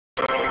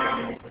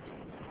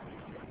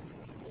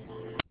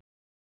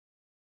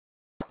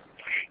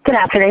Good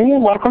afternoon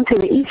and welcome to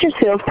the Eastern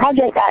Fields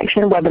Project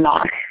Action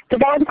webinar,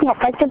 Developing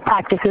Effective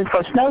Practices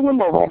for Snow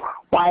Removal,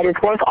 Why It Is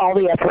Worth All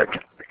the Effort.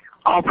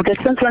 All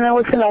participants are in a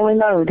listen-only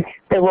mode.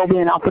 There will be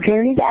an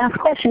opportunity to ask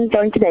questions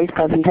during today's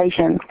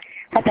presentation.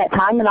 At that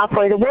time, an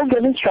operator will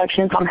give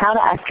instructions on how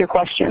to ask your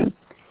question.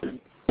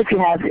 If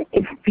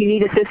you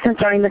need assistance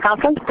during the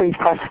conference, please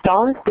press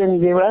star, then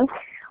 0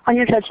 on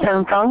your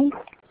touch-tone phone.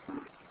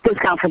 This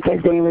conference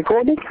is being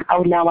recorded. I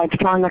would now like to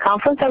turn the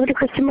conference over to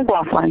Kristen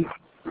McLaughlin.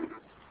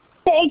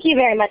 Thank you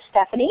very much,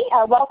 Stephanie.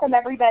 Welcome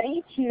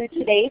everybody to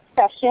today's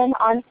session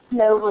on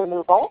snow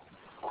removal.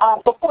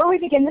 Before we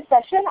begin the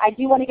session, I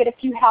do want to get a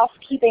few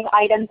housekeeping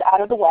items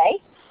out of the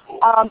way.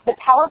 The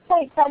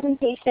PowerPoint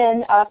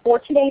presentation for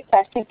today's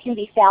session can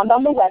be found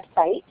on the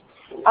website.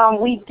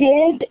 We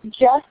did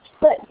just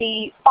put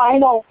the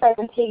final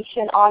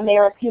presentation on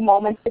there a few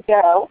moments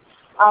ago.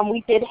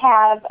 We did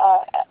have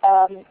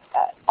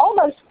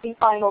almost the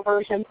final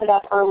version put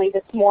up early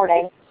this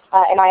morning,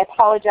 and I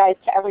apologize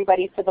to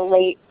everybody for the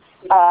late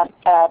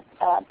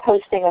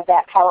posting of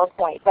that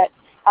PowerPoint. But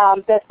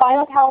the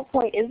final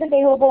PowerPoint is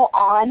available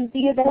on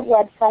the event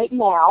website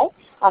now.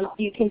 So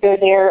you can go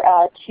there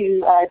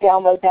to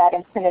download that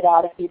and print it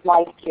out if you'd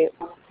like to.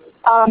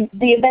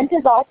 The event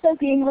is also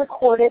being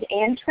recorded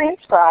and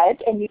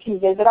transcribed, and you can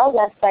visit our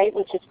website,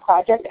 which is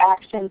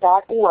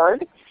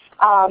projectaction.org.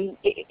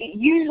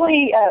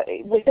 Usually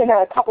within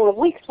a couple of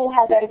weeks we'll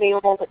have that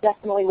available, but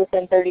definitely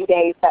within 30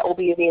 days that will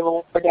be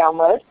available for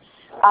download.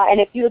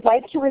 And if you would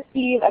like to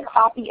receive a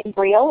copy in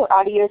Braille or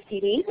audio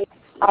CD,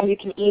 you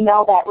can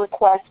email that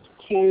request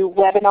to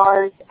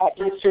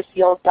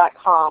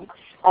webinars@easterfields.com.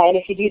 And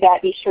if you do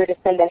that, be sure to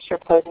send us your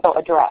postal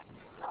address.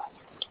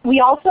 We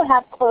also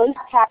have closed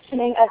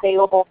captioning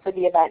available for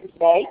the event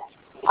today.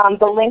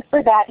 The link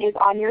for that is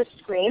on your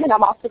screen, and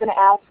I'm also going to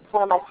ask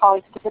one of my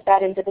colleagues to put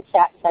that into the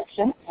chat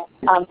section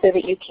so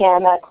that you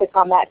can click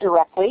on that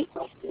directly.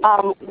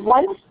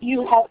 Once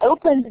you have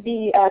opened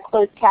the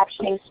closed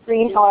captioning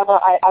screen, however,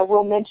 I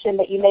will mention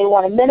that you may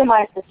want to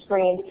minimize the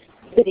screen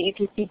so that you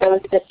can see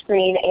both the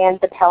screen and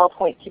the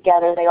PowerPoint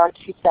together. They are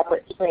two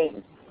separate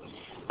screens.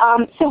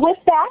 So with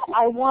that,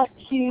 I want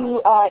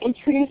to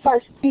introduce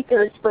our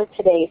speakers for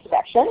today's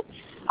session.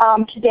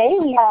 Today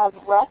we have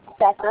Russ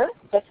Becker,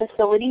 the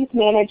Facilities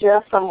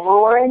Manager from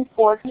Roaring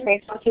Fork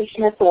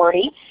Transportation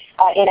Authority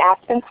in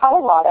Aspen,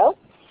 Colorado.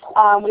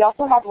 We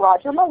also have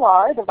Roger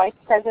Millar, the Vice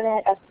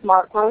President of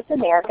Smart Growth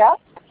America,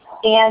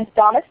 and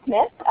Donna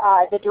Smith,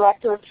 the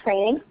Director of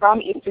Training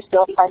from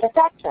Easterfield Project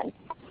Action.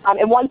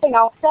 And one thing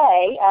I'll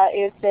say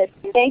is that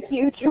thank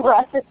you to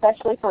Russ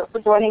especially for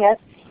joining us.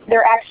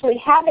 They're actually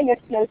having a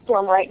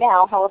snowstorm right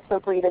now. How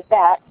appropriate is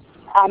that?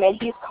 And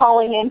he's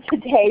calling in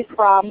today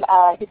from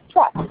his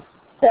truck.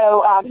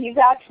 So he's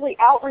actually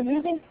out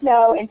removing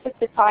snow and took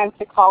the time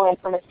to call in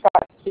from his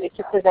truck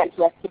to present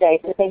to us today.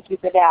 So thank you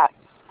for that.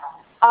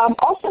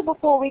 Also,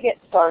 before we get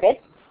started,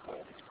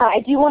 I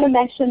do want to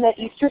mention that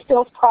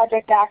Easterfields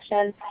Project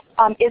Action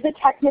is a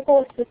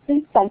technical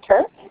assistance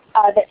center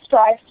that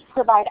strives to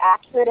provide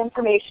accurate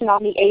information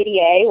on the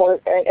ADA, or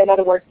in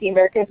other words, the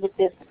Americans with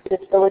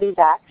Disabilities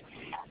Act.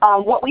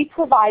 What we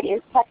provide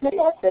is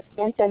technical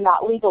assistance and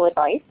not legal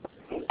advice.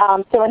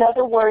 So in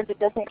other words, it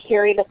doesn't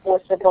carry the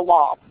force of the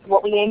law.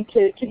 What we aim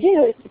to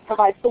do is to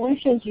provide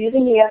solutions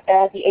using the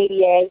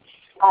ADA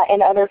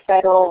and other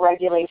federal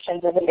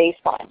regulations as a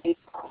baseline. We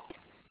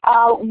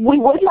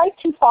would like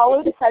to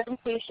follow the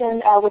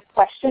presentation with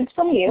questions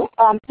from you.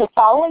 So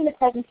following the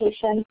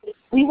presentation,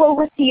 we will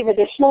receive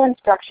additional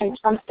instructions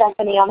from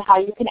Stephanie on how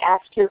you can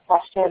ask your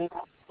questions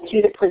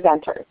to the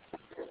presenters.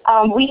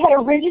 We had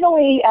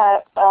originally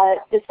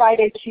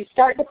decided to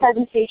start the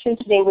presentation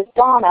today with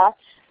Donna,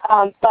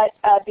 but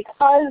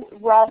because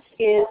Russ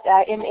is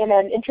in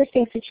an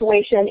interesting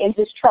situation in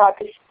his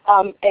truck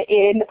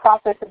in the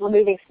process of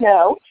removing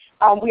snow,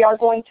 we are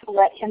going to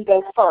let him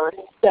go first.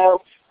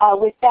 So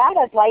with that,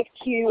 I'd like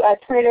to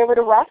turn it over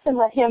to Russ and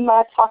let him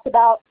talk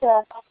about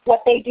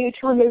what they do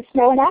to remove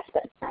snow in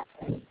Aspen.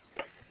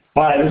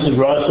 Hi, this is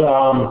Russ.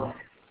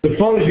 The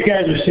photos you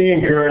guys are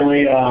seeing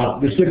currently,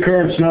 this is the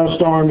current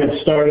snowstorm that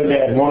started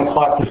at 1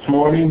 o'clock this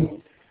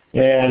morning,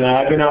 and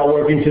I've been out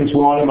working since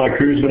 1, and my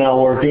crew's been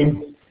out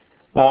working.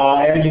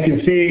 As you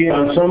can see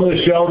on some of the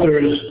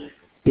shelters,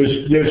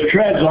 there's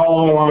treads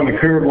all along the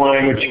curb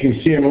line, which you can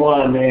see in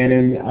one,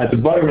 and at the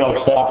Buttermilk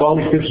stop, all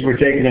these pictures were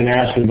taken in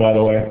Aspen, by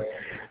the way.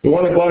 The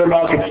one at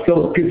Buttermilk is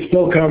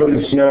still covered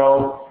in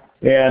snow,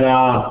 and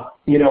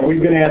you know,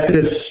 we've been at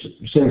this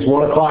since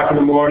 1 o'clock in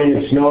the morning.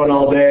 It's snowing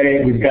all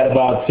day. We've got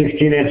about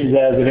 16 inches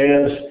as it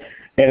is,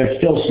 and it's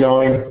still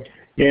snowing.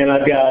 And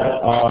I've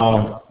got,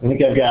 I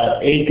think I've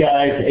got 8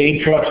 guys,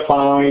 8 trucks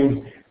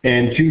plowing,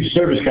 and 2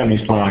 service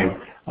companies plowing.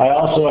 I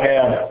also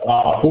have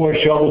 4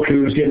 shovel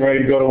crews getting ready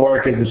to go to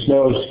work as the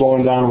snow is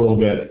slowing down a little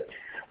bit.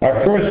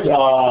 Our first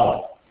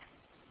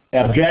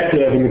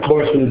objective in the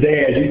course of the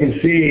day, as you can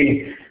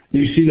see,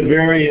 you see the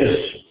various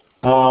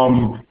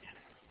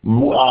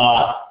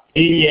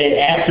ADA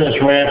access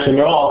ramps, and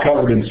they're all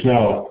covered in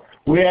snow.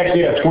 We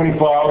actually have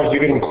 24 hours to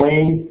get them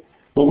clean.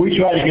 But we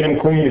try to get them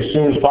cleaned as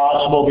soon as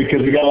possible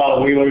because we got a lot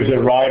of wheelers that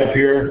ride up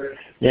here,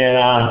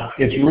 and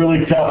it's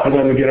really tough for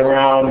them to get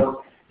around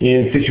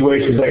in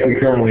situations like we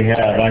currently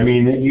have. I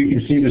mean, you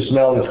can see the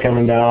snow that's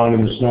coming down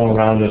and the snow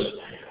around us.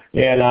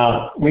 And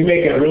we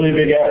make a really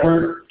big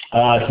effort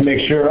to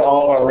make sure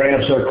all of our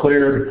ramps are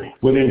cleared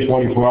within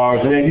 24 hours.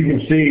 And as you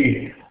can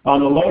see, on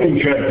the loading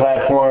tread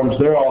platforms,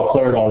 they're all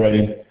cleared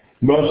already.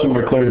 Most of them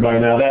are cleared by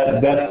now.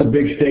 That's the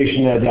big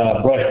station at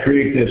Brush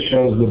Creek that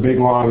shows the big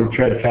long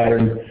tread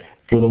pattern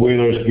for the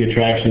wheelers to get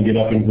traction, get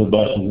up into the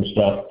buses and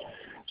stuff.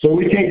 So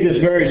we take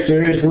this very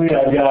seriously.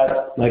 I've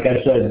got, like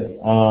I said,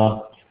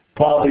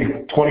 probably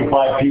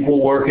 25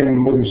 people working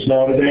moving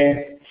snow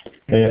today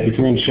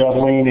between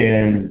shoveling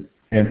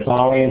and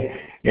plowing.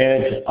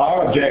 And it's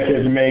our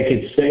objective to make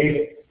it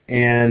safe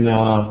and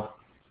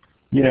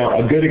you know,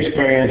 a good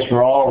experience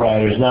for all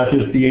riders, not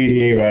just the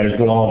ADA riders,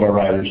 but all of our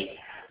riders.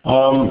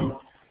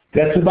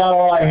 That's about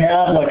all I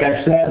have. Like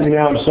I said, you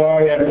know, I'm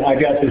sorry I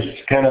got this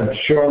kind of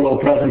short little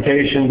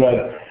presentation,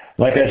 but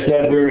like I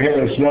said, we were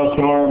hitting a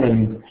snowstorm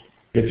and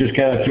it just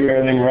kind of threw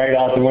everything right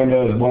out the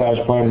window of what I was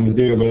planning to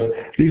do.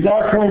 But these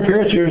are current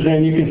pictures,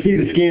 and you can see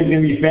the skiing is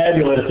going to be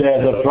fabulous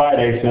as of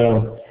Friday.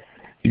 So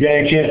if you got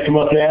any chance to come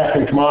up to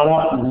Aspen, come on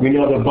up. We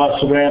know the bus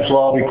and ramps will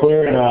all be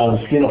clear, and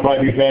the skiing will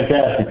probably be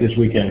fantastic this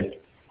weekend.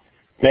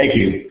 Thank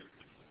you.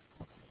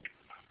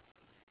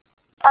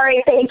 All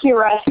right, thank you,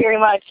 Russ, very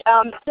much.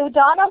 So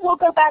Donna, we'll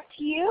go back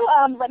to you.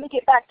 Let me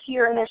get back to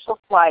your initial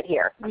slide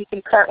here. You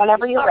can start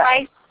whenever you're ready. All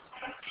right.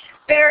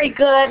 Very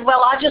good.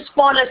 Well, I just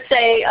want to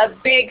say a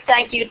big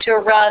thank you to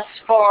Russ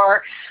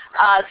for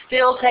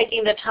still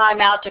taking the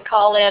time out to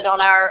call in on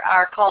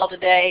our call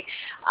today.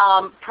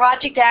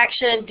 Project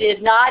Action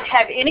did not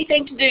have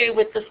anything to do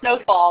with the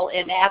snowfall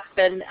in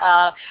Aspen,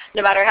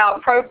 no matter how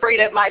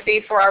appropriate it might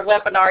be for our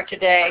webinar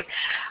today.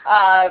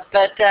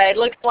 But it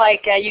looks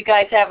like you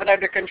guys have it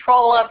under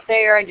control up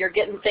there, and you're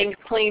getting things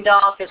cleaned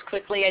off as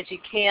quickly as you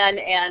can,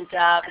 and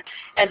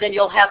then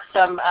you'll have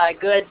some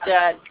good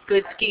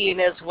skiing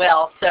as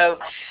well. So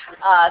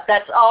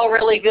that's all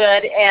really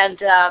good,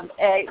 and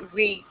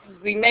we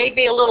may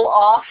be a little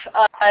off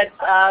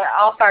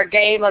our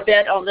game a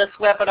bit on this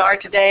webinar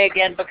today,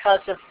 again because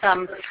of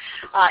some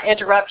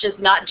interruptions,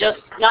 not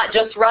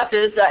just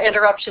Russ's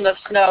interruption of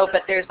snow,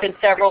 but there's been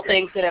several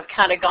things that have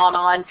kind of gone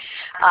on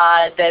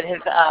that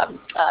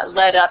have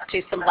led up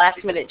to some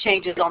last-minute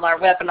changes on our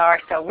webinar.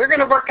 So we're going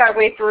to work our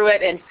way through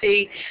it and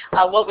see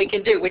what we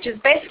can do, which is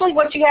basically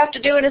what you have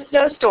to do in a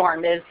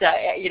snowstorm is,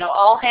 you know,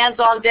 all hands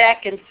on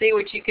deck and see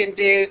what you can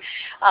do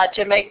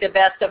to make the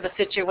best of a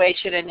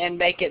situation and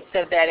make it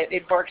so that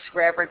it works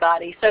for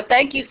everybody. So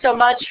thank you so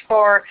much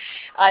for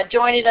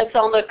joining us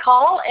on the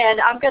call,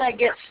 and I'm going to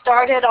get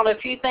started on a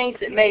few things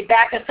that may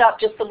back us up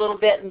just a little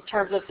bit in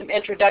terms of some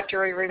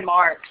introductory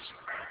remarks.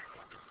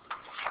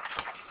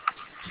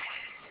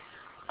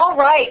 All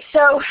right,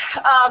 so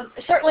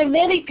certainly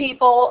many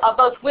people,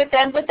 both with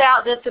and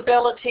without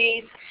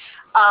disabilities,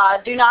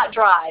 do not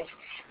drive.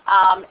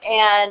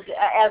 And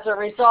as a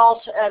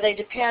result, they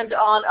depend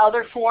on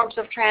other forms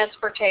of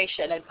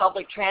transportation, and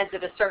public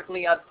transit is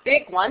certainly a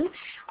big one,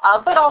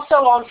 but also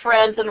on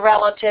friends and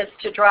relatives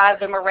to drive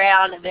them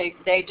around, and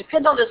they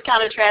depend on this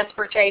kind of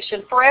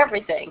transportation for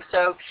everything.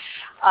 So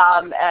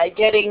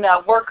getting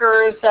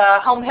workers,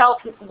 home health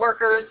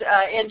workers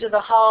into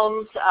the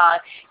homes,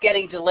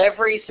 getting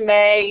deliveries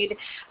made,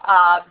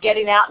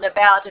 getting out and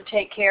about to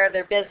take care of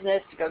their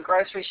business, to go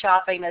grocery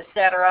shopping,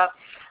 etc.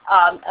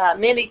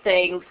 Many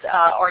things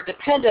are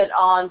dependent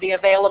on the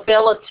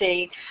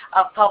availability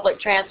of public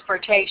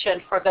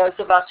transportation for those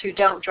of us who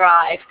don't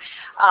drive.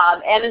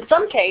 And in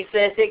some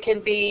cases, it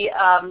can be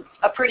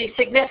a pretty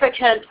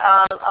significant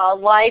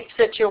life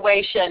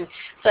situation,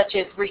 such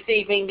as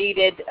receiving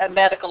needed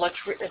medical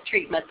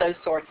treatment, those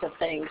sorts of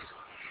things.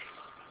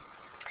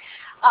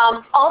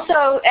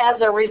 Also, as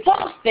a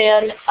result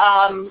then,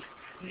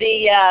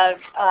 the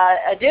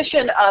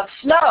addition of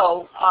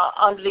snow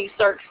under these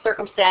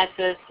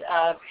circumstances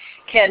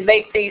can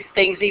make these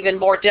things even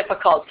more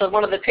difficult. So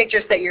one of the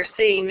pictures that you're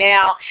seeing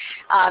now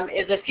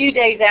is a few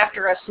days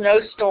after a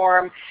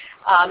snowstorm,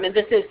 and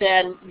this is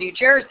in New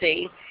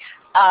Jersey.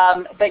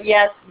 But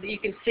yes, you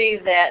can see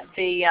that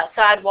the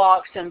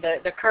sidewalks and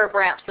the curb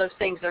ramps, those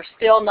things are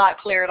still not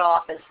cleared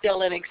off. It's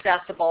still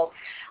inaccessible.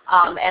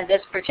 And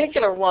this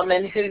particular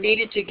woman who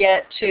needed to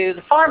get to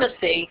the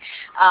pharmacy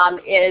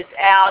is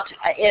out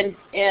in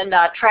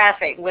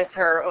traffic with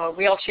her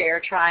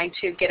wheelchair trying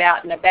to get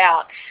out and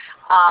about.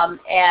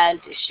 And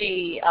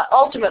she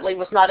ultimately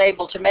was not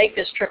able to make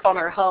this trip on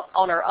her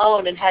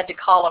own and had to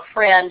call a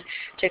friend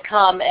to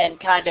come and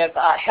kind of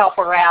help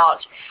her out.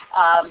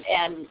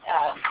 And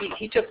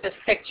he took this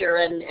picture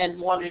and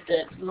wanted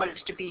it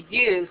to be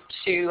used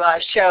to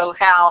show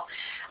how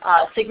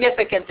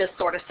significant this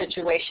sort of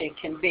situation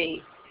can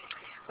be.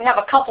 We have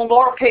a couple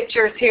more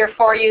pictures here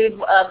for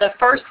you. The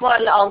first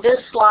one on this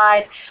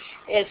slide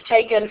is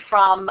taken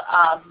from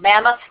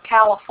Mammoth,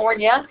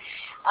 California.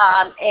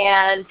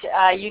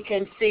 You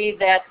can see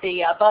that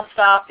the bus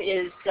stop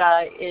is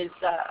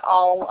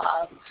all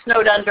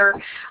snowed under,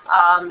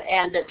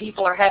 and that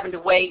people are having to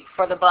wait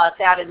for the bus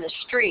out in the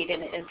street.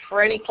 And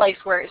for any place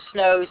where it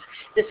snows,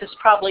 this is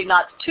probably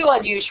not too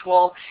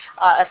unusual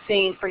a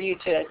scene for you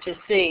to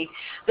see.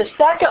 The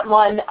second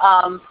one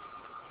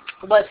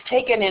was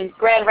taken in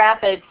Grand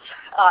Rapids,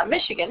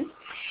 Michigan.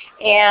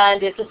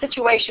 And it's a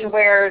situation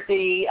where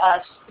the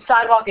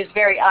sidewalk is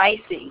very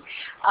icy,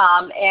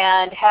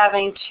 and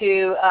having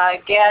to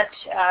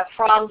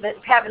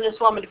having this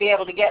woman to be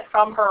able to get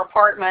from her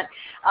apartment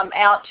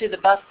out to the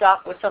bus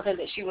stop was something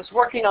that she was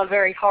working on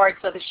very hard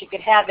so that she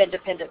could have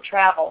independent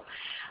travel.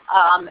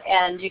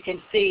 And you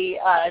can see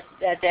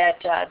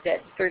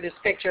that through this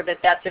picture that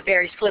that's a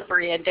very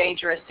slippery and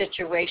dangerous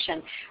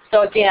situation.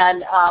 So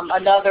again,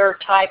 another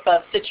type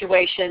of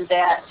situation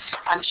that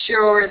I'm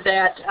sure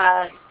that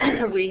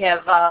we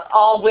have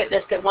all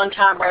witnessed at one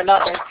time or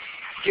another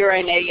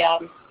during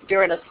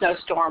a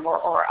snowstorm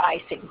or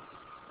icing.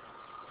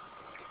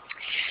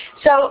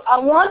 So I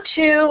want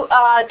to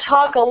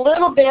talk a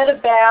little bit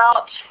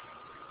about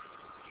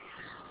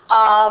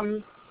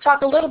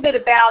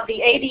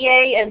the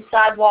ADA and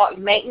sidewalk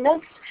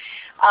maintenance.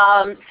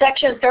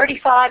 Section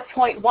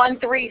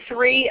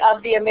 35.133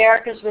 of the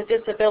Americans with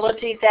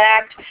Disabilities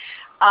Act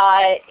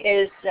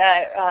is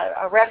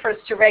a reference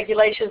to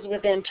regulations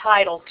within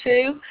Title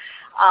II,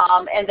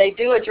 and they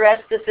do address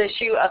this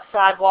issue of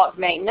sidewalk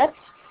maintenance.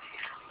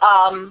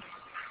 On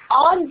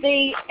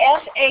the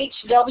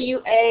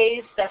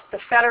FHWA's, that's the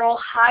Federal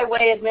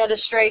Highway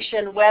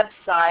Administration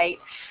website,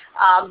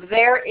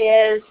 there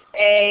is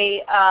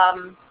a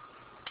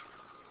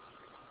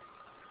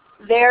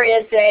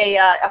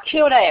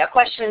Q&A, a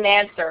question and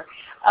answer,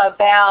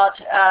 about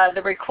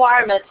the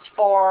requirements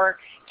for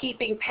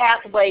keeping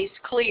pathways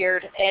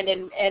cleared and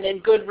in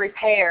good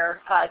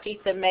repair,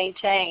 keep them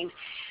maintained.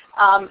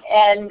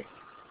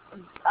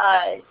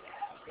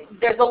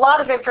 There's a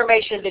lot of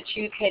information that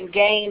you can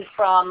gain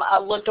from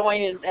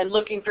going and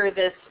looking through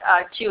this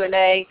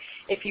Q&A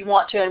if you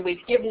want to, and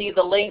we've given you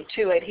the link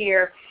to it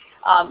here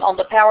on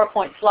the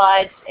PowerPoint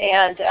slides,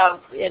 and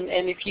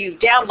if you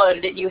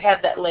downloaded it, you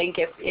have that link.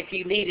 If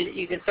you needed it,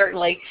 you can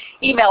certainly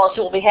email us,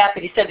 and we'll be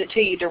happy to send it to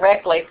you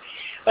directly.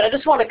 But I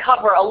just want to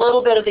cover a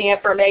little bit of the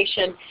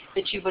information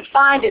that you would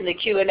find in the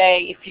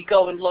Q&A if you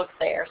go and look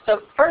there.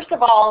 So first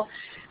of all,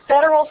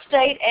 federal,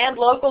 state, and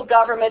local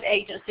government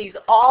agencies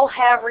all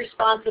have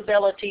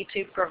responsibility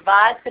to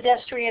provide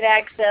pedestrian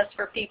access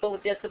for people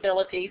with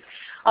disabilities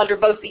under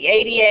both the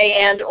ADA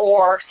and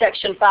or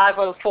Section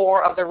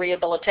 504 of the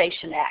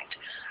Rehabilitation Act.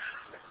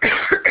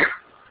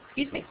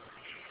 Excuse me.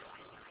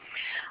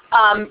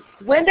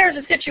 When there's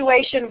a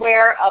situation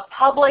where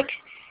public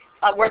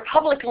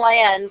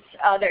lands,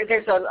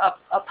 there's a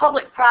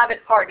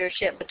public-private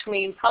partnership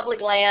between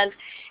public land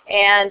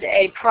and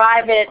a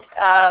private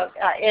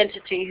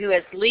entity who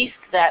has leased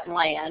that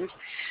land,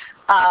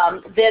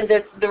 then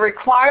the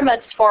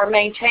requirements for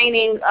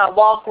maintaining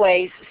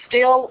walkways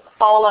still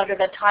fall under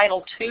the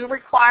Title II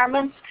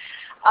requirements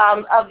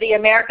of the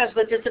Americans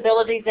with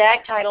Disabilities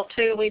Act. Title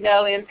II, we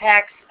know,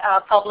 impacts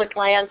public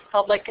lands,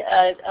 public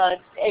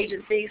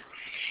agencies.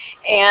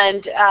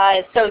 And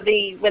so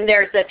when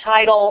there's a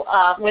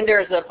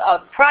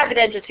private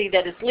entity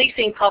that is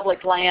leasing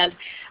public land,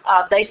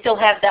 they still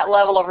have that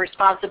level of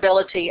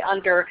responsibility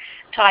under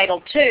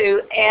Title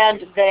II,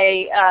 and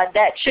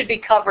that should be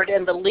covered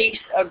in the lease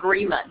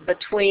agreement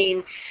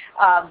between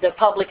the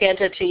public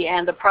entity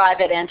and the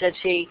private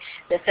entity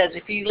that says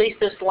if you lease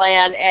this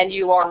land and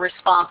you are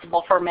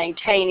responsible for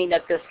maintaining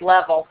at this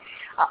level.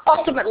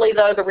 Ultimately,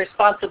 though, the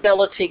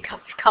responsibility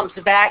comes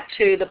back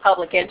to the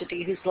public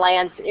entity whose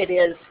lands it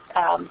is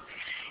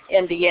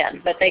in the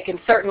end. But they can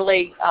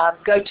certainly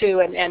go to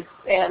and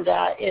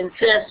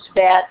insist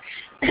that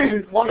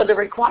one of the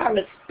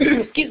requirements,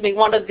 excuse me,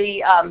 one of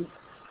the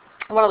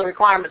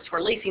requirements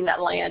for leasing that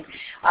land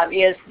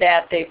is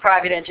that the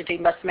private entity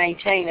must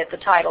maintain at the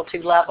Title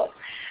II level.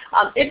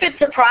 If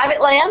it's a private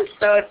land,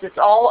 so if it's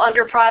all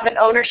under private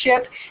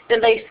ownership,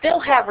 then they still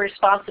have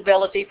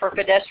responsibility for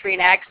pedestrian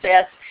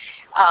access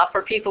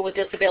for people with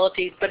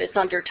disabilities, but it's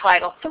under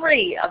Title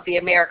III of the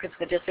Americans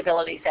with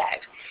Disabilities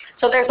Act.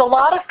 So there's a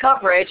lot of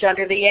coverage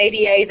under the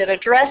ADA that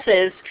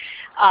addresses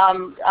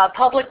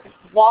public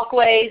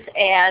walkways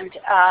and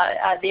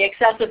the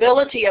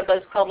accessibility of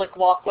those public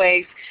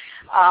walkways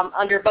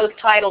under both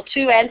Title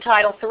II and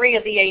Title III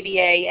of the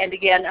ADA, and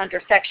again under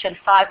Section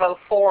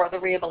 504 of the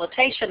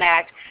Rehabilitation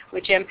Act,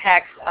 which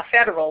impacts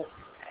federal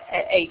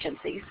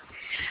agencies.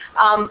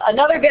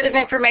 Another bit of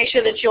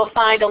information that you'll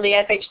find on the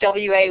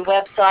FHWA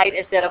website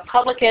is that a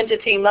public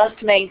entity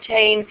must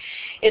maintain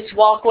its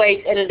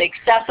walkways in an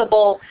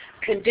accessible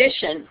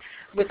condition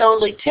with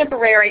only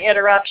temporary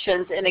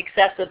interruptions in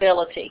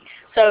accessibility.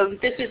 So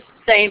this is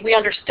saying we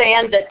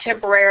understand that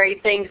temporary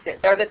things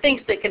are the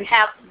things that can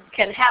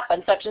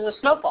happen, such as a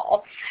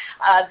snowfall,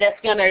 that's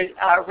going to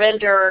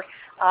render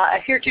a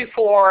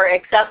heretofore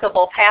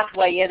accessible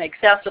pathway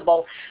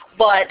inaccessible,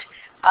 but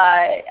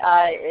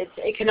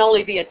it can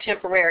only be a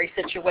temporary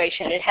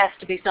situation. It has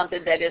to be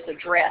something that is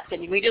addressed.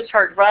 And we just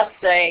heard Russ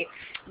say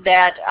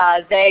that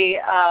they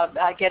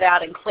get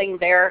out and clean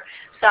their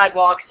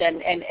sidewalks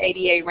and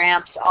ADA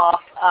ramps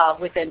off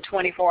within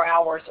 24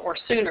 hours or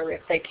sooner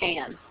if they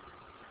can.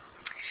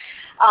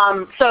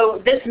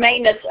 So this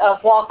maintenance of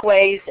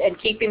walkways and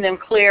keeping them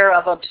clear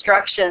of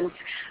obstructions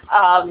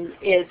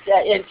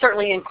it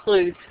certainly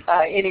includes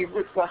any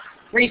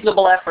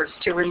reasonable efforts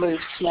to remove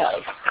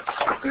snow.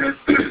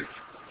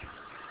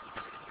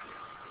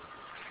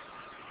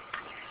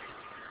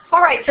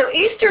 All right, so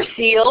Easter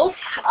Seals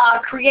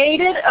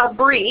created a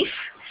brief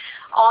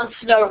on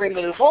snow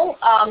removal.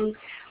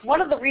 One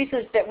of the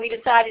reasons that we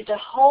decided to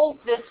hold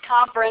this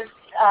conference,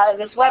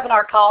 this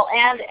webinar call,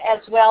 and as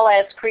well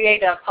as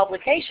create a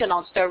publication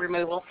on snow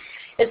removal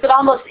is that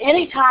almost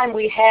any time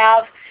we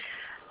have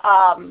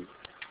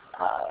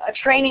a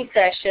training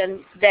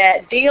session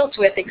that deals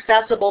with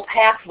accessible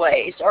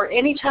pathways, or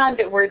any time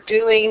that we're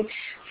doing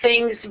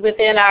things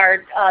within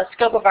our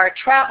scope of our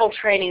travel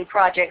training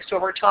projects where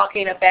we're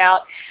talking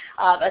about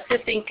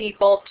assisting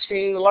people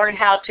to learn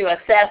how to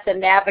assess and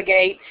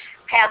navigate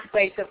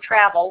pathways of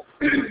travel,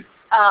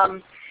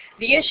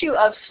 the issue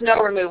of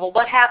snow removal,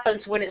 what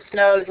happens when it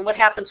snows and what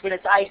happens when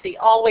it's icy,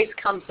 always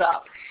comes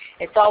up.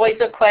 It's always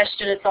a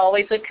question, it's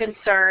always a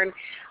concern.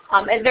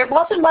 And there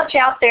wasn't much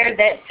out there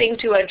that seemed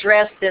to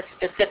address this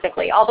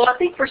specifically, although I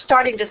think we're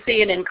starting to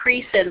see an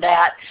increase in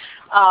that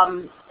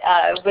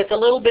with a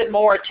little bit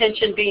more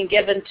attention being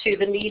given to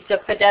the needs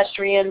of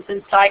pedestrians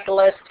and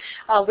cyclists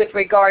with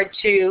regard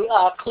to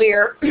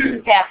clear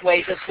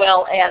pathways as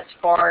well as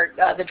for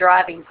the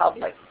driving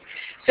public.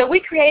 So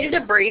we created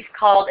a brief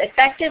called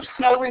Effective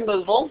Snow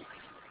Removal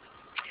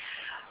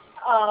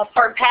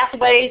for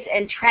Pathways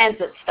and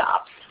Transit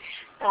Stops.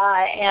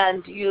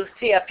 And you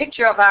see a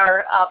picture of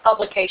our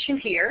publication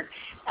here.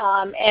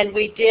 And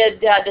we did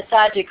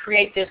decide to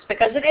create this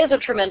because it is a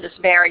tremendous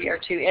barrier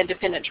to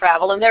independent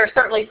travel. And there are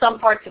certainly some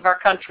parts of our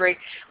country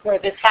where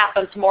this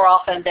happens more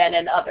often than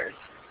in others.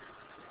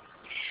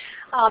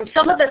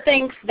 Some of the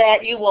things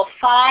that you will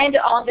find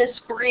on this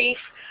brief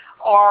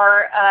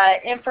are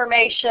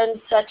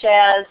information such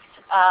as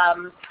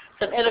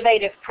some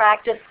innovative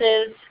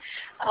practices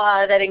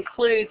that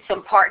include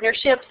some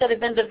partnerships that have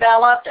been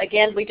developed.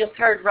 Again, we just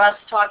heard Russ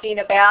talking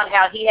about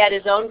how he had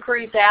his own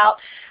crews out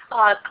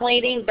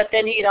cleaning, but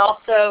then he'd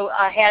also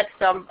had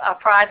some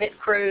private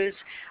crews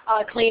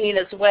cleaning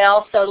as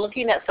well. So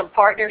looking at some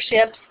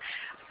partnerships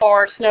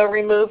for snow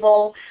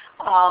removal,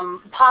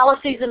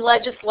 policies and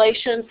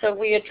legislation, so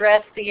we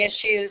address the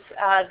issues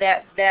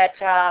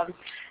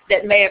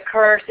that may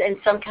occur in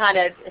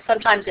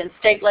sometimes in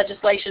state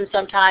legislation,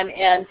 sometimes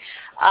in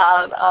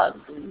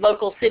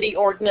local city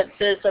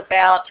ordinances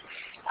about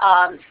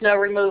snow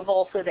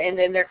removal, and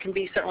then there can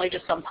be certainly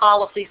just some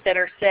policies that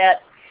are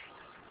set.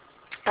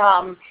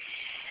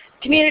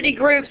 Community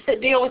groups that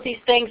deal with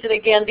these things, and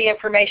again, the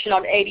information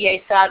on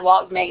ADA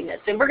sidewalk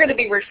maintenance. And we're going to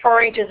be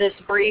referring to this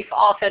brief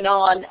off and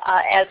on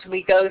as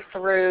we go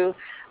through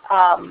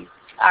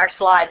our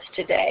slides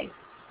today.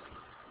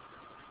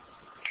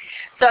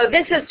 So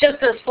this is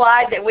just a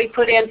slide that we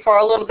put in for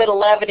a little bit of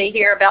levity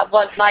here about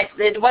what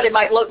it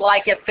might look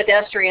like if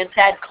pedestrians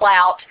had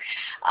clout.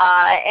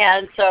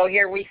 And so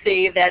here we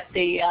see that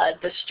the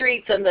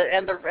streets and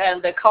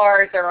the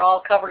cars are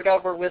all covered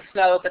over with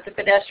snow, but the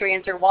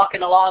pedestrians are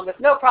walking along with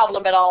no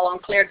problem at all on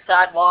cleared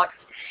sidewalks.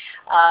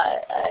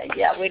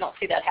 Yeah, we don't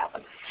see that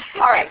happen.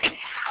 All right,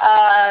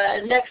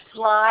 next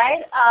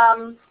slide.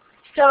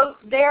 So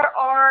there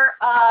are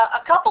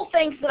a couple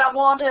things that I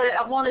want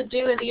to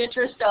do in the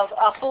interest of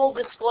full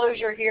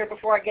disclosure here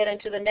before I get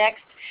into the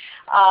next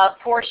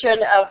portion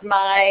of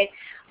my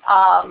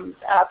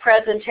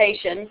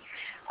presentation.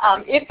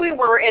 If we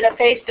were in a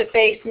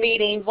face-to-face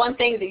meeting, one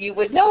thing that you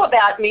would know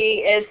about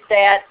me is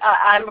that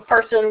I'm a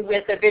person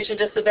with a vision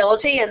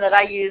disability and that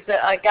I use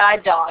a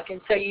guide dog.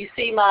 And so you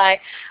see my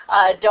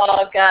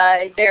dog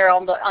there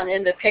in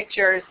the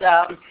pictures,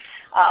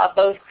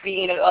 both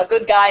being a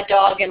good guide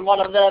dog in one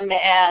of them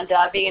and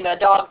being a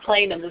dog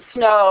playing in the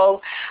snow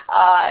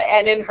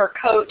and in her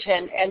coat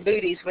and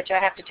booties, which I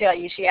have to tell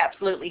you she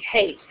absolutely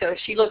hates. So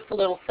she looks a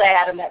little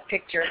sad in that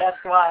picture, that's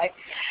why.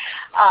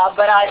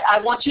 But I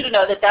want you to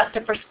know that that's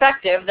the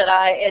perspective that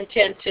I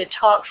intend to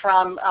talk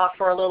from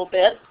for a little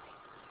bit.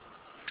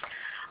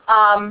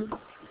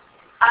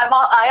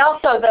 I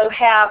also, though,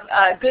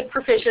 have good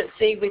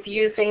proficiency with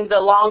using the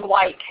long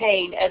white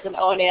cane as an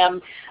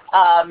O&M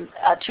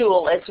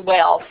tool as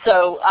well.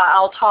 So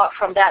I'll talk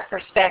from that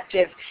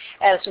perspective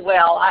as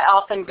well. I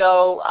often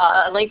go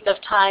a length of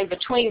time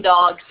between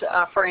dogs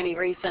for any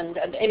reason,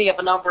 any of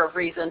a number of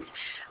reasons,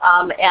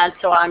 and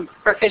so I'm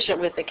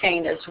proficient with the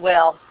cane as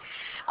well.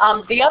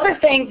 The other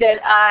thing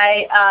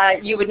that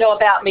you would know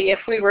about me if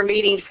we were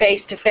meeting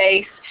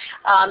face-to-face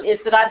is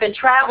that I've been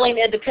traveling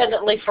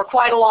independently for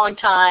quite a long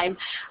time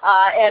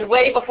and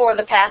way before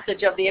the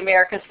passage of the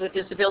Americans with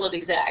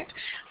Disabilities Act.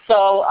 So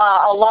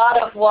a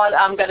lot of what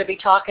I'm going to be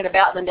talking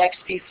about in the next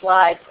few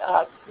slides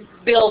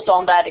builds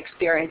on that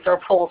experience or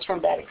pulls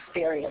from that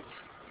experience.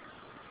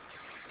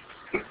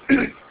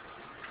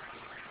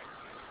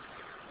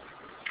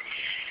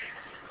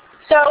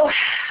 So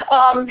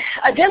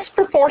a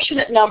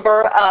disproportionate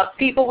number of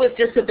people with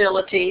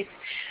disabilities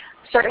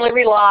certainly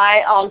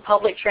rely on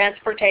public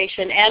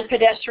transportation and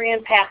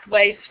pedestrian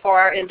pathways for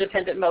our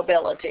independent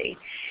mobility.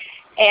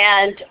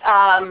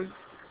 And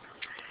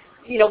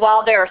you know,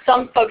 while there are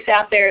some folks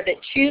out there that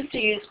choose to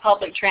use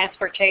public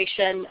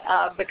transportation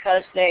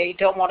because they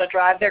don't want to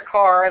drive their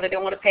car, they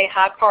don't want to pay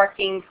high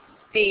parking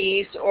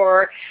fees,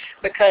 or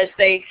because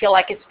they feel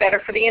like it's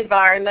better for the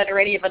environment, or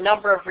any of a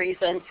number of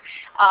reasons,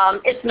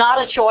 it's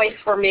not a choice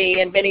for me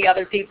and many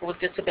other people with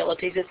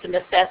disabilities. It's a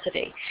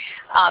necessity.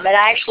 And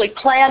I actually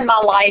plan my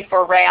life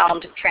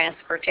around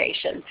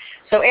transportation.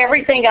 So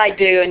everything I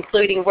do,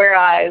 including where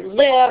I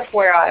live,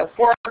 where I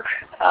work,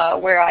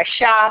 where I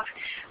shop,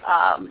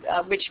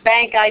 which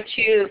bank I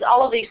choose,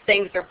 all of these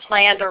things are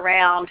planned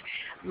around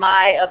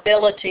my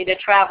ability to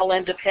travel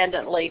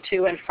independently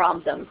to and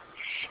from them.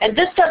 And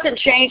this doesn't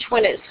change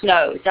when it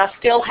snows. I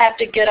still have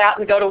to get out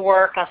and go to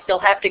work. I still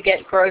have to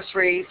get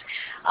groceries.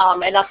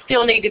 And I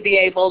still need to be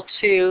able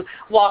to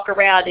walk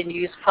around and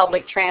use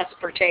public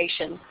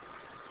transportation.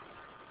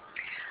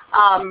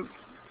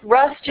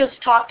 Russ just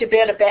talked a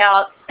bit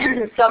about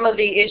some of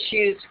the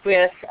issues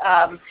with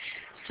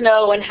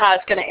snow and how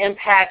it's going to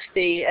impact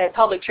the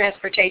public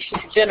transportation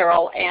in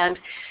general. And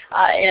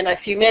in a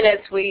few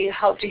minutes, we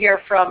hope to hear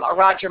from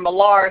Roger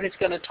Millar, who's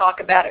going to talk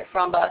about it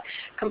from a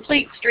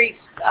complete streets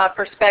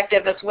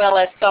perspective, as well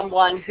as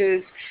someone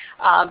who's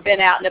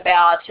been out and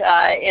about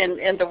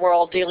in the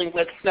world dealing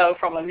with snow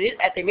from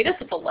at the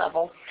municipal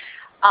level.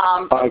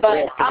 Hi,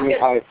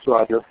 it's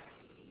Roger.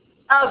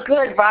 Oh,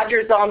 good.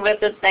 Roger's on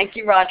with us. Thank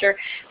you, Roger.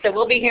 So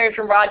we'll be hearing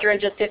from Roger in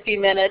just a few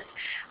minutes.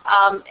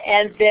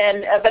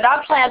 But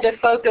I plan to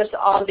focus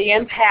on the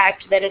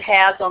impact that it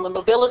has on the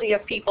mobility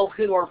of people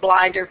who are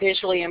blind or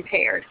visually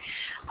impaired.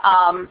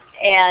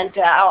 And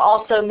I'll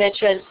also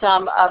mention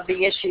some of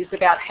the issues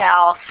about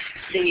how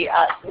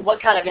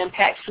what kind of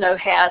impact snow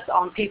has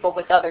on people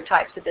with other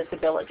types of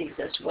disabilities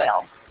as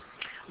well.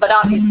 But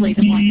obviously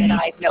the one that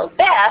I know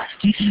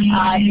best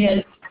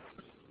is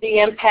the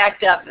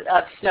impact of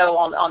snow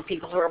on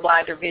people who are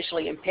blind or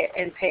visually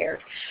impaired.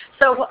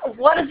 So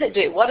what does it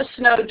do? What does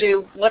snow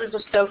do? What does a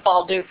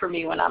snowfall do for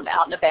me when I'm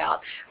out and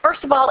about?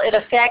 First of all, it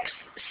affects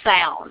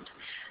sound.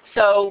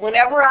 So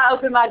whenever I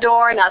open my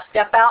door and I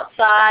step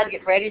outside,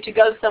 get ready to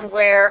go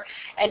somewhere,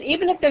 and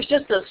even if there's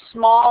just a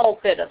small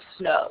bit of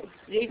snow,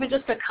 even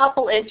just a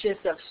couple inches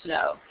of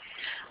snow,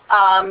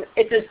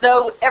 it's as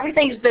though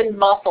everything's been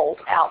muffled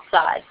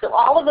outside. So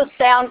all of the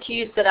sound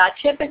cues that I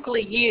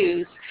typically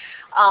use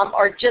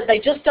they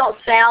just don't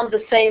sound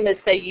the same as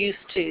they used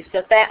to.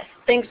 So that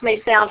things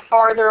may sound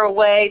farther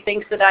away,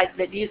 things that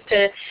used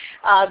to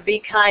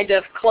be kind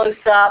of close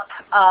up,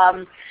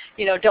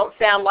 you know, don't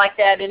sound like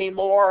that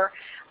anymore.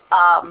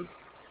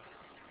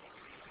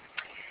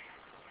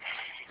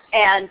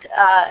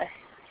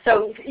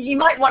 So you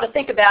might want to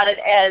think about it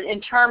as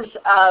in terms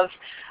of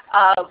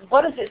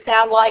what does it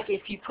sound like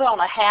if you put on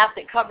a hat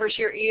that covers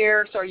your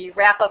ears, or you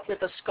wrap up with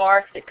a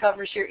scarf that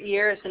covers your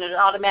ears, and it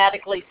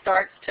automatically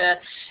starts to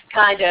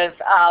kind of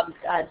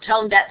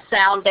tone that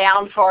sound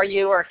down for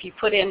you, or if you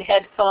put in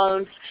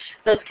headphones,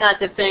 those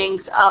kinds of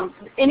things.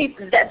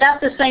 That's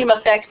the same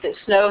effects that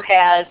snow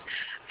has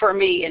for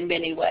me in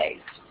many ways.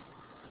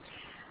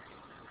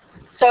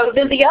 So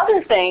then the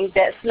other thing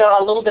that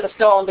a little bit of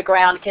snow on the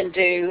ground can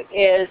do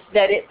is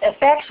that it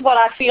affects what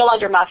I feel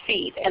under my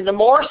feet. And the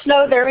more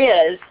snow there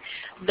is,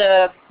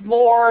 the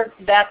more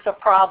that's a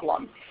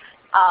problem.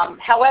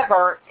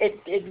 However,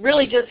 it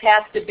really just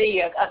has to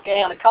be,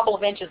 again, a couple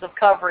of inches of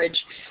coverage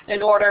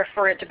in order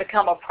for it to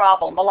become a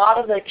problem. A lot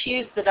of the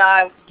cues that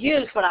I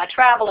use when I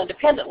travel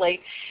independently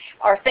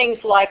are things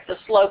like the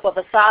slope of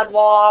a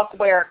sidewalk,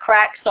 where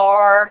cracks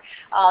are,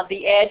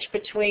 the edge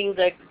between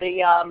the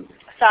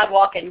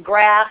sidewalk and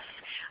grass,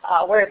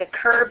 where the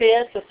curb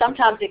is. So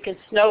sometimes it can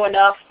snow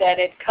enough that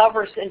it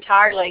covers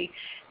entirely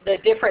the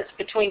difference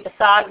between the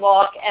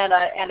sidewalk and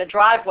a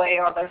driveway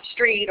or the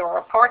street or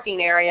a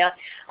parking area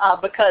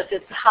because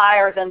it's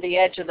higher than the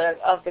edge of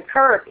the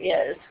curb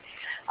is.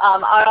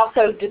 I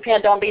also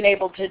depend on being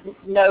able to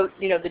note,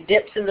 you know, the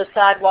dips in the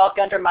sidewalk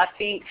under my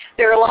feet.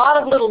 There are a lot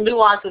of little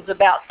nuances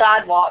about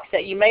sidewalks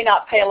that you may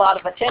not pay a lot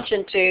of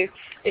attention to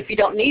if you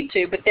don't need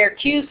to, but they're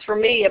cues for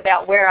me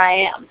about where I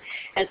am.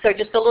 And so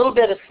just a little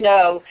bit of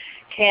snow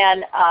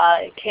can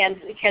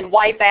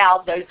wipe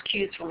out those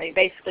cues for me,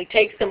 basically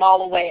takes them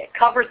all away. It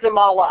covers them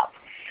all up.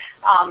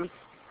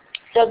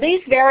 So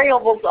these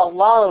variables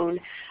alone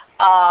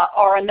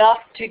are enough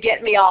to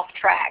get me off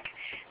track.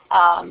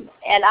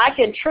 And I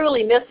can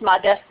truly miss my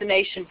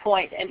destination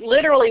point and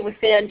literally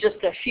within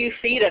just a few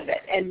feet of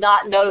it and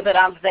not know that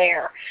I'm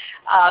there,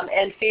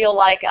 and feel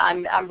like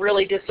I'm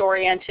really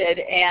disoriented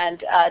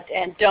and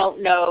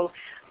don't know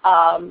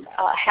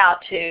how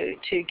to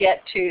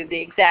get to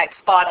the exact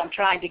spot I'm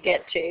trying to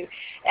get to.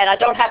 And I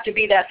don't have to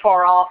be that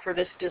far off for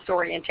this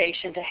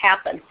disorientation to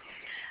happen.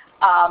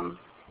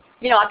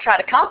 I try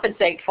to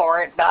compensate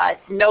for it by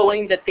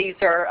knowing that these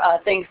are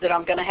things that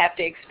I'm going to have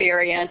to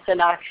experience,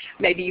 and I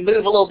maybe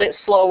move a little bit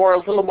slower, a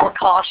little more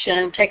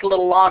caution, take a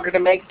little longer to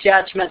make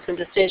judgments and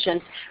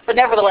decisions. But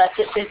nevertheless,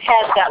 it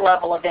has that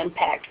level of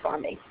impact for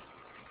me.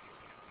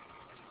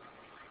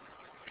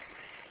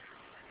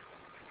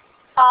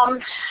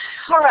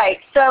 All right,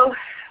 so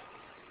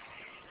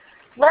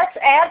let's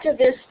add to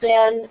this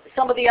then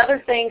some of the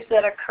other things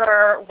that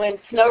occur when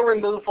snow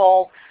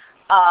removal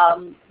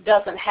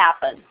doesn't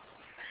happen.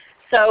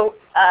 So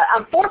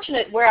I'm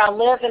fortunate where I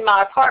live in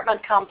my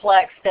apartment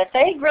complex that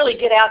they really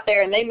get out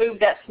there and they move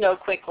that snow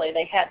quickly.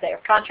 They're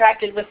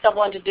contracted with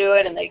someone to do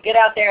it, and they get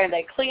out there and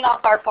they clean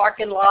off our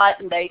parking lot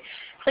and they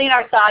clean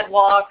our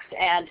sidewalks.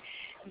 And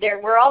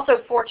we're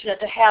also fortunate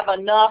to have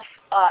enough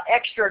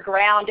extra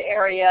ground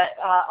area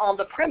on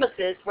the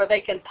premises where they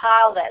can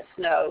pile that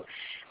snow.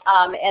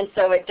 And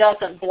so it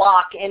doesn't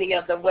block any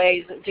of the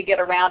ways to get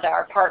around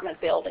our apartment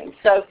building.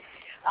 So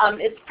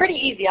it's pretty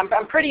easy.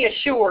 I'm pretty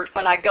assured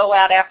when I go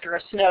out after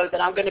a snow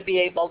that I'm going to be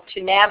able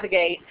to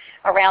navigate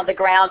around the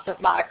grounds of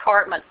my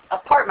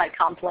apartment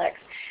complex.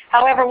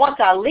 However, once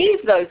I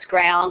leave those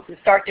grounds and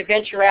start to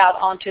venture out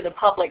onto the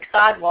public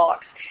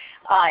sidewalks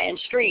and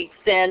streets,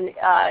 then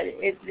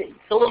it's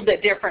a little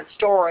bit different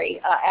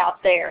story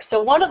out there.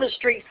 So one of the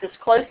streets that's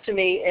close to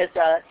me is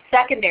a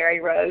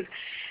secondary road,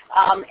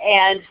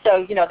 and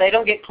so they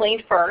don't get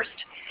cleaned first.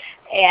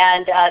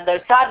 And those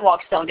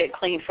sidewalks don't get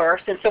cleaned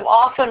first. And so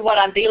often what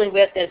I'm dealing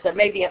with is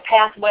maybe a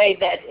pathway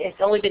that has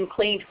only been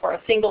cleaned for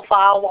a single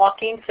file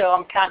walking. So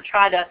I'm kind of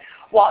trying to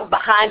walk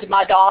behind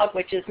my dog,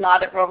 which is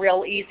not a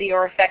real easy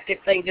or effective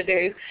thing to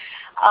do.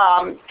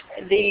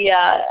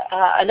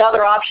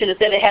 Another option is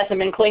that it hasn't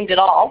been cleaned at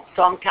all.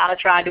 So I'm kind of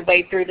trying to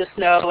wade through the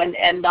snow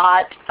and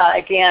not,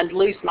 again,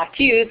 lose my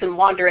cues and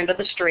wander into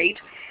the street.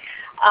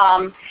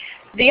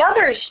 The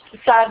other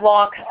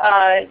sidewalk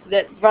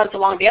that runs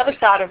along the other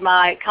side of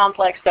my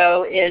complex,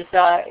 though, is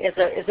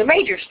a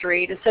major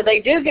street, and so they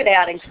do get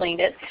out and clean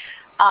it.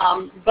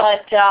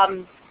 But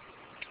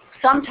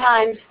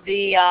sometimes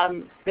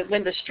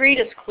when the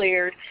street is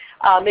cleared,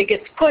 it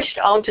gets pushed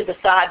onto the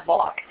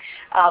sidewalk,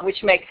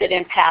 which makes it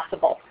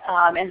impassable.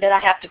 And then I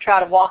have to try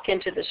to walk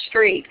into the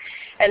street.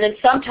 And then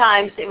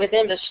sometimes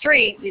within the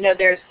street,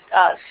 there's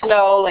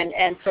snow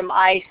and some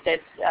ice that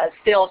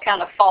still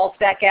kind of falls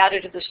back out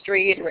into the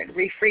street, or it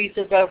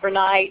refreezes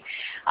overnight,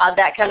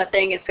 that kind of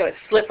thing. And so it's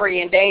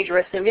slippery and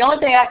dangerous. And the only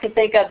thing I can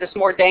think of that's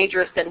more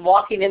dangerous than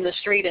walking in the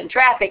street in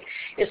traffic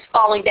is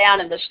falling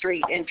down in the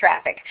street in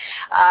traffic.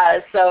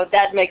 So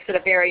that makes it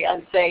a very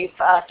unsafe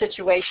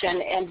situation,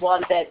 and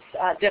one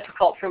that's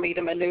difficult for me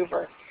to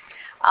maneuver.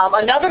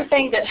 Another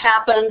thing that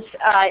happens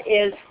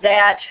is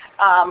that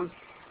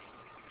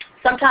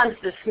sometimes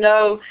the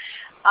snow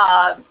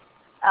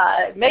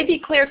may be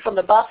cleared from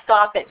the bus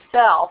stop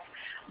itself,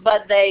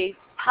 but they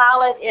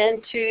pile it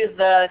into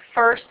the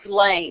first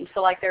lane.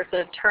 So like there's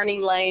a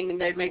turning lane, and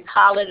they may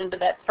pile it into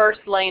that first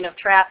lane of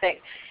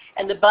traffic,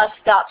 and the bus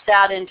stops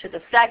out into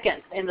the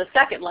second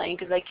lane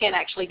because they can't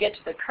actually get to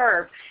the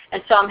curb.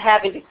 And so I'm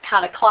having to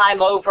kind of climb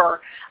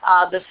over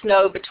the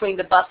snow between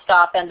the bus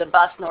stop and the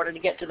bus in order to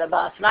get to the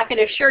bus. And I can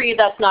assure you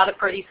that's not a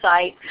pretty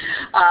sight,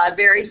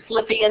 very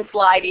slippy and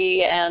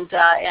slidey, and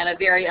a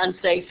very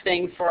unsafe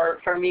thing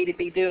for me to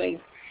be doing.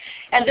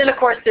 And then, of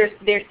course, there's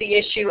the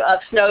issue of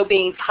snow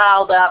being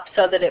piled up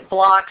so that it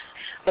blocks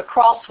the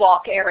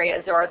crosswalk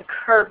areas or the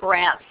curb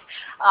ramps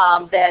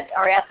that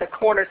are at the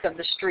corners of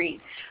the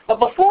street. But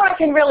before I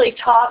can really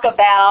talk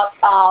about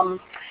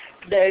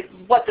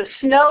what the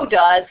snow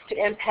does to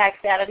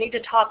impact that, I need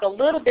to talk a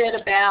little bit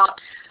about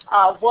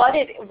what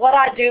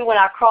I do when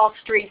I cross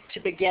streets to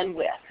begin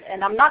with.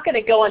 And I'm not going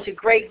to go into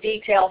great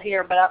detail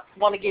here, but I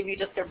want to give you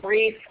just a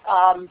brief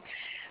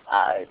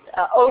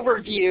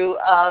overview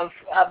of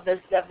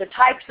the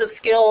types of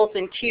skills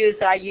and cues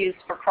I use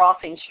for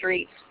crossing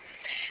streets.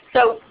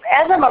 So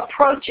as I'm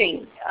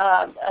approaching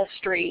a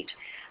street,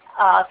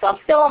 so I'm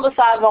still on the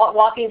sidewalk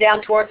walking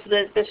down towards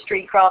the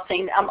street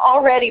crossing, I'm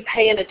already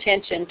paying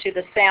attention to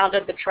the sound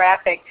of the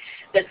traffic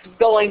that's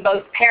going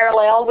both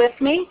parallel with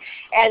me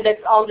and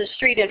that's on the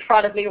street in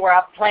front of me where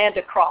I plan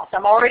to cross.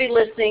 I'm already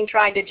listening,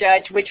 trying to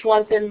judge which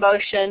one's in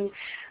motion,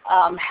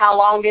 how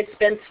long it's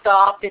been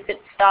stopped, if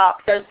it's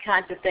stopped, those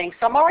kinds of things.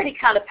 So I'm already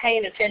kind of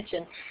paying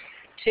attention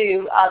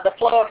to the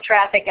flow of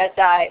traffic as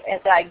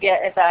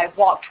I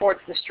walk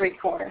towards the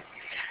street corner.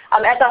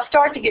 As I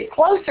start to get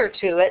closer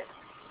to it,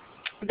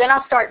 then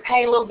I start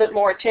paying a little bit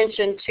more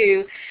attention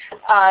to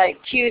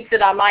cues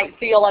that I might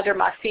feel under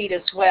my feet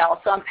as well.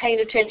 So I'm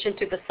paying attention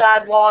to the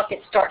sidewalk.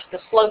 It starts to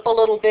slope a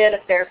little bit if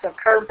there's a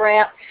curb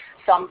ramp.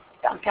 So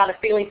I'm kind of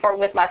feeling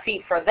with my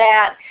feet for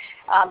that.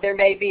 There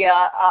may be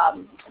a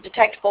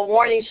detectable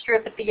warning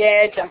strip at the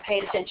edge. I'm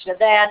paying attention to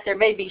that. There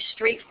may be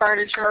street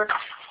furniture.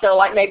 So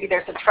like maybe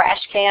there's a trash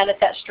can at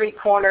that street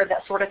corner,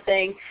 that sort of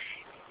thing.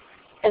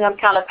 And I'm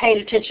kind of paying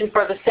attention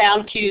for the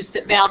sound cues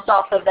that bounce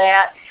off of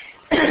that,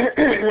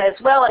 as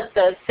well as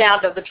the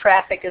sound of the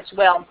traffic as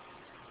well.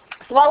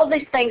 So all of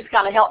these things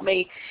kind of help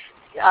me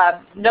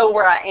know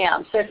where I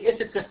am. So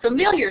if it's a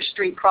familiar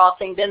street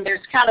crossing, then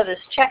there's kind of this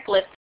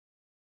checklist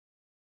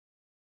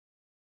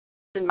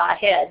in my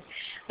head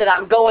that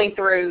I'm going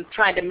through,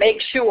 trying to make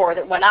sure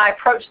that when I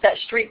approach that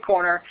street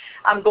corner,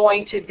 I'm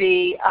going to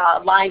be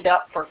lined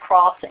up for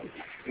crossing.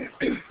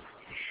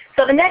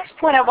 So the next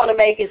point I want to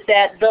make is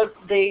that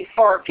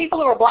for people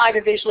who are blind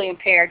or visually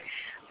impaired,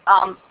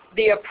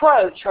 the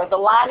approach or the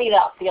lining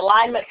up, the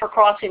alignment for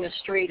crossing the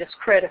street is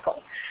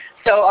critical.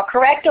 So a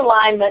correct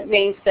alignment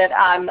means that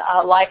I'm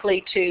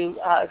likely to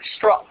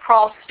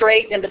cross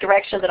straight in the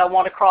direction that I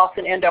want to cross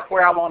and end up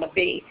where I want to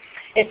be.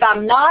 If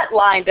I'm not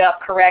lined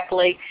up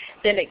correctly,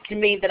 then it can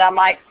mean that I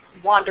might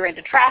wander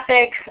into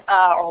traffic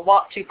or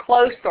walk too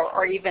close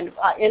or even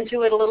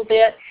into it a little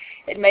bit.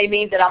 It may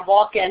mean that I'm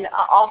walking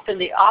off in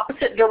the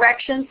opposite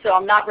direction, so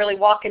I'm not really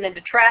walking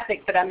into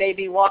traffic, but I may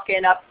be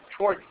walking up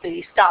towards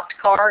the stopped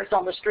cars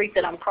on the street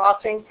that I'm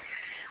crossing.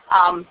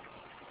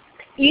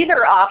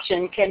 Either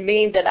option can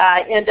mean that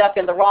I end up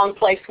in the wrong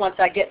place once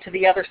I get to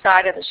the other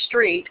side of the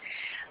street.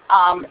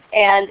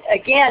 And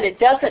again, it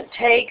doesn't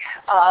take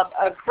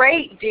a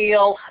great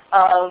deal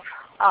of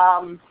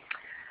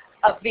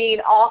being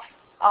off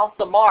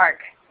the mark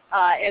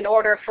in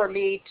order for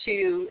me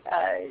to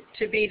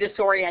be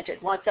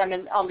disoriented once I'm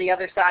on the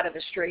other side of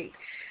the street.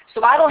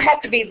 So I don't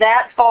have to be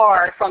that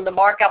far from the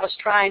mark I was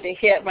trying to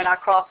hit when I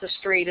crossed the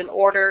street in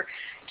order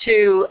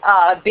to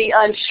be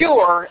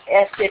unsure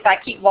if I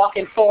keep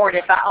walking forward,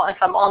 if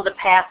I'm on the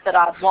path that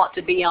I want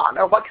to be on,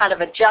 or what kind of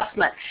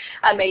adjustment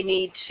I may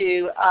need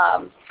to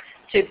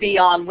be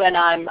on when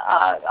I'm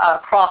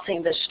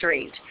crossing the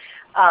street.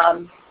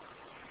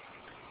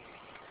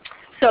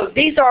 So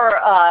these are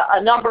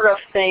a number of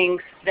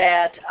things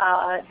that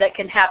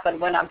can happen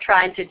when I'm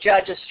trying to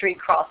judge a street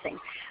crossing.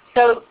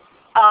 So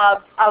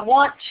I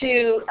want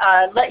to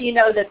let you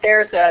know that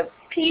there's a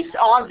piece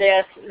on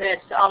this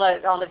that's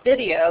on a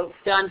video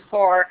done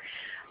for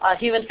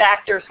Human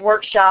Factors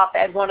workshop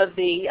at one of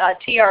the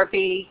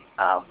TRB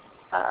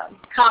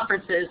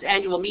conferences,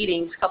 annual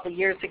meetings a couple of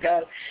years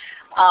ago.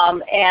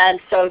 And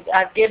so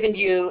I've given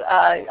you,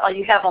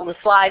 you have on the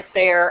slides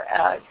there,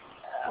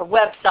 a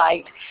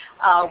website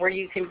where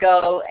you can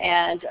go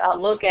and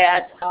look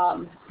at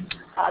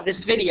this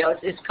video.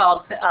 It's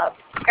called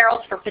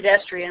Perils for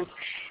Pedestrians,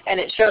 and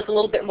it shows a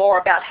little bit more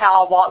about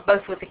how I walk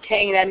both with the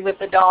cane and with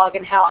the dog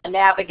and how I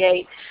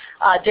navigate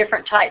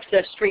different types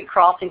of street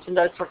crossings and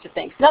those sorts of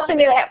things. Nothing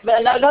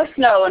no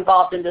snow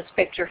involved in this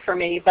picture for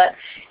me, but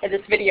in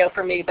this video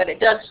for me, but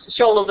it does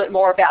show a little bit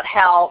more about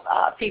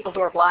how people who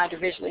are blind or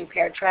visually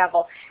impaired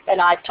travel,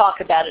 and I talk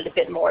about it a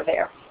bit more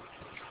there.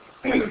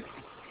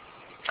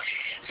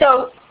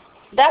 So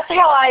that's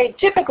how I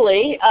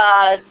typically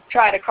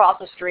try to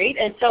cross a street,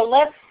 and so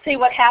let's see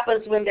what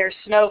happens when there's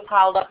snow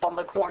piled up on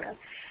the corner.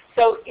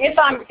 So if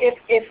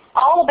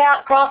all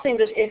about crossing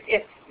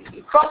if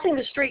crossing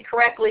the street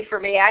correctly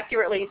for me,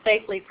 accurately and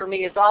safely for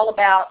me, is all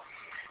about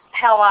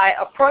how I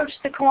approach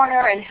the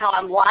corner and how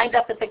I'm lined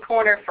up at the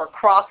corner for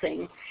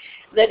crossing,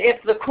 that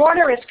if the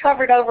corner is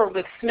covered over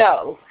with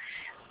snow,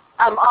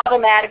 I'm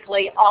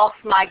automatically off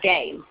my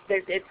game.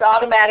 It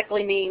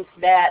automatically means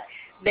that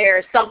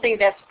there's something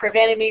that's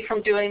preventing me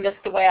from doing this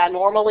the way I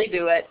normally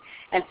do it,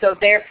 and so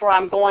therefore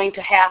I'm going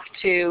to have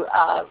to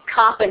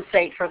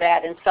compensate for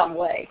that in some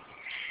way.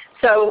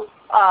 So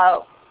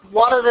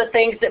one of the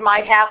things that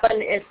might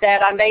happen is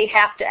that I may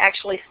have to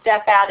actually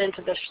step out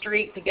into the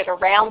street to get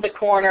around the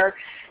corner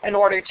in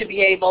order to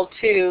be able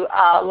to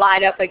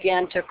line up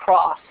again to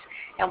cross.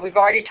 And we've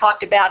already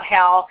talked about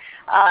how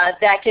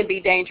that can be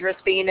dangerous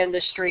being in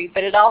the street,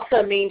 but it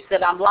also means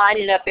that I'm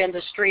lining up in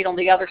the street on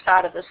the other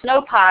side of the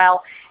snow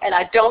pile, and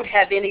I don't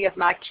have any of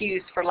my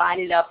cues for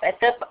lining up. At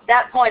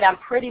that point, I'm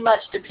pretty much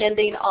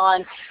depending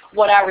on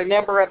what I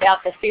remember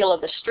about the feel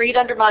of the street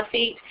under my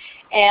feet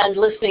and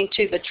listening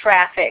to the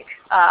traffic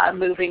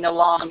moving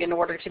along in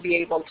order to be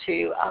able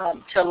to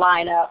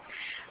line up.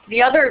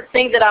 The other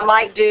thing that I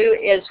might do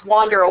is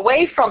wander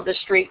away from the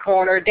street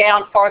corner,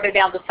 farther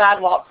down the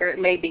sidewalk where it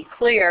may be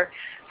clear,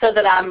 so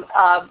that I'm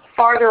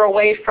farther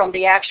away from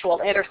the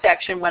actual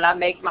intersection when I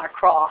make my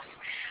cross.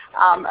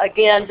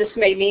 Again, this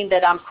may mean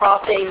that I'm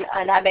crossing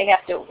and I may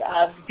have to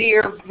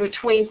veer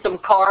between some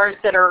cars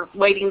that are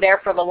waiting there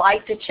for the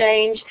light to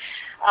change,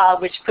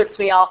 which puts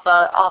me off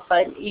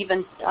an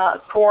even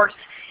course.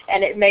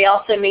 And it may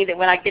also mean that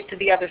when I get to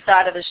the other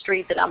side of the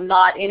street that I'm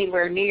not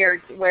anywhere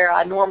near where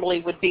I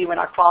normally would be when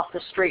I cross the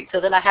street. So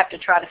then I have to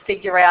try to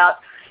figure out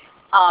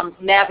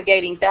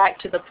navigating back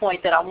to the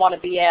point that I want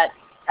to be at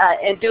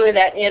and doing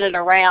that in and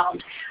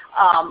around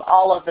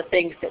all of the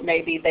things that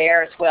may be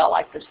there as well,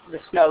 like the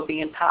snow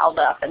being piled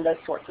up and those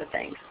sorts of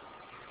things.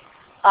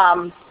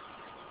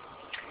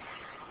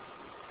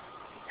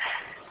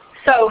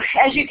 So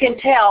as you can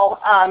tell,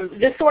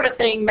 this sort of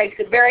thing makes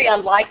it very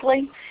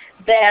unlikely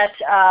that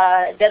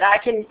I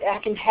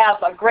can have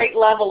a great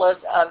level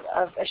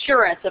of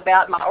assurance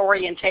about my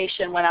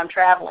orientation when I'm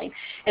traveling.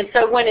 And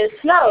so when it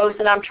snows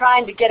and I'm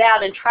trying to get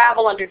out and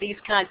travel under these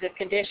kinds of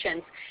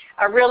conditions,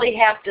 I really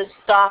have to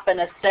stop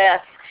and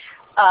assess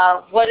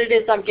what it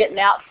is I'm getting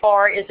out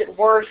for. Is it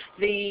worth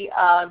the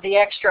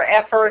extra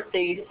effort,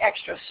 the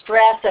extra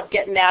stress of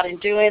getting out and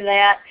doing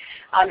that?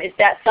 Is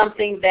that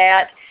something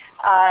that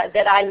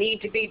I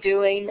need to be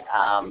doing?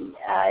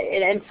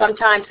 And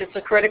sometimes it's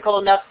a critical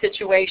enough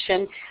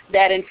situation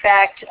that, in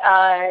fact,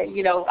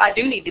 I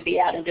do need to be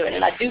out and doing it,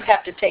 and I do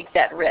have to take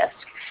that risk.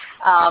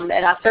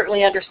 And I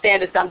certainly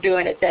understand as I'm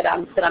doing it that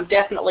I'm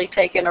definitely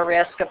taking a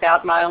risk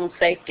about my own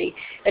safety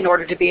in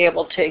order to be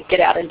able to get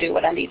out and do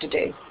what I need to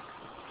do.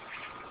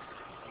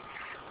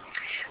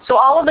 So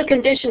all of the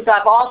conditions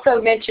I've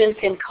also mentioned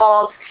can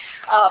cause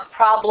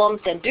problems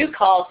and do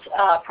cause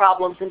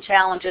problems and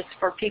challenges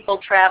for people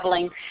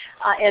traveling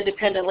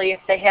independently if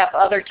they have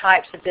other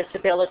types of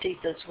disabilities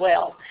as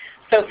well.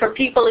 So for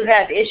people who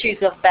have issues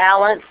of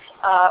balance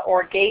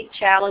or gait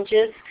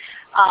challenges,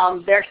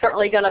 they're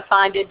certainly going to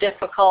find it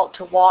difficult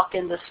to walk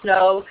in the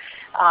snow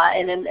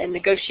and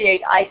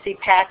negotiate icy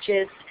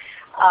patches.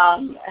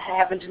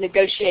 Having to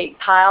negotiate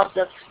piles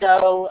of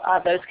snow,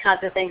 those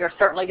kinds of things are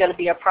certainly going to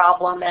be a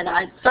problem, and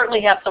I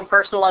certainly have some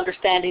personal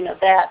understanding of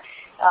that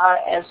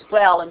as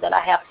well, and that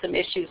I have some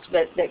issues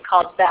that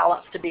cause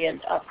balance to be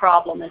a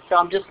problem, and so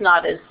I'm just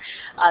not as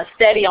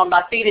steady on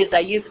my feet as I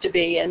used to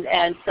be,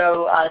 and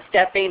so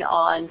stepping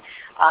on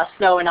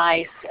snow and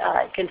ice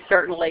can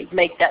certainly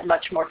make that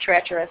much more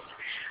treacherous.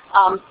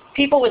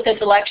 People with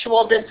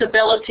intellectual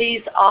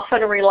disabilities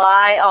often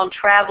rely on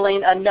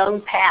traveling a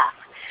known path.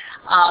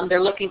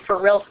 They're looking for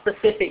real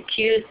specific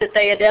cues that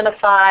they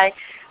identify,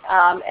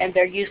 and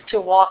they're used to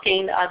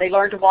walking. They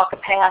learn to walk a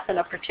path in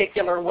a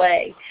particular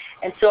way.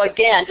 And so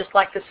again, just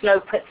like the snow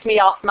puts me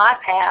off my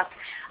path,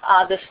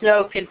 the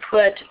snow can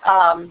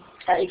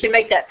it can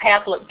make that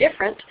path look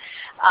different,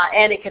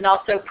 and it can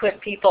also put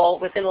people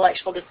with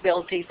intellectual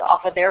disabilities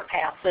off of their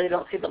path, so they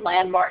don't see the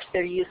landmarks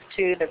they're used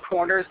to, the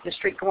corners, the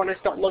street corners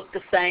don't look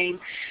the same,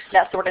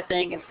 that sort of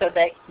thing, and so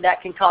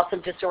that can cause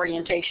some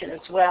disorientation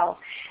as well.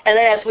 And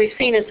then as we've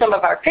seen in some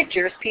of our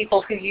pictures,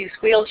 people who use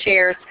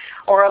wheelchairs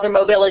or other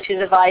mobility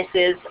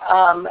devices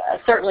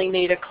certainly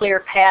need a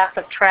clear path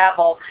of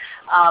travel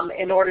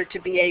in order to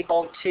be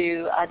able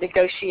to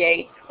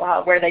negotiate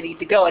where they need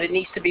to go, and it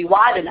needs to be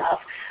wide enough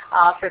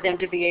for them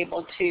to be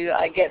able to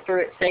get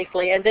through it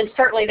safely. And then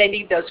certainly they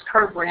need those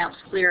curb ramps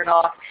cleared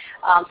off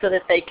so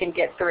that they can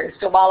get through.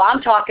 So while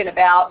I'm talking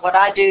about what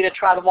I do to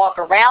try to walk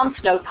around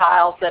snow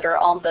piles that are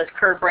on the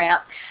curb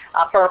ramp,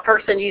 for a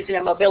person using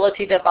a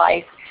mobility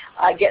device,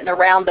 getting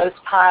around those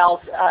piles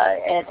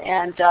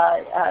and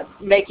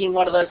making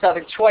one of those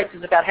other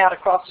choices about how to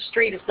cross the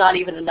street is not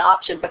even an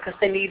option because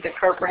they need the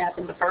curb ramp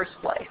in the first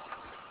place.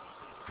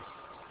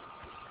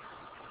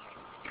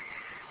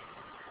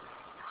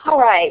 All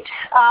right.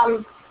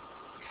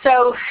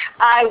 So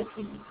I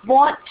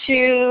want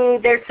to.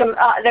 There's some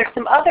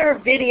other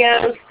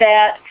videos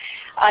that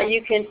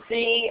you can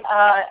see.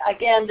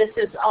 Again, this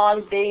is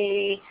on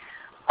the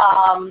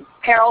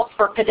Perils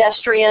for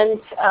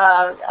Pedestrians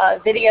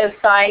video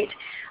site.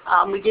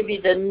 We give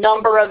you the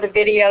number of the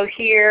video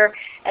here,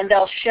 and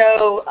they'll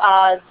show.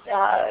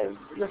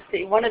 Let's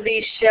see. One of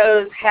these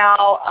shows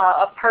how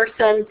a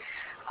person.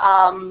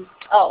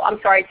 I'm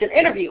sorry, it's an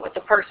interview with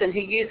the person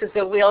who uses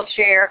a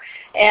wheelchair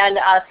and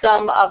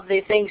some of the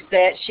things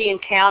that she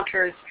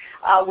encounters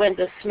when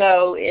the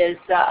snow is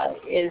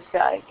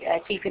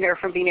keeping her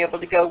from being able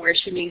to go where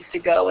she needs to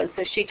go. And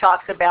so she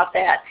talks about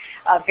that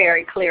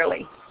very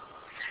clearly.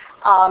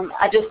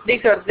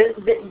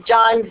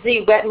 John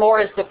Z. Wetmore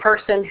is the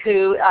person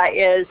who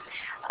is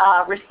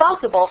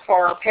responsible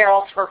for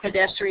Perils for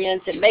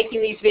Pedestrians and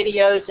making these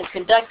videos and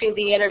conducting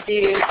the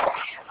interviews.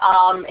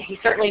 He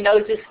certainly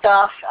knows his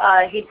stuff.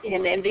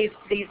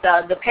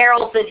 The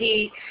perils that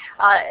he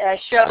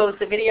shows,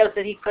 the videos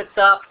that he puts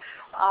up,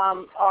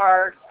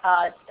 are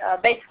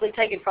basically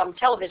taken from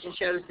television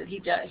shows that he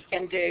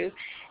can do.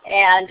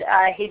 And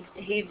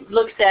he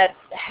looks at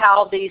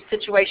how these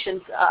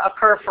situations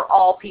occur for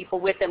all people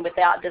with and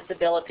without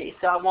disabilities.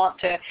 So I want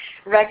to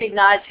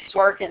recognize his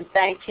work and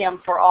thank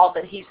him for all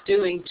that he's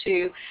doing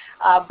to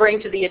bring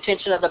to the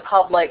attention of the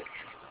public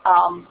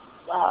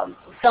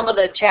some of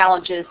the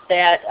challenges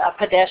that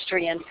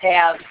pedestrians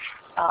have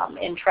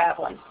in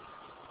traveling.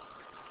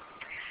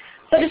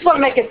 So I just want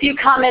to make a few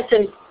comments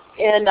in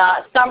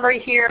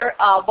summary here.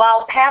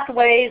 While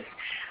pathways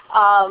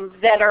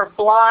that are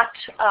blocked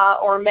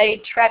or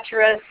made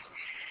treacherous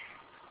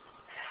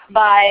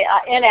by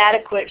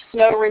inadequate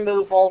snow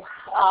removal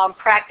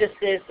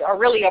practices are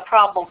really a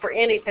problem for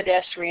any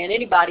pedestrian,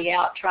 anybody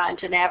out trying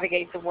to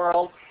navigate the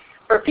world.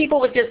 For people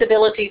with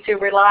disabilities who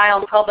rely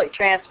on public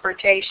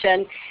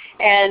transportation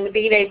and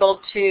being able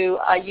to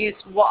use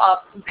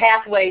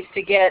pathways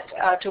to get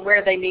to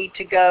where they need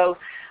to go,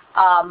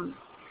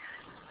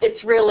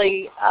 it's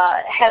really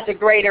has a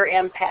greater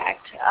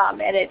impact,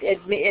 and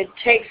it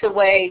takes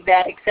away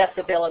that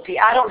accessibility.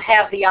 I don't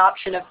have the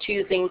option of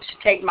choosing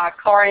to take my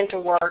car into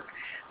work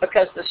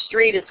because the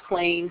street is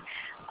clean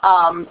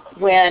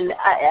when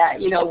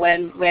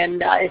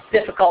it's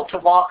difficult to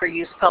walk or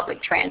use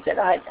public transit.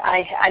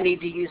 I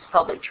need to use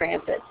public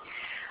transit.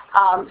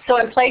 So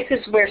in places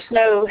where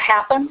snow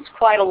happens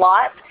quite a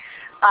lot,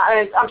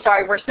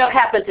 where snow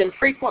happens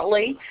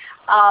infrequently,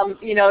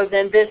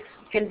 then this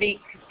can be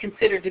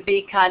considered to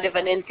be kind of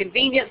an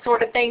inconvenient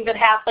sort of thing that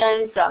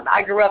happens.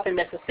 I grew up in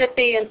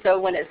Mississippi, and so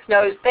when it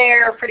snows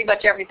there, pretty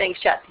much everything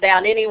shuts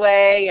down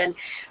anyway, and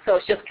so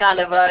it's just kind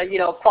of a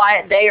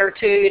quiet day or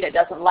two, and it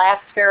doesn't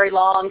last very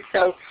long.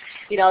 So,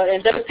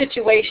 in those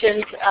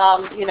situations,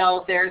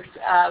 there's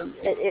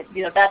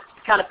that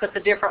kind of puts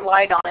a different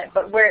light on it.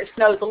 But where it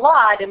snows a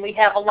lot, and we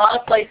have a lot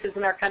of places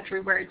in our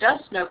country where it does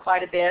snow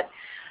quite a bit,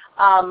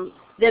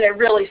 then it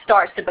really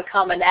starts to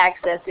become an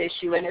access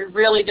issue, and it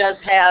really does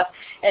have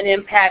an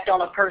impact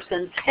on a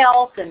person's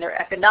health and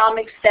their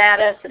economic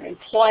status and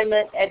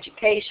employment,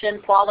 education,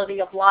 quality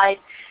of life,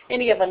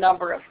 any of a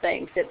number of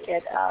things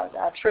it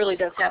truly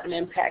does have an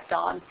impact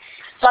on.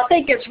 So I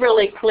think it's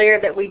really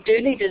clear that we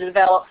do need to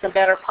develop some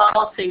better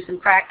policies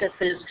and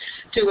practices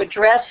to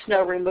address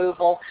snow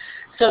removal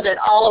so that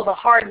all of the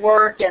hard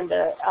work and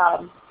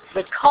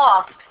the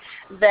cost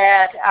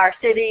that our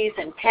cities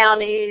and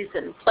counties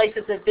and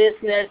places of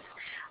business,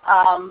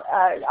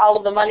 all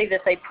of the money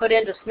that they put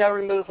into snow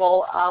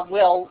removal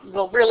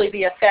will really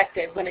be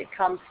effective when it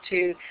comes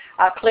to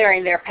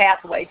clearing their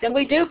pathways. And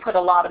we do put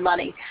a lot of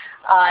money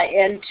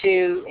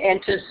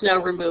into snow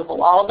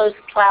removal. All of those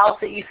plows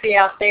that you see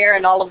out there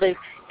and all of the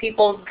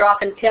people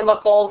dropping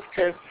chemicals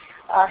to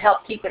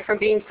help keep it from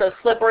being so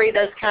slippery,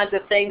 those kinds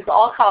of things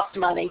all cost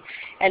money.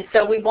 And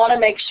so we want to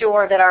make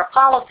sure that our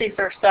policies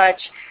are such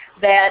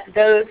that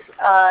those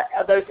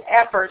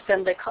efforts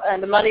and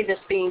the money that's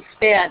being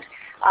spent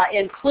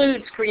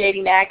includes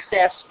creating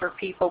access for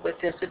people with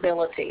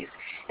disabilities.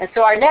 And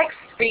so our next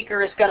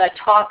speaker is going to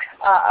talk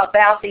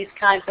about these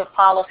kinds of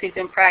policies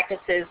and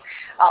practices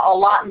a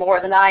lot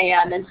more than I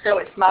am. And so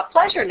it's my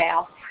pleasure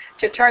now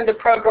to turn the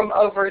program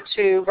over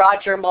to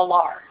Roger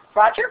Millar.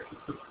 Roger?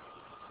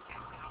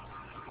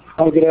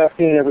 Good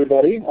afternoon,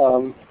 everybody.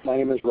 My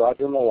name is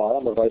Roger Millar.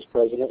 I'm the Vice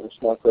President of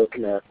Smart Growth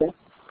America.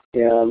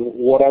 And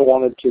what I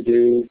wanted to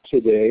do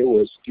today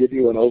was give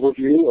you an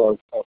overview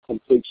of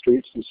complete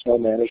streets and snow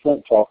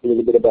management, talk a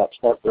little bit about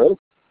smart growth,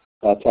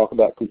 talk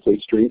about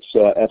complete streets.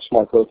 At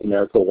Smart Growth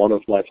America, one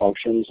of my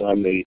functions,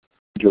 I'm the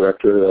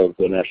director of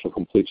the National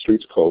Complete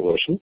Streets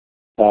Coalition.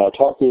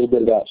 Talk a little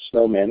bit about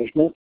snow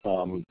management,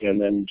 and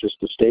then just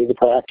the state of the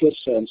practice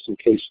and some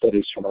case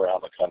studies from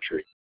around the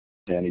country.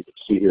 And you can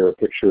see here a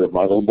picture of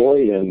my little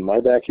boy in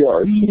my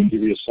backyard to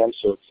give you a sense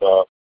of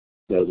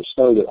the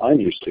snow that I'm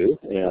used to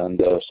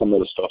and some of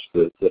the stuff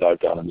that I've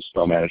done in the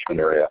snow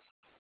management area.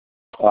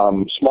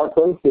 Smart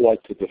growth, we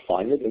like to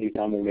define it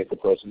anytime we make a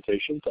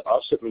presentation. To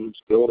us, it means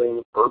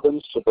building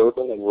urban,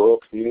 suburban, and rural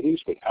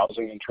communities with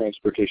housing and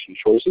transportation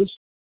choices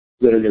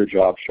that are near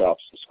jobs,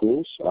 shops, and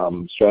schools.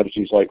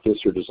 Strategies like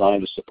this are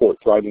designed to support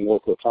thriving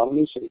local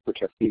economies and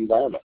protect the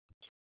environment.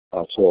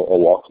 So a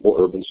walkable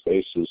urban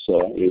space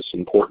is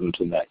important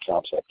in that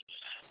concept.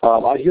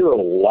 I hear a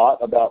lot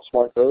about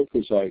smart growth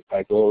as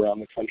I go around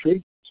the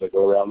country, as I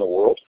go around the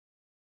world.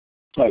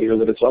 I hear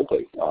that it's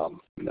ugly,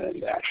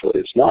 and actually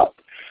it's not.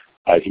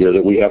 I hear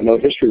that we have no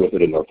history with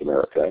it in North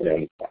America,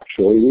 and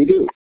actually we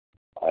do.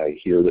 I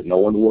hear that no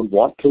one would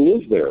want to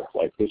live there,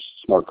 like this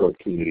smart growth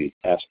community,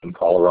 Aspen,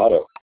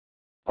 Colorado.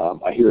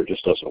 I hear it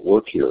just doesn't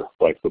work here,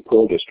 like the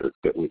Pearl District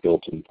that we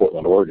built in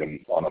Portland,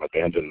 Oregon on an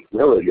abandoned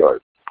railroad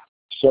yard.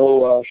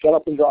 So shut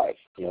up and drive.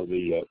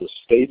 The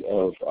state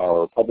of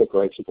our public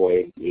rights of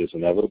way is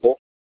inevitable.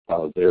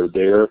 They're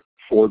there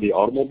for the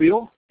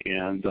automobile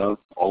and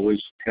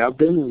always have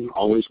been and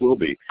always will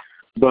be.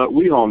 But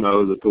we all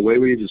know that the way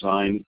we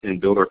design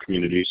and build our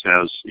communities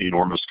has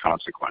enormous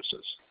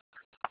consequences.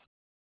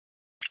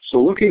 So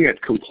looking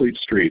at complete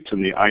streets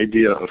and the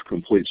idea of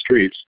complete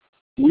streets,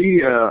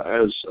 we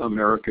as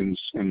Americans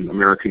and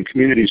American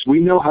communities, we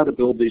know how to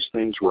build these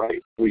things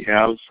right. We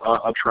have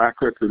a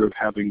track record of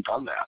having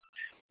done that.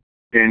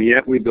 And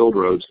yet we build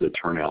roads that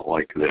turn out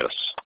like this,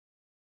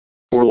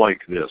 or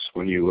like this.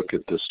 When you look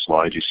at this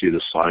slide, you see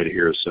the slide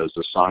here. It says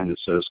the sign that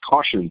says,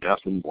 "Caution, deaf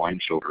and blind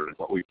children." And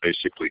what we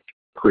basically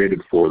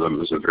created for them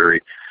is a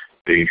very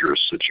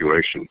dangerous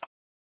situation.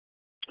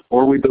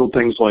 Or we build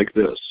things like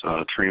this,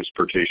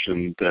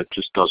 transportation that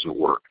just doesn't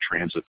work,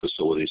 transit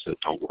facilities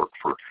that don't work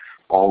for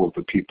all of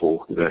the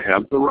people that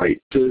have the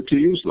right to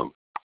use them.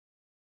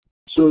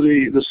 So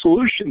the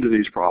solution to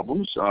these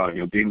problems,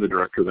 being the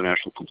director of the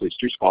National Complete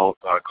Streets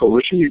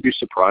Coalition, you'd be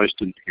surprised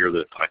to hear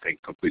that I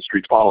think complete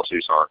streets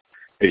policies are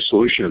a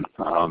solution.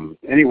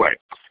 Anyway,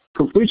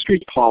 complete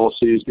streets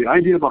policies, the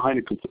idea behind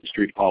a complete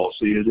streets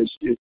policy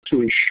is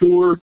to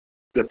ensure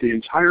that the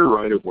entire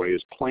right-of-way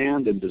is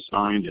planned and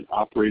designed and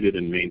operated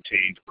and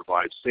maintained to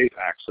provide safe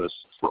access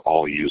for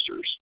all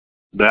users.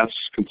 That's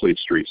complete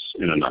streets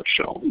in a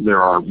nutshell.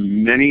 There are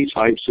many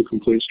types of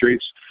complete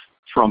streets,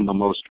 from the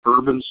most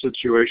urban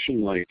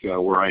situation, like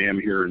where I am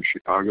here in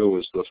Chicago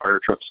as the fire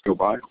trucks go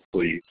by.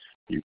 Hopefully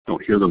you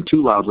don't hear them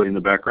too loudly in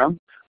the background,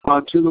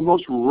 to the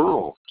most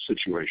rural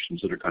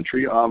situations in the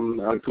country.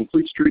 A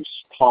complete streets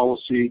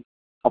policy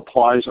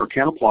applies or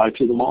can apply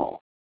to them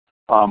all.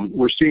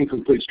 We're seeing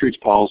complete streets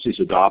policies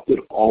adopted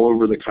all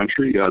over the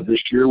country.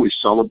 This year we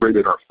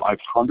celebrated our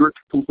 500th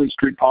complete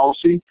street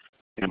policy,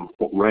 And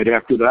right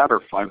after that,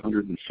 our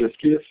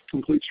 550th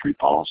Complete Street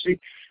Policy.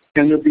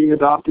 And they're being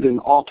adopted in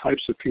all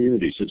types of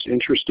communities. It's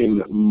interesting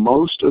that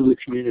most of the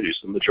communities,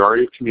 the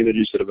majority of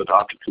communities that have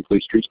adopted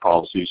Complete Streets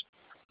policies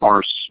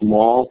are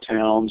small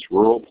towns,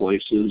 rural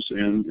places,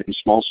 and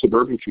small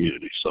suburban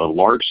communities. So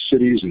large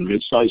cities and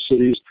mid-sized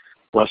cities,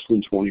 less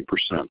than 20%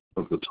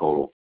 of the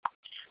total.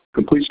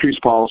 Complete Streets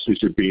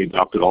policies are being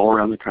adopted all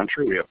around the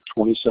country. We have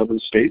 27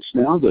 states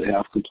now that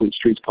have Complete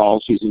Streets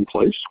policies in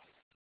place.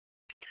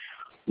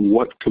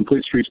 What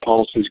Complete Streets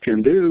policies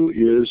can do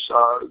is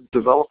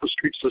develop a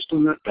street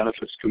system that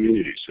benefits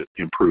communities. It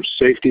improves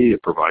safety.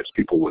 It provides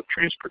people with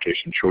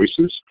transportation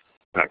choices,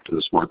 back to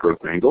the smart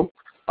growth angle.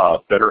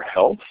 Better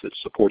health. It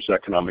supports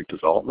economic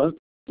development,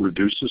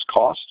 reduces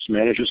costs,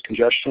 manages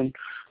congestion,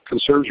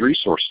 conserves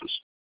resources.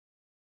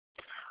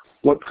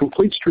 What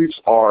Complete Streets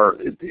are,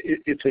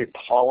 it's a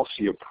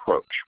policy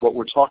approach. What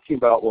we're talking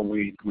about when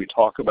we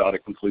talk about a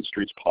Complete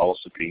Streets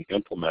policy being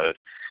implemented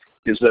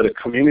is that a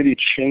community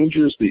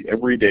changes the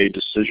everyday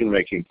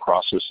decision-making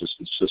processes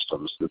and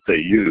systems that they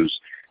use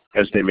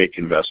as they make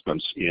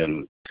investments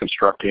in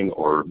constructing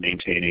or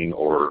maintaining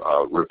or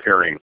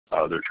repairing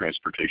their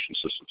transportation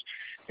systems.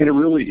 And it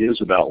really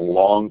is about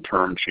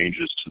long-term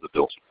changes to the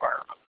built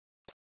environment.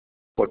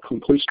 What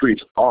Complete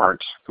Streets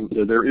aren't,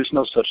 there is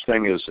no such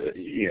thing as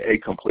a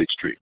complete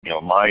street. You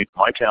know, my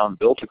town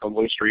built a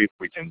complete street.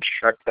 We can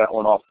check that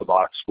one off the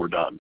box. We're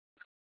done.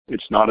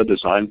 It's not a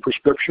design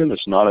prescription.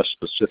 It's not a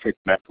specific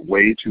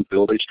way to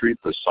build a street.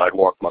 The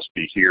sidewalk must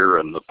be here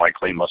and the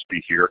bike lane must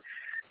be here.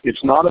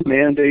 It's not a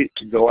mandate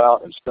to go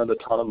out and spend a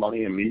ton of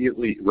money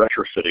immediately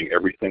retrofitting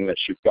everything that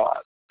you've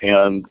got.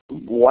 And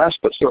last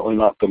but certainly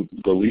not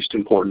the least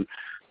important,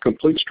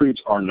 Complete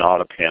Streets are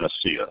not a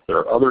panacea. There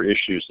are other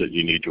issues that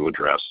you need to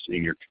address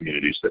in your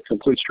communities that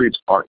Complete Streets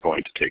aren't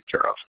going to take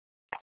care of.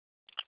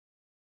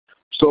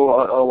 So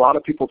a lot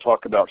of people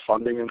talk about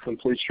funding in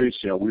Complete Streets.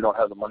 You know, we don't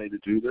have the money to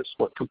do this.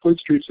 What Complete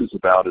Streets is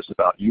about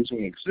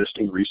using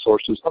existing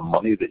resources, the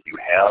money that you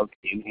have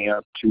in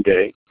hand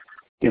today,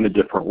 in a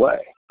different way.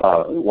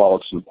 While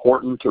it's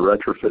important to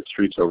retrofit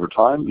streets over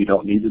time, you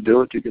don't need to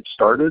do it to get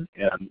started,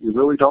 and you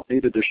really don't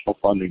need additional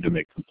funding to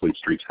make Complete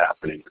Streets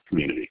happen in your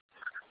community.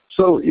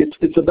 So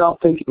it's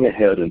about thinking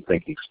ahead and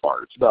thinking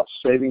smart. It's about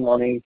saving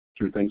money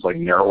through things like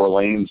narrower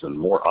lanes and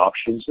more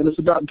options, and it's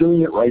about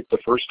doing it right the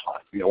first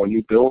time. You know, when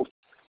you build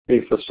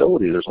a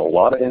facility, there's a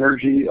lot of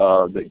energy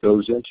that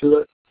goes into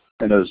it.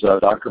 And as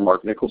Dr.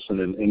 Mark Nicholson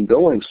in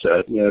Billings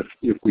said, you know,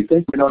 if we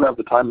think we don't have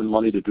the time and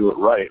money to do it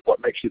right,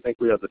 what makes you think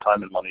we have the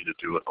time and money to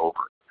do it over?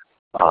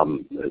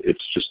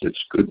 It's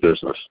good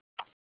business.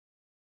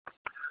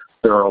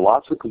 There are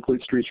lots of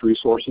Complete Streets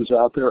resources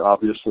out there.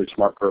 Obviously,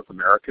 Smart Growth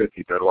America, if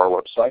you go to our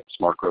website,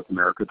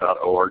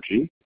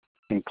 smartgrowthamerica.org,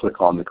 and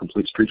click on the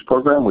Complete Streets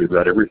program, we've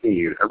got everything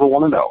you ever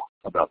want to know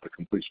about the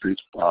Complete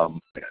Streets,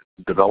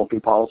 developing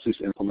policies,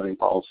 implementing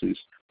policies,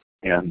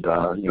 and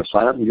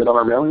sign up and get on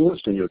our mailing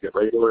list, and you'll get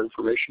regular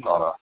information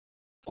on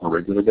a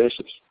regular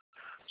basis.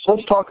 So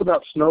let's talk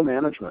about snow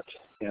management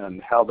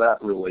and how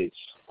that relates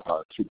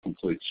to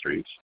Complete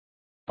Streets.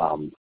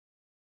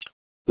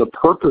 The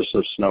purpose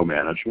of snow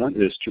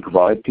management is to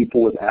provide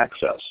people with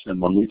access, and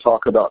when we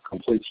talk about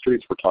Complete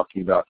Streets, we're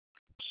talking about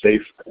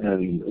safe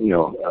and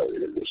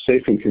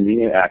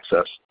convenient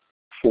access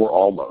for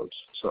all modes.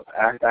 So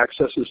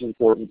access is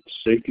important,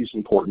 safety is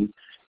important.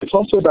 It's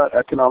also about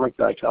economic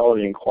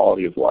vitality and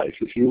quality of life.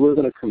 If you live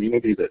in a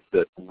community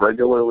that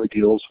regularly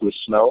deals with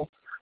snow,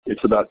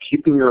 it's about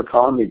keeping your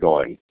economy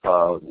going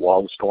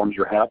while the storms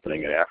are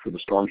happening and after the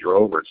storms are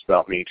over. It's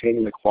about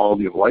maintaining the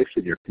quality of life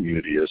in your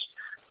community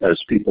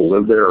as people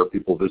live there or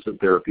people visit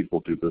there or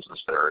people do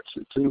business there.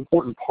 It's an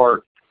important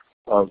part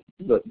of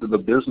the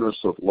business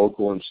of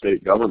local and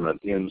state government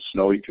in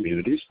snowy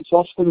communities. It's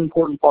also an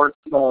important part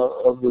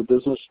of the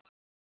business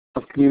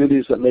of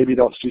communities that maybe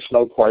don't see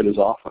snow quite as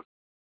often.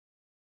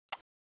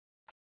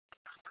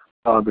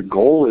 The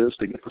goal is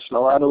to get the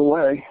snow out of the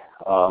way,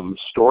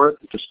 store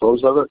it,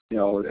 dispose of it,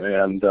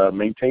 and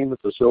maintain the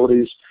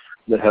facilities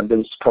that have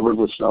been covered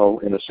with snow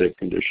in a safe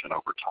condition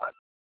over time.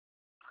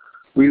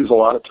 We use a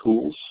lot of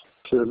tools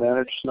to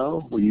manage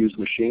snow. We use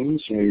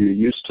machines. You're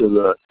used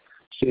to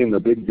seeing the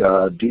big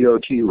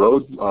DOT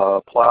road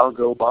plow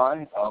go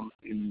by.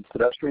 In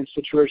pedestrian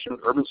situations,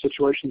 urban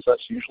situations,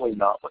 that's usually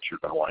not what you're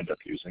going to wind up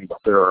using, but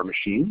there are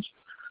machines.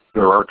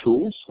 There are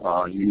tools.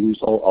 You use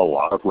a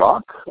lot of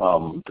rock,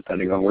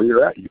 depending on where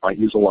you're at. You might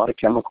use a lot of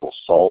chemicals,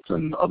 salt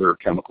and other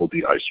chemical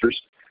de-icers.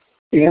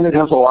 And it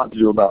has a lot to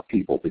do about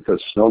people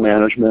because snow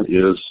management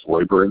is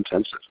labor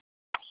intensive.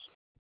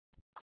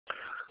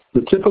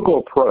 The typical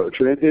approach,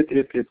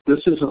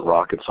 this isn't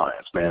rocket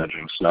science,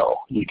 managing snow.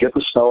 You get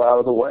the snow out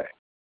of the way.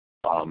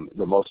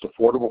 The most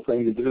affordable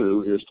thing to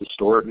do is to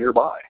store it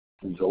nearby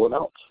until it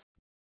melts.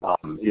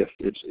 If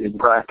it's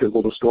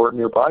impractical to store it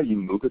nearby, you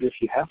move it if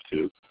you have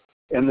to.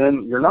 And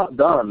then you're not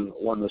done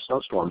when the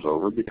snowstorm's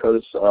over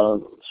because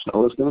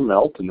snow is going to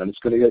melt and then it's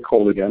going to get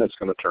cold again. It's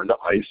going to turn to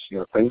ice.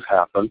 Things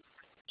happen.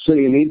 So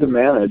you need to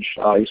manage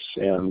ice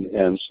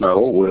and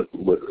snow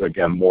with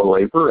again, more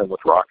labor and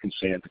with rock and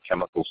sand and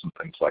chemicals and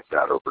things like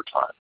that over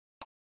time.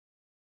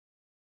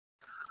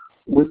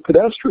 With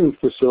pedestrian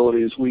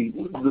facilities,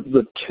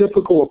 the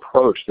typical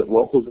approach that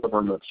local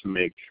governments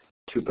make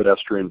to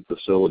pedestrian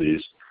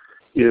facilities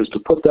is to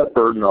put that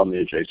burden on the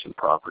adjacent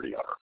property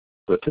owner.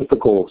 The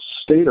typical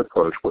state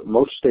approach, what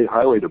most state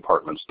highway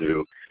departments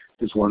do,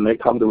 is when they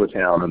come to a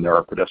town and there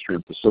are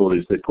pedestrian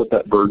facilities, they put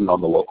that burden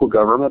on the local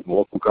government, and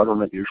local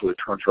government usually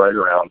turns right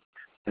around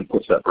and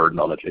puts that burden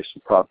on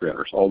adjacent property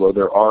owners, although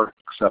there are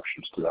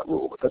exceptions to that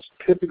rule, but that's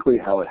typically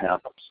how it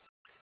happens.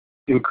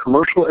 In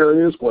commercial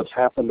areas, what's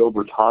happened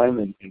over time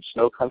in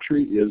snow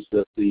country is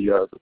that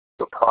the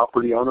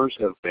property owners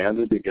have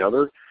banded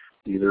together,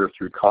 either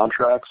through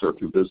contracts or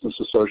through business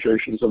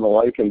associations and the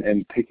like,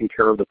 and taking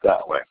care of it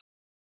that way.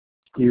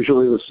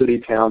 Usually the city,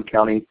 town,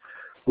 county,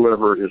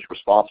 whoever is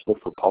responsible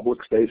for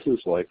public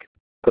spaces like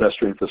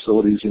pedestrian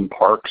facilities in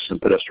parks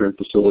and pedestrian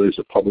facilities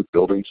at public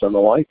buildings and the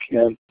like.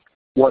 And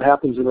what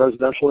happens in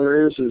residential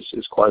areas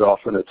is quite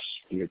often it's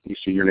you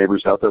see your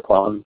neighbors out there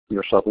plowing,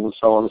 shoveling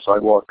snow on the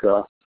sidewalk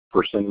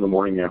first thing in the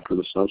morning after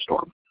the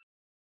snowstorm.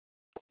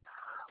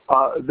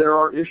 There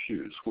are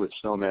issues with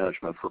snow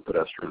management for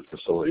pedestrian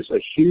facilities. A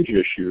huge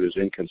issue is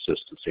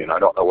inconsistency, and I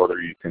don't know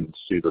whether you can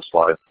see the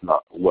slide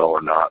not well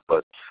or not,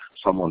 but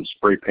someone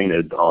spray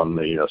painted on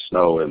the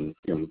snow in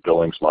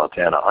Billings,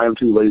 Montana, "I am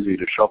too lazy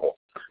to shovel,"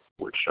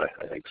 which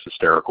I think is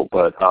hysterical.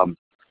 But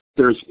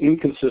there's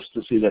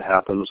inconsistency that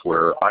happens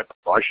where I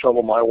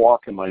shovel my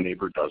walk and my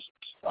neighbor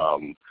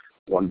doesn't.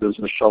 One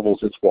business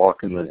shovels its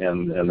walk and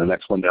the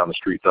next one down the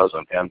street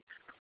doesn't. And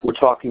we're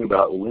talking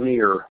about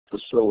linear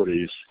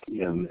facilities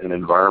in an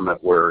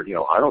environment where,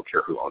 I don't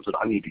care who owns it.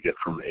 I need to get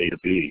from A to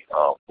B,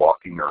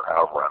 walking or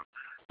however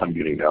I'm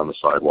getting down the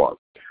sidewalk.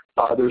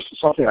 There's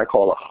something I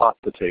call a hot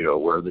potato,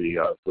 where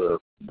the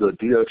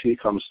DOT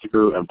comes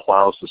through and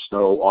plows the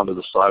snow onto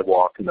the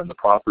sidewalk, and then the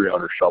property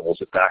owner shovels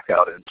it back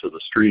out into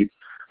the street.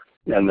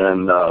 And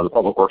then the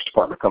Public Works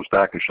Department comes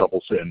back and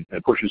shovels in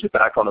and pushes it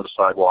back onto the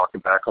sidewalk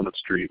and back on the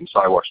street and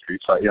sidewalk,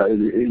 street, side.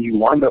 You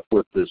wind up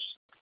with this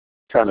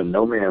kind of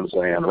no man's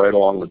land right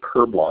along the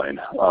curb line,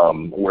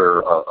 where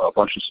a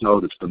bunch of snow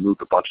that's been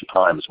moved a bunch of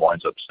times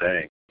winds up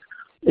staying.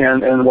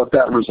 And what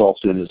that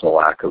results in is a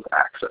lack of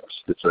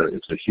access. It's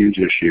a huge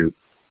issue,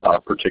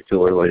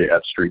 particularly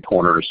at street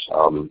corners,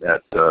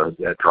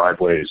 at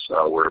driveways,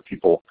 where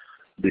people,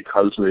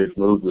 because they've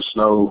moved the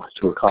snow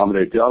to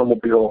accommodate the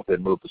automobile, they've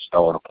moved the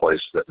snow in a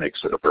place that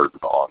makes it a burden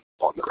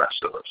on the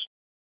rest of us.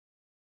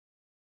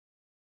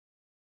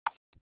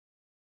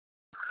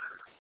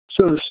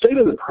 So the state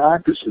of the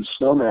practice in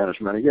snow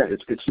management, again,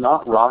 it's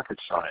not rocket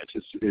science.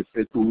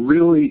 It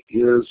really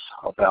is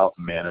about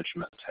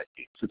management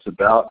techniques. It's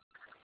about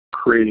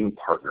creating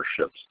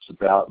partnerships. It's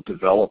about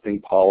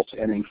developing policy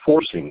and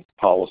enforcing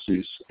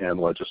policies and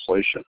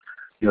legislation.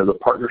 The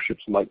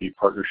partnerships might be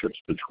partnerships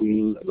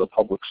between the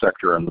public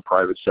sector and the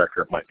private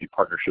sector. It might be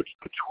partnerships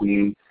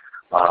between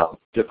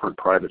different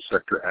private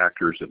sector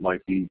actors. It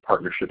might be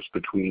partnerships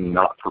between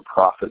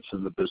not-for-profits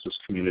and the business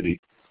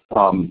community.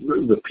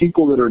 The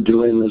people that are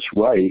doing this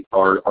right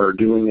are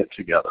doing it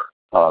together.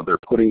 They're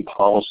putting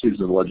policies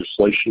and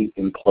legislation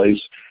in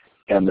place,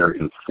 and they're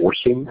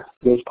enforcing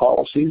those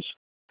policies.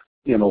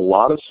 In a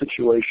lot of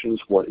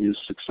situations, what is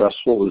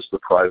successful is the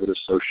private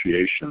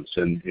associations.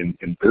 And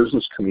in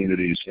business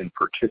communities in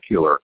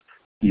particular,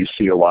 you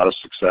see a lot of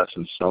success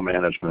in snow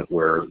management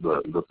where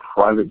the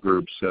private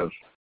groups have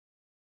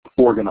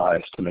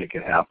organized to make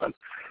it happen.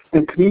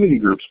 And community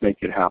groups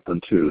make it happen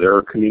too. There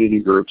are community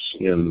groups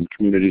in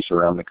communities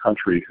around the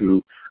country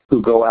who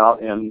go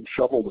out and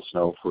shovel the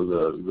snow for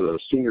the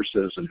senior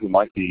citizen who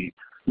might be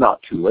not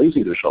too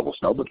lazy to shovel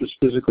snow, but just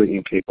physically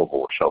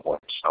incapable of shoveling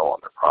snow on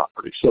their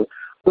property. So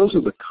those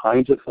are the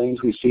kinds of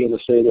things we see in the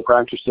state of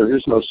practice. There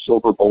is no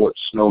silver bullet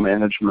snow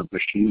management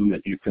machine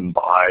that you can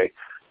buy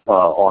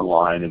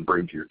online and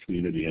bring to your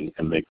community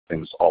and make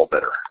things all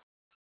better.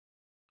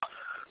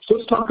 So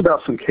let's talk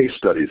about some case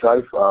studies.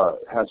 I've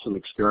had some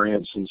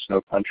experience in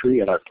snow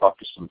country, and I've talked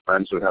to some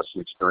friends who have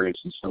some experience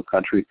in snow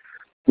country.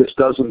 This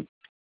doesn't,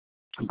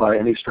 by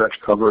any stretch,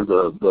 cover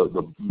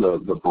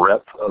the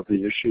breadth of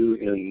the issue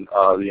in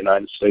the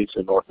United States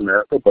and North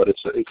America, but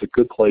it's a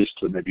good place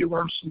to maybe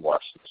learn some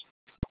lessons.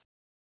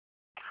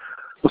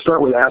 We'll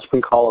start with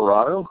Aspen,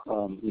 Colorado.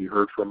 We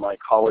heard from my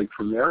colleague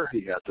from there.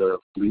 He had to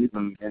leave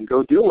and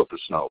go deal with the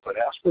snow, but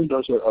Aspen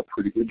does a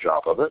pretty good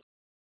job of it.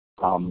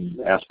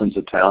 Aspen's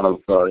a town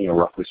of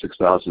roughly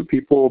 6,000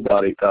 people,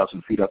 about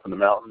 8,000 feet up in the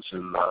mountains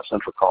in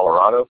central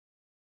Colorado.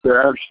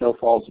 Their average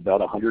snowfall is about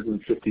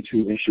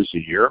 152 inches a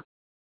year.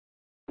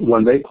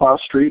 When they plow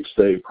streets,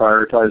 they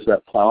prioritize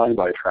that plowing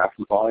by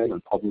traffic volume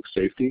and public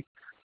safety.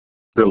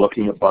 They're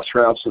looking at bus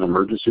routes and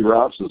emergency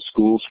routes and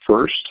schools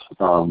first.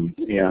 And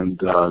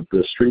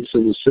the streets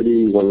in the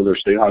city, whether they're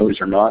state highways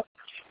or not,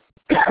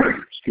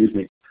 excuse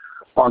me,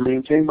 are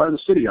maintained by the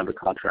city under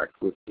contract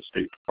with the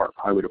state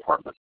highway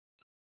department.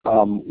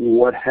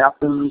 What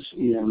happens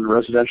in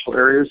residential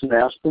areas in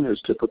Aspen is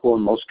typical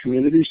in most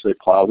communities. They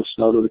plow the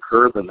snow to the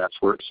curb, and that's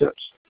where it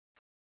sits.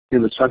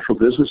 In the Central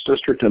Business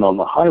District and on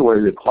the highway,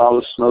 they plow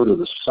the snow to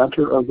the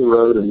center of the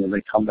road, and then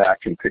they come back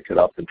and pick it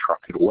up and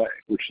truck it away,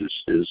 which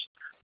is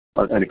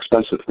an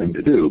expensive thing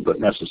to do, but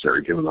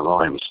necessary given the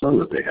volume of snow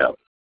that they have.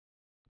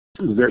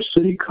 Their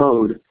city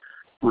code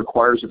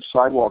requires that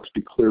sidewalks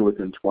be clear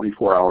within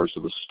 24 hours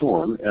of a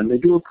storm, and they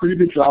do a pretty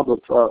good job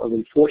of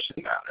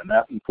enforcing that, and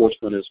that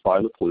enforcement is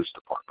by the police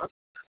department,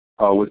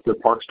 with the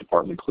Parks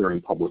Department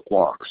clearing public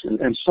walks.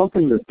 And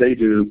something that they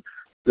do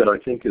that I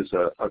think is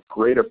a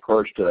great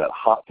approach to that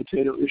hot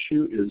potato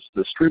issue is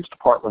the streets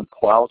department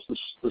plows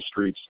the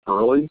streets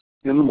early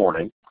in the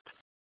morning.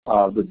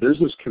 The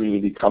business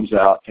community comes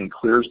out and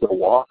clears the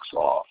walks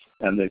off,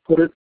 and they put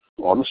it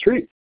on the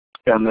street.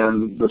 And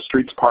then the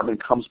street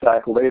department comes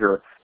back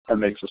later and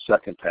makes a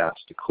second pass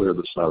to clear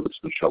the snow that's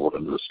been shoveled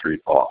into the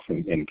street off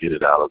and get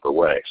it out of the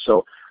way.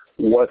 So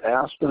what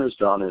Aspen has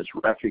done is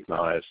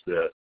recognize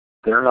that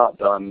they're not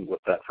done with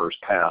that first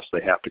pass.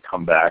 They have to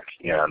come back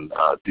and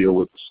deal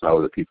with the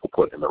snow that people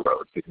put in the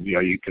road. You know,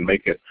 you can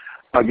make it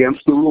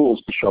against the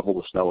rules to shovel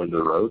the snow into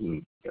the road,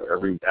 and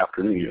every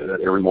afternoon,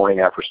 every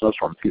morning after a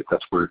snowstorm,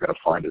 that's where you're going to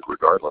find it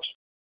regardless.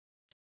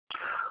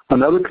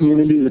 Another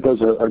community that does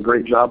a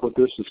great job with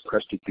this is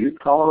Crested Butte,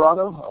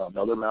 Colorado,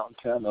 another mountain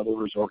town, another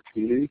resort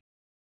community.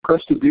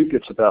 Crested Butte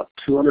gets about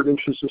 200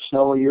 inches of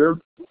snow a year.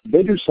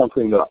 They do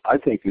something that I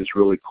think is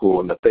really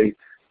cool, in that they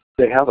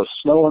have a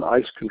snow and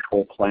ice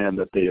control plan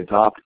that they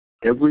adopt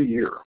every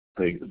year.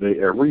 They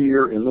every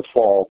year in the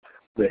fall,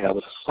 they have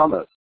a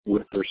summit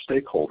with their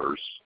stakeholders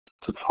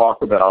to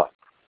talk about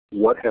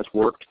what has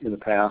worked in the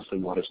past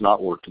and what has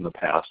not worked in the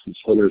past. And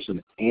so there's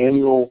an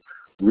annual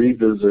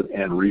revisit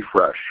and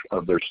refresh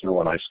of their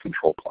snow and ice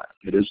control plan.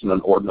 It isn't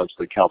an ordinance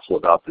the council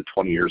adopted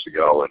 20 years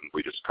ago and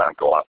we just kind of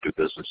go out and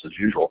do business as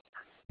usual.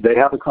 They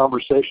have a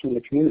conversation in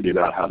the community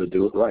about how to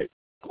do it right.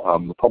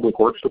 The Public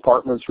Works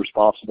Department is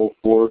responsible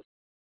for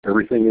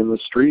everything in the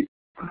street.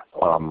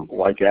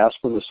 Like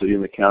Aspen, the city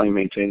and the county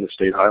maintain the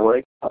state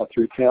highway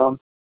through town.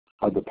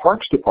 The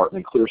Parks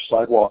Department clears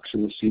sidewalks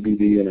in the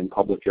CBD and in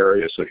public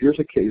areas. So here's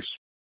a case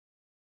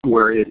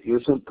where it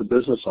isn't the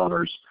business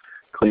owners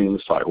cleaning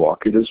the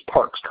sidewalk. It is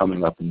parks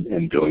coming up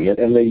and doing it.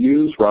 And they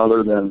use,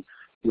 rather than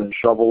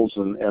shovels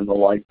and the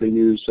like, they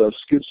use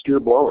skid steer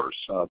blowers,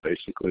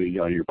 basically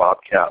your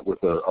Bobcat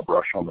with a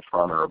brush on the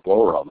front or a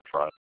blower on the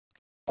front.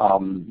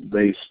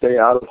 They stay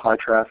out of high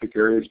traffic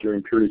areas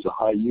during periods of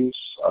high use.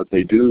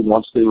 They do,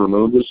 once they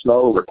remove the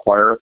snow,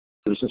 require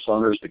business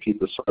owners to keep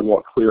the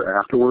sidewalk clear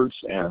afterwards,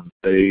 and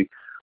they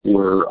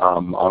were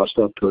honest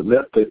enough to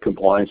admit that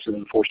compliance and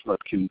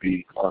enforcement can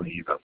be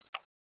uneven.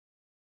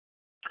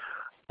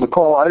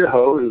 McCall,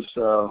 Idaho is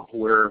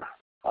where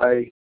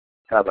I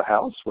have a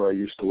house, where I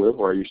used to live,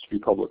 where I used to be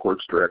Public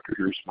Works Director.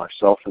 Here's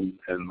myself and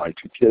my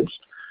two kids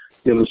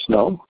in the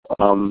snow.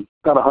 About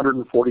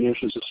 140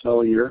 inches of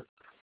snow a year.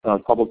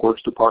 Public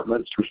Works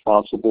Department is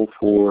responsible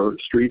for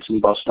streets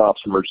and bus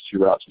stops, emergency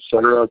routes,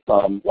 etc.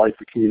 Like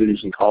the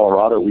communities in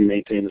Colorado, we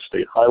maintain the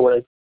state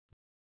highway.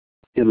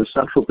 In the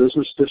Central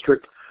Business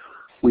District,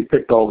 we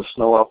picked all the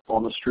snow up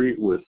on the street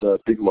with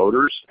big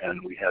loaders,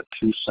 and we had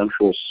 2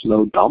 central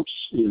snow dumps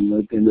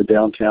in the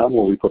downtown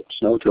where we put the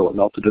snow till it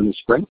melted in the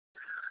spring.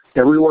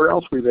 Everywhere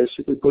else, we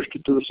basically pushed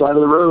it to the side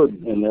of the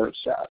road, and there it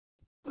sat.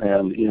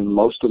 And in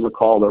most of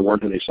McCall, there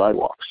weren't any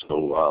sidewalks,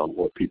 so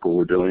what people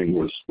were doing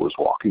was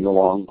walking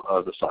along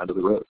the side of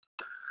the road.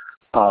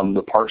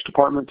 The Parks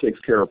Department takes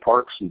care of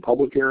parks and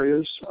public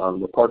areas.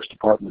 The Parks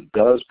Department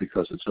does,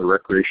 because it's a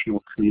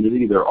recreational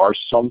community. There are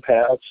some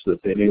paths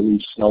that they may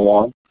leave snow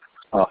on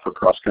for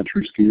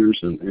cross-country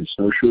skiers and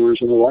snowshoers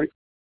and the like.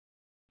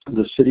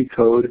 The city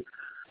code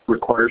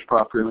requires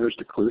property owners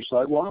to clear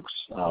sidewalks.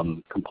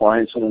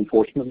 Compliance and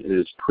enforcement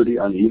is pretty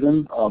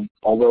uneven,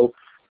 although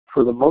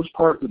for the most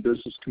part, the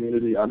business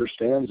community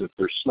understands if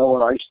there's snow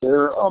and ice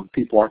there,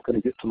 people aren't going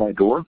to get to my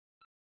door.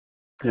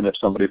 And if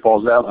somebody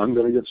falls out, I'm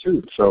going to get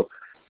sued. So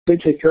they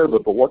take care of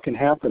it. But what can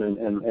happen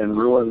and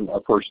ruin a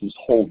person's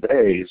whole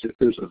day is if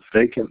there's a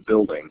vacant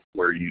building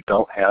where you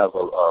don't have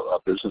a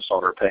business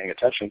owner paying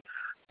attention,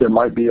 there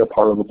might be a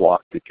part of the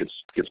block that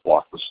gets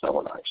blocked with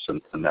snow and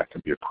ice, and that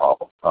can be a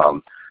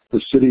problem.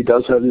 The city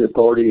does have the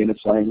authority in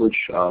its language,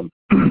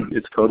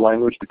 its code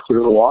language, to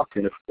clear the walk,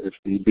 and if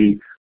need be,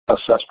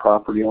 assess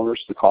property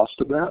owners the cost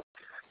of that.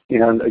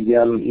 And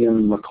again,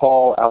 in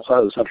McCall, outside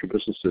of the Central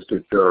Business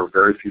District, there are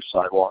very few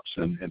sidewalks,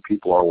 and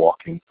people are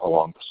walking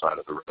along the side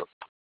of the road.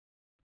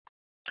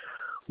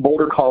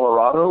 Boulder,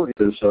 Colorado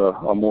is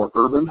a more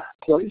urban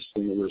place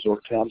than the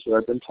resort towns that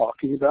I've been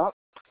talking about.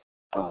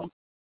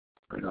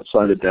 Right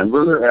outside of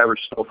Denver, their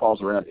average snowfall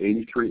is around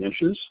 83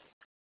 inches.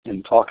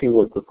 In talking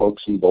with the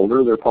folks in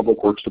Boulder, their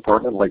Public Works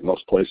Department, like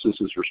most places,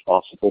 is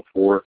responsible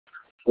for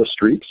the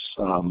streets.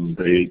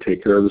 They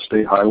take care of the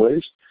state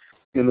highways.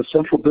 In the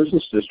Central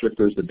Business District,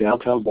 there's the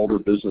Downtown Boulder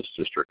Business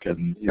District,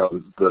 and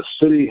the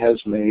city has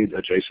made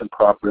adjacent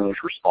property owners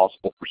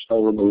responsible for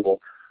snow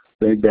removal.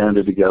 They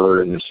banded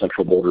together in the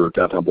Central Boulder,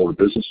 Downtown Boulder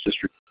Business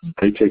District.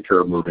 They take care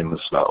of moving the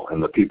snow,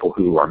 and the people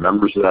who are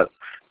members of that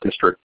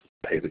district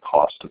pay the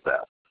cost of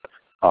that.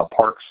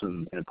 Parks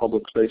and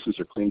public spaces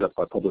are cleaned up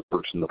by Public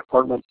Works in the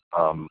department.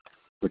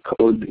 The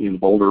code in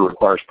Boulder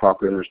requires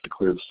property owners to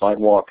clear the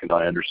sidewalk, and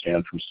I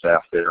understand from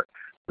staff there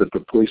that the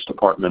police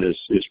department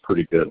is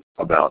pretty good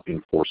about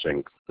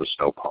enforcing the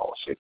snow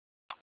policy.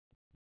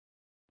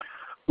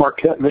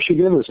 Marquette,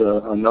 Michigan is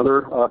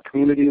another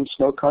community in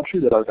snow country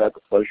that I've had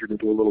the pleasure to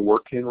do a little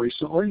work in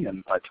recently,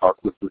 and I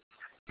talked with the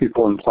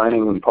people in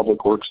planning and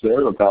public works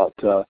there about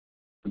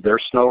their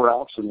snow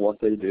routes and what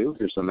they do.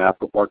 Here's a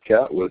map of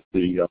Marquette with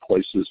the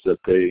places that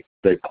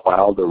they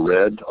plow. The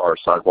red are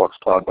sidewalks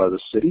plowed by the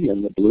city,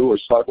 and the blue are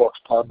sidewalks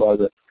plowed by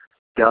the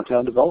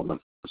Downtown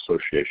Development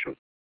Association.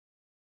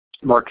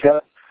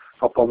 Marquette,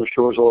 up on the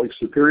shores of Lake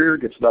Superior,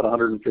 gets about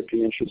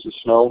 150 inches of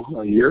snow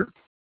a year.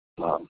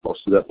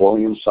 Most of that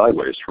blowing in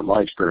sideways from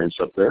my experience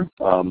up there.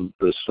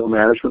 The snow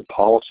management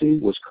policy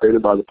was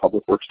created by the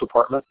Public Works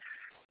Department.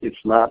 It's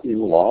not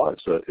in law,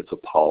 it's a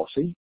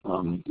policy.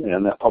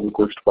 And that Public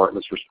Works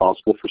Department is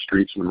responsible for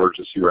streets and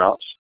emergency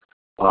routes.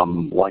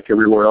 Like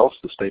everywhere else,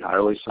 the state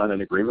highways sign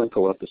an agreement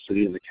to let the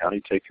city and the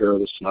county take care of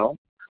the snow.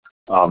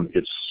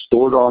 It's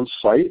stored on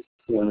site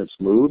when it's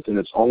moved, and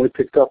it's only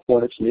picked up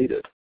when it's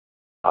needed.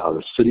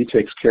 The city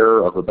takes care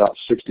of about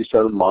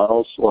 67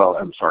 miles. Well,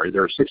 I'm sorry,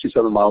 there are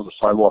 67 miles of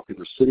sidewalk in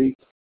the city,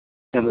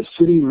 and the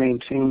city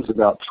maintains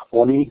about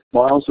 20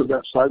 miles of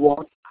that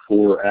sidewalk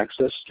for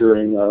access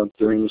during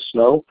the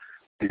snow.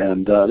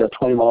 And that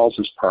 20 miles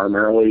is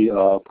primarily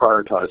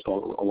prioritized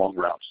along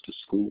routes to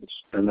schools.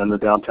 And then the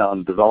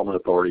Downtown Development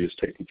Authority is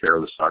taking care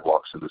of the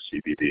sidewalks in the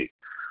CBD.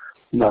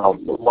 Now,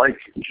 like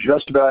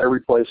just about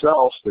every place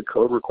else, the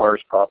code requires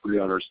property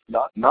owners,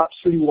 not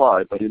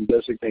citywide, but in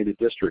designated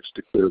districts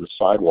to clear the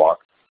sidewalk.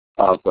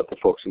 But the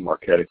folks in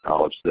Marquette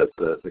acknowledge that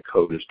the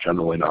code is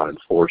generally not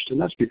enforced,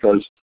 and that's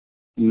because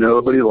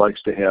nobody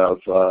likes to have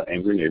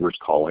angry neighbors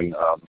calling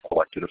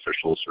elected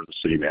officials or the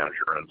city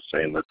manager and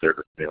saying that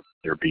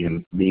they're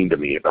being mean to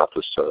me about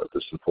this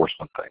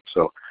enforcement thing.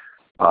 So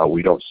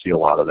we don't see a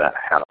lot of that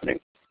happening.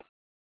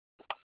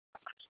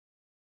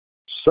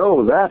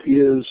 So that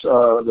is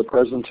the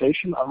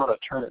presentation. I'm going to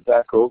turn it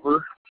back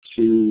over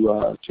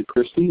to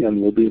Christy, and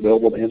we'll be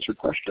available to answer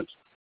questions.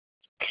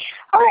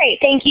 All right,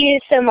 thank you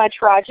so much,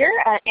 Roger,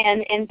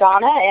 and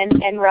Donna,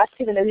 and Russ,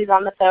 even though he's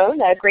on the phone.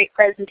 A great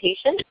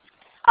presentation.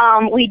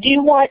 We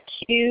do want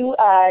to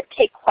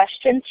take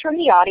questions from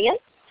the audience.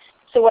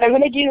 So what I'm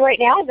going to do right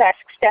now is ask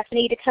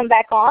Stephanie to come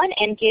back on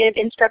and give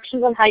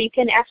instructions on how you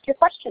can ask your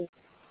questions.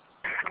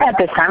 At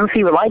this time, if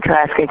you would like to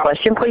ask a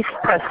question, please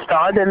press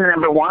star, then the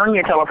number 1 on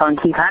your telephone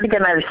keypad.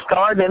 Again, that is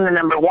star, then the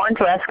number 1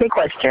 to ask a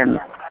question.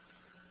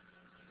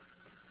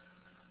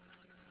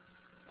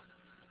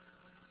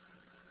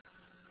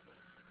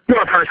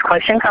 Your first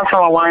question comes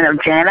from the line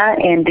of Jana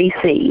in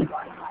D.C.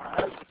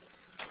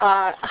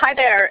 Hi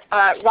there,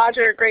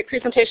 Roger. Great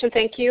presentation.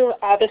 Thank you.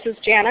 This is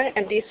Jana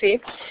in DC,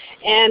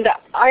 and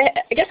I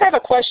guess I have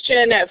a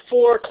question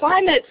for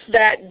climates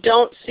that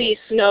don't see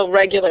snow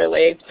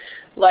regularly,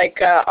 like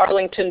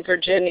Arlington,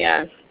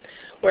 Virginia,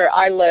 where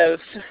I live.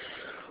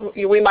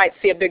 We might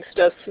see a big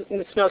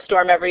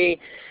snowstorm every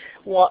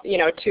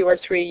 2 or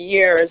 3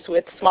 years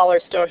with smaller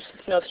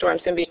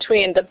snowstorms in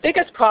between. The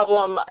biggest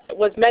problem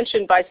was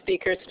mentioned by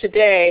speakers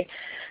today,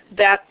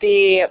 that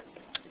the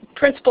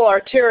principal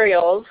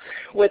arterials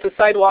with the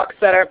sidewalks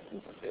that are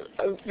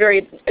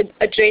very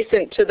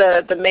adjacent to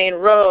the main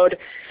road,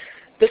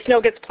 the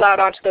snow gets plowed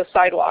onto those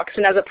sidewalks.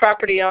 And as a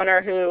property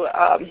owner who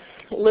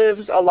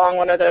lives along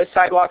one of those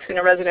sidewalks in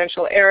a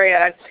residential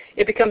area,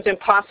 it becomes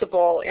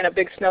impossible in a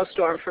big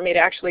snowstorm for me to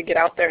actually get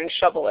out there and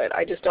shovel it.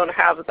 I just don't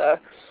have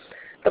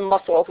the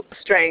muscle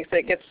strength.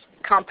 It gets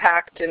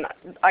compact and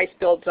ice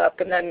builds up,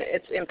 and then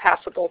it's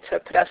impassable to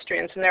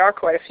pedestrians, and there are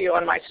quite a few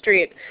on my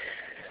street.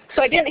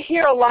 So I didn't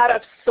hear a lot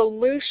of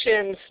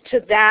solutions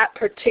to that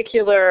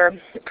particular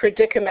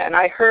predicament.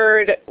 I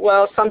heard,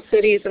 well, some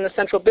cities in the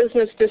central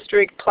business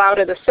district plow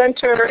to the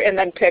center and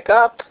then pick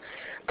up,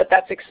 but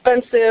that's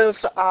expensive.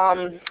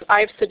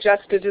 I've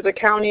suggested to the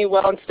county,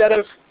 well, instead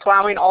of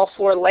plowing all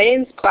 4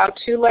 lanes, plow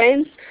 2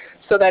 lanes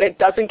so that it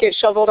doesn't get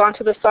shoveled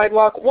onto the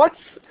sidewalk.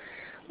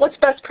 What's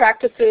best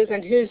practices,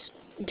 and who's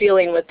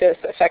dealing with this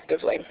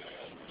effectively?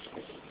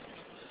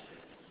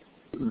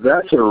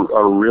 That's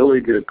a really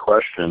good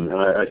question, and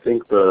I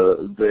think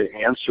the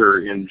answer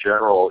in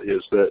general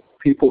is that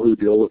people who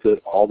deal with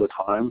it all the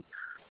time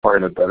are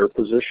in a better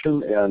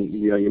position. And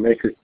you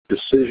make a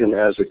decision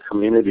as a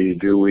community: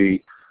 do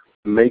we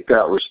make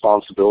that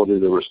responsibility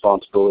the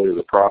responsibility of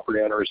the property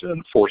owners and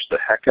enforce the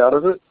heck out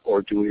of it,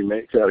 or do we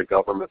make that a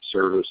government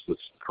service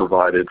that's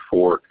provided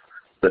for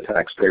the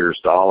taxpayer's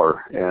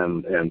dollar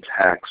and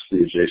tax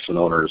the adjacent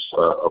owners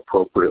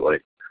appropriately?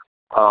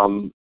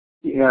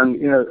 And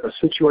in a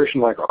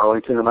situation like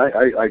Arlington, and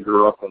I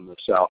grew up in the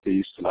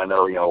southeast, and I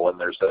know, when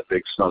there's that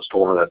big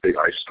snowstorm or that big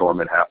ice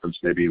storm, it happens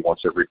maybe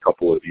once every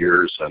couple of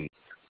years, and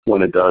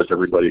when it does,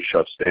 everybody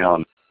shuts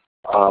down.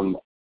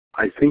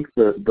 I think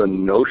the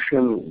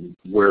notion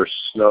where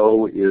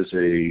snow is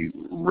a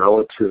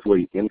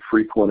relatively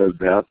infrequent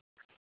event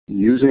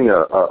using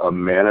a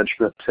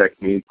management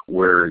technique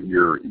where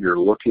you're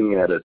looking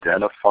at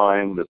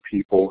identifying the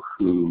people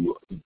who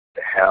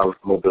have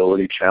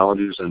mobility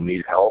challenges and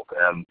need help,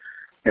 and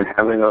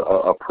having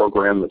a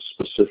program that's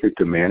specific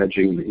to manage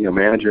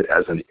it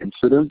as an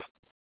incident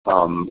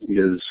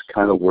is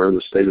kind of where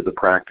the state of the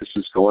practice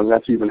is going.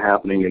 That's even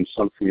happening in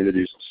some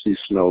communities that see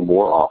snow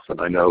more often.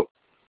 I know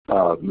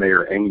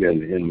Mayor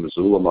Engen in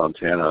Missoula,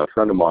 Montana, a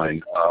friend of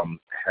mine,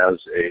 has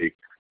a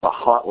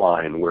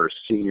hotline where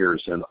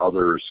seniors and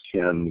others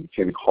can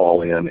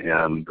call in,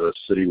 and the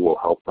city will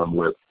help them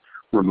with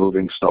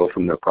removing snow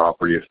from their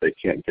property if they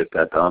can't get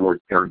that done, or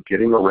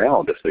getting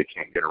around if they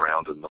can't get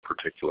around in the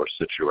particular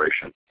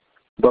situation.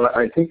 But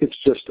I think it's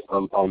just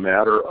a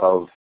matter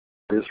of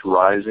this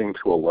rising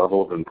to a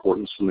level of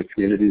importance in the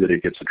community that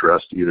it gets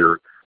addressed either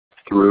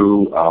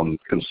through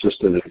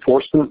consistent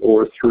enforcement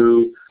or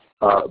through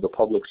the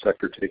public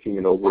sector taking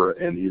it over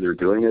and either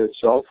doing it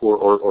itself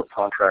or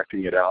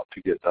contracting it out to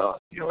get done.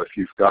 If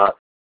you've got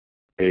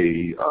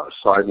a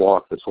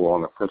sidewalk that's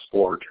along a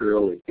principal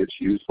arterial that gets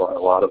used by a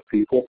lot of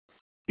people,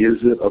 is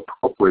it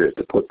appropriate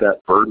to put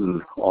that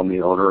burden on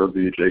the owner of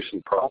the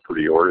adjacent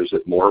property, or is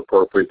it more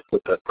appropriate to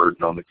put that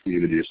burden on the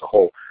community as a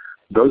whole?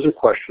 Those are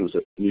questions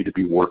that need to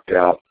be worked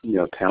out,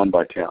 town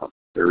by town.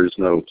 There is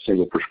no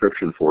single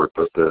prescription for it,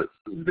 but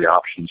the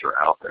options are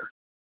out there.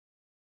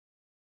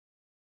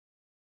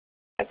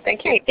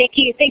 Thank you. Great. Thank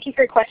you. Thank you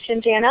for your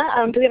question,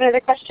 Jana. Do we have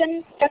another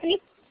question, Stephanie?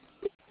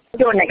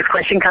 Your next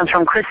question comes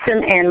from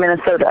Kristen in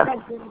Minnesota.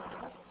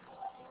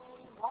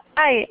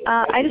 Hi,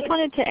 I just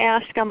wanted to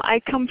ask, I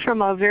come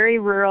from a very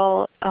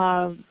rural,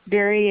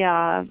 very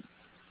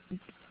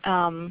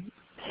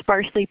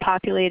sparsely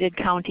populated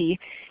county,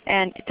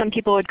 and some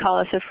people would call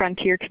us a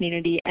frontier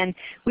community, and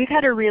we've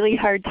had a really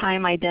hard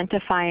time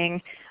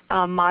identifying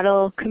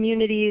model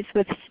communities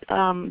with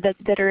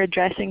that are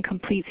addressing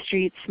complete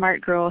streets,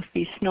 smart growth,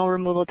 these snow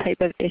removal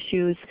type of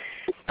issues.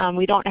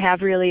 We don't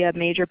have really a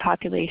major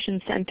population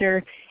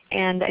center,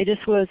 and I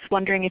just was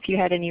wondering if you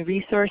had any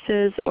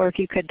resources or if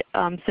you could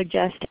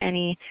suggest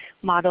any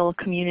model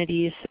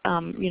communities.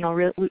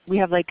 We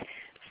have like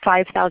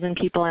 5,000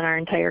 people in our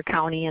entire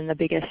county, and the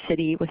biggest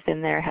city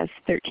within there has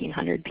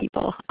 1,300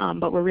 people.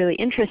 But we're really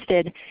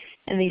interested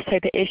in these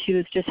type of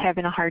issues, just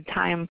having a hard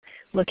time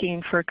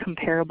looking for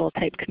comparable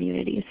type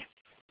communities.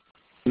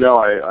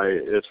 No,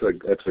 it's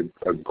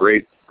a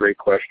great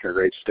question, a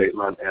great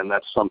statement, and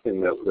that's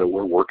something that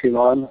we're working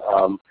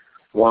on.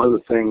 One of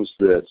the things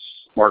that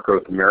Smart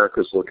Growth America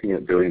is looking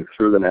at doing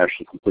through the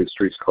National Complete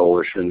Streets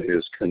Coalition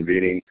is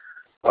convening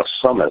a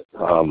summit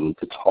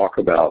to talk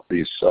about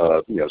these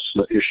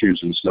issues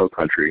in snow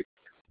country,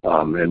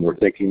 and we're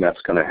thinking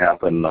that's going to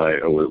happen. I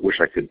wish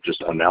I could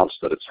just announce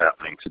that it's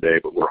happening today,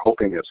 but we're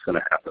hoping it's going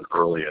to happen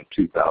early in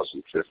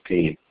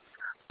 2015.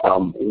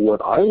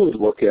 What I would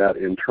look at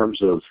in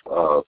terms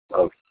of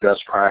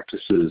best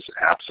practices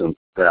absent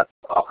that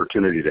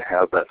opportunity to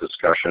have that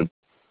discussion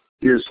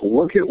is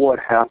look at what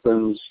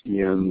happens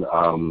in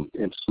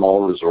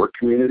small resort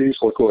communities.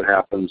 Look at what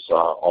happens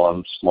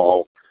on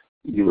small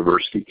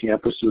university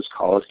campuses,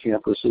 college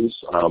campuses.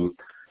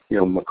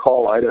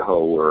 McCall,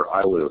 Idaho, where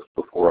I lived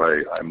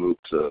before I moved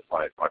to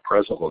my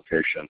present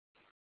location,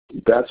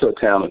 that's a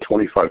town of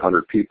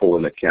 2,500 people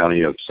in a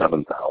county of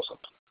 7,000.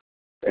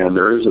 And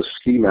there is a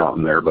ski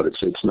mountain there, but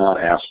it's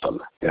not Aspen,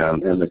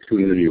 and the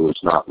community was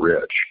not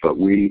rich. But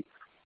we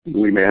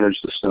managed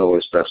the snow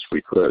as best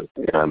we could,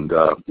 and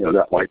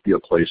that might be a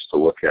place to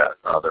look at.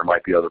 There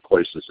might be other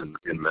places in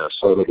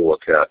Minnesota to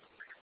look at.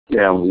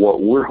 And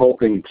what we're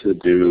hoping to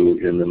do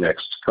in the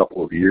next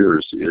couple of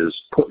years is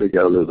put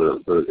together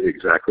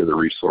exactly the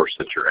resource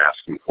that you're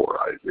asking for.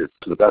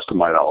 To the best of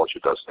my knowledge,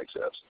 it doesn't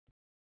exist.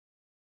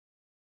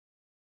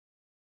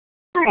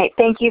 All right.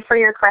 Thank you for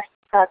your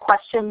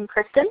question,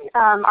 Kristen.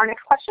 Our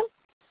next question?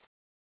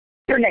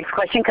 Your next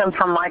question comes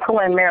from Michael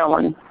in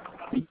Maryland.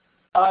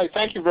 Hi.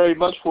 Thank you very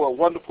much for a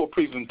wonderful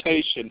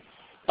presentation.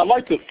 I'd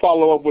like to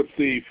follow up with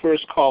the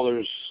first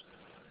caller's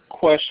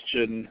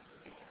question.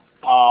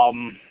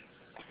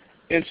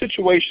 In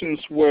situations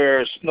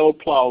where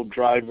snowplow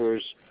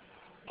drivers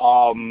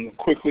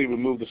quickly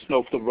remove the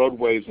snow from the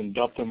roadways and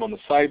dump them on the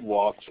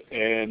sidewalks,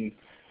 and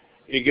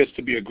it gets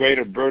to be a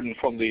greater burden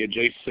from the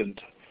adjacent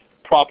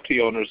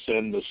property owners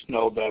than the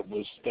snow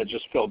that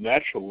just fell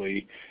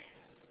naturally,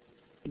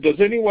 does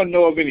anyone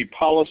know of any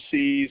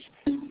policies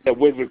that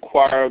would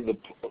require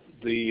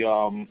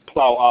the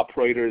plow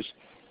operators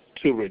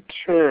to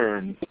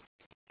return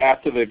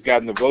after they've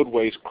gotten the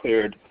roadways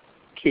cleared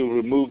to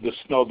remove the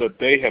snow that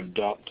they have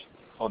dumped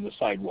on the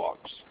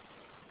sidewalks?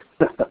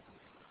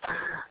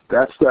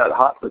 That's that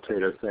hot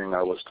potato thing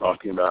I was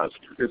talking about.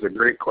 It's a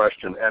great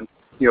question. And,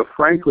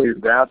 frankly,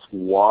 that's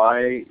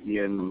why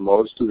in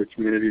most of the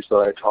communities that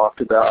I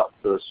talked about,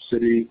 the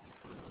city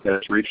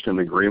has reached an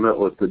agreement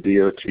with the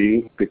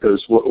DOT,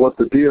 because what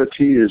the DOT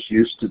is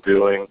used to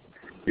doing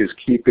is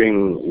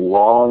keeping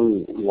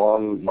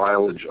long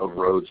mileage of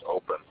roads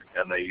open.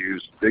 And they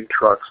use big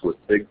trucks with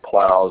big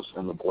plows,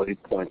 and the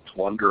blade points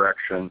one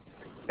direction,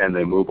 and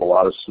they move a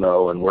lot of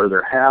snow, and where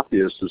they're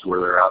happiest is where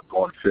they're out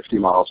going 50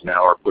 miles an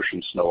hour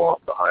pushing snow off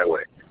the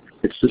highway.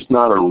 It's just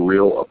not a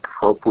real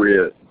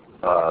appropriate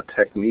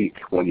technique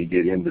when you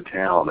get into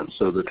town, and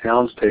so the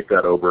towns take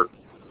that over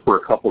for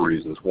a couple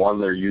reasons.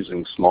 One, they're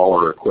using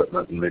smaller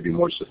equipment and maybe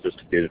more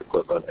sophisticated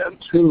equipment, and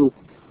two,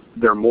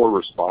 they're more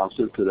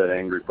responsive to that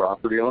angry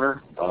property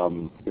owner.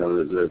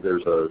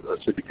 There's a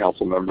city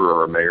council member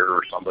or a mayor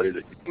or somebody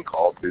that you can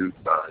call to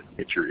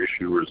get your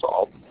issue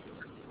resolved.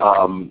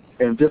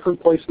 And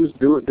different places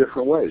do it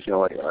different ways.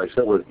 Like I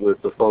said,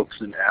 with the folks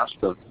in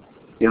Aspen,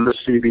 in the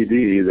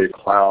CBD, they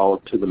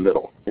plow to the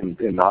middle. And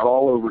not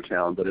all over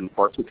town, but in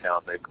parts of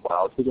town, they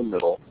plow to the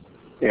middle.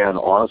 And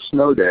on a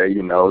snow day,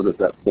 you know that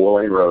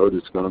 4-lane road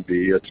is going to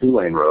be a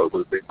 2-lane road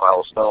with a big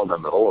pile of snow in the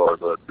middle, or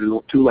the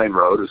 2-lane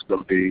road is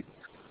going to be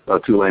a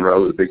 2-lane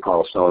road with a big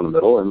pile of snow in the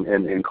middle,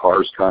 and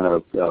cars kind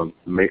of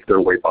make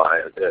their way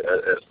by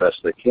as best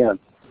they can.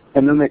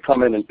 And then they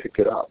come in and pick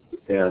it up.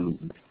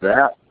 And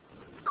that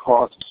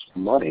costs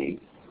money,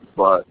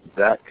 but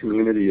that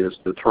community is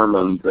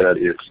determined that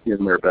it's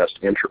in their best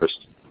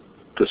interest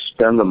to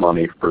spend the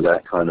money for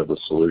that kind of a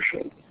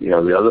solution.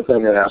 The other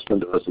thing that Aspen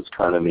does that's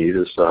kind of neat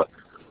is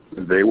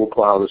they will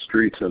plow the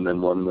streets, and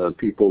then when the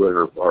people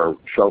that are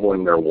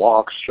shoveling their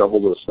walks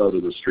shovel the snow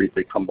to the street,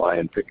 they come by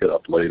and pick it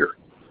up later.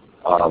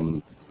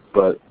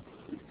 But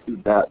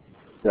that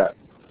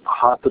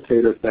hot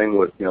potato thing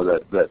with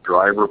that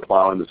driver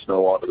plowing the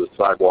snow onto the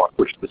sidewalk,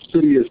 which the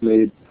city has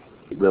made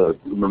the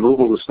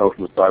removal of the snow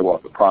from the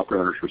sidewalk the property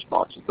owner's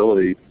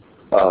responsibility.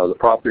 The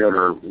property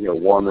owner,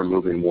 one, they're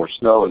moving more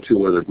snow, and two,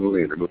 where they're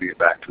moving it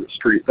back to the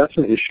street. That's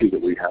an issue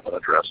that we haven't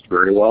addressed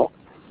very well,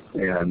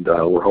 and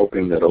we're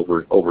hoping that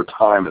over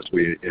time, as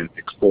we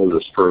explore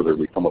this further,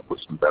 we come up with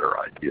some better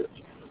ideas.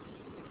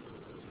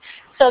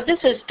 So this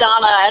is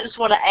Donna. I just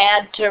want to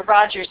add to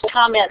Roger's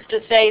comments to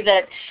say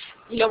that,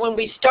 when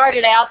we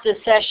started out this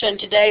session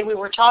today, we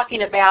were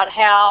talking about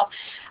how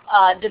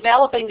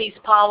developing these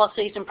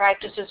policies and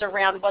practices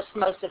around what's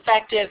most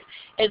effective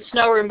in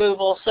snow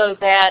removal so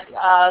that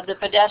the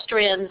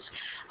pedestrians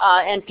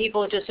and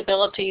people with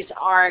disabilities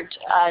aren't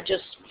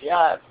just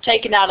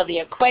taken out of the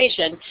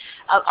equation.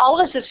 All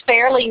this is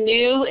fairly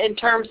new in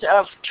terms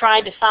of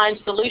trying to find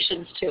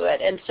solutions to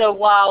it. And so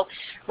while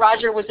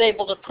Roger was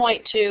able to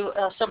point to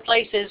some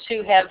places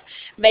who have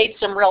made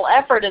some real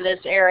effort in this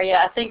area,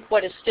 I think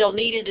what is still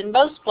needed in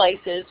most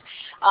places,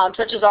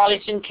 such as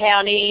Arlington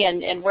County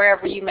and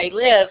wherever you may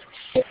live,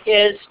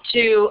 is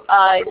to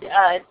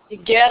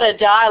get a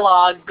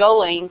dialogue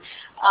going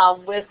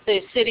with the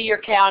city or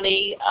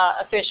county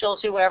officials,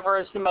 whoever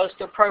is the most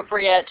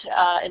appropriate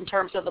in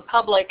terms of the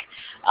public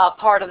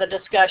part of the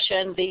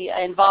discussion,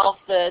 involve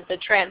the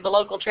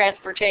local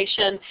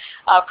transportation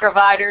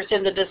providers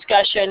in the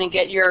discussion and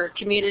get your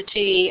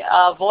community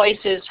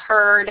voices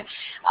heard,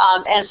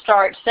 and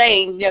start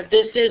saying,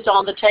 this is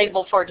on the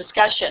table for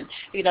discussion.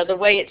 The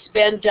way it's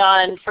been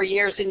done for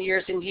years and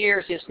years and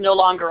years is no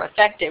longer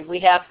effective. We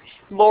have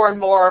more and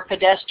more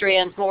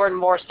pedestrians, more and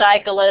more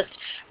cyclists,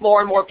 more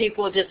and more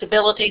people with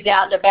disabilities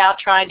out and about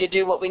trying to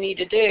do what we need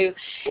to do.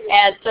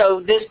 And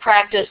so this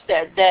practice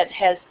that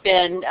has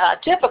been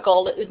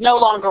typical no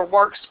longer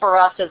works for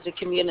us as a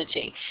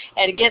community.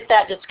 And to get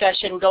that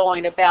discussion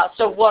going about,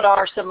 so what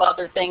are some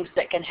other things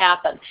that can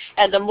happen?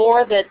 And the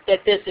more that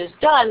this is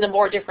done, the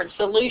more different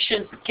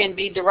solutions can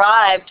be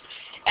derived,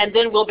 and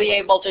then we'll be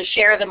able to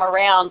share them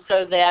around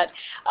so that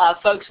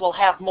folks will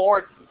have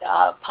more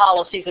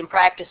policies and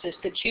practices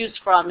to choose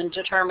from in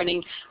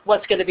determining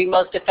what's going to be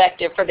most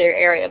effective for their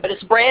area. But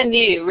it's brand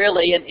new,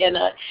 really.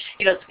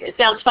 It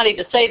sounds funny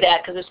to say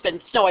that because it's been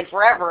snowing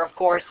forever, of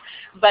course.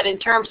 But in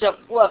terms of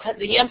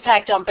the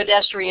impact on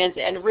pedestrians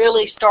and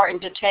really starting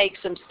to take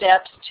some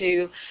steps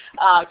to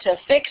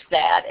fix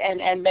that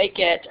and make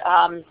it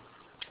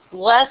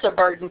less a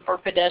burden for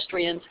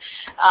pedestrians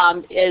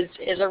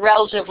is a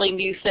relatively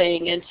new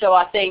thing. And so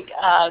I think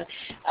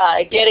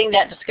getting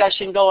that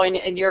discussion going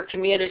in your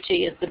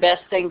community is the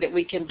best thing that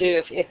we can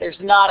do if there's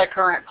not a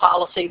current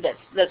policy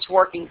that's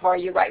working for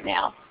you right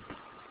now.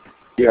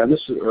 Yeah,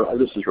 this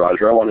is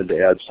Roger. I wanted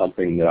to add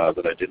something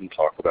that I didn't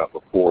talk about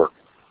before.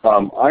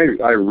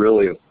 I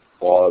really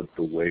applaud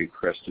the way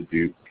Crested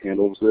Butte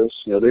handles this.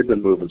 They've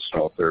been moving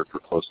snow up there for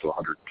close to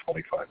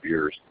 125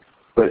 years.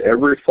 But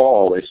every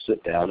fall they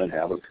sit down and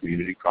have a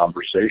community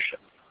conversation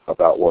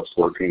about what's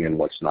working and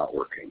what's not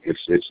working.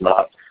 It's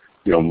not,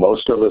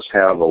 most of us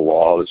have a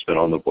law that's been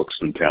on the books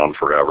in town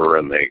forever,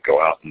 and they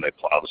go out and they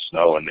plow the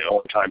snow, and the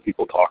only time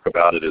people talk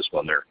about it is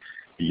when they're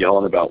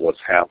yelling about what's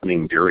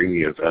happening during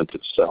the event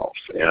itself.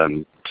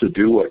 And to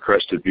do what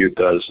Crested Butte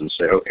does and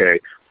say, okay,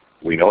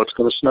 we know it's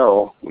going to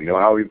snow, we know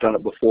how we've done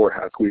it before,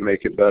 how can we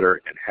make it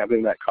better, and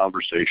having that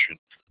conversation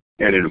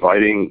and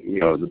inviting,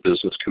 the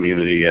business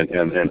community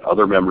and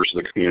other members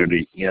of the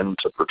community in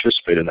to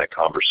participate in that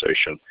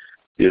conversation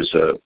is,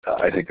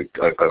 I think,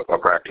 a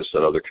practice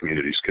that other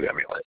communities could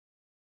emulate.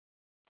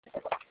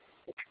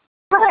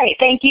 All right.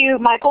 Thank you,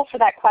 Michael, for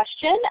that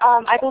question.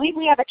 I believe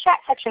we have a chat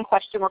section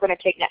question we're going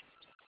to take next.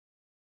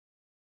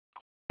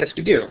 Yes,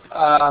 we do.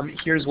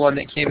 Here's one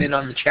that came in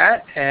on the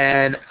chat,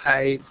 and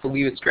I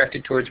believe it's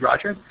directed towards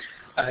Roger.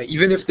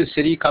 Even if the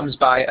city comes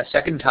by a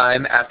second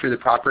time after the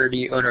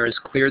property owner has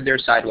cleared their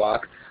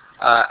sidewalk,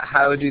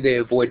 how do they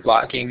avoid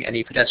blocking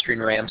any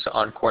pedestrian ramps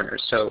on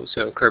corners, so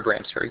curb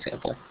ramps, for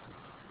example?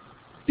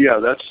 Yeah,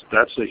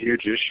 that's a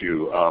huge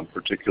issue,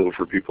 particularly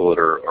for people that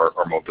are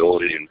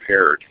mobility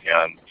impaired.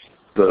 And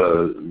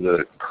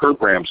the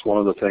curb ramps, one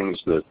of the things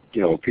that,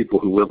 people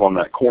who live on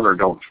that corner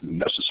don't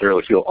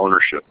necessarily feel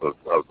ownership of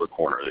the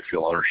corner. They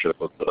feel ownership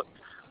of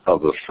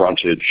the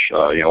frontage,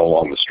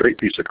 along the straight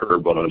piece of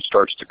curb. But when it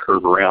starts to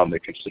curve around, they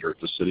consider it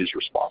the city's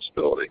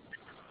responsibility.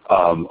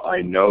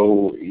 I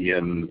know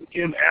in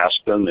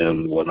Aspen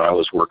and when I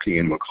was working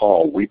in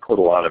McCall, we put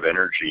a lot of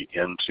energy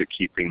into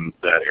keeping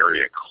that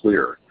area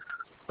clear.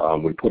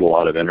 We put a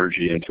lot of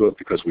energy into it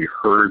because we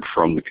heard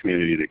from the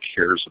community that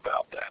cares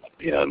about that.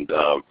 And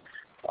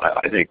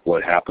I think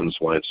what happens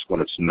when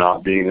it's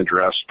not being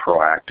addressed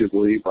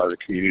proactively by the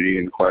community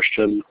in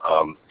question,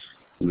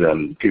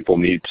 then people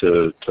need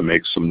to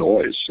make some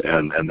noise,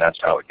 and that's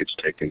how it gets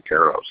taken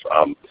care of.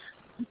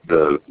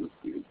 The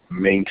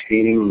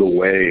maintaining the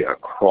way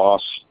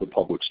across the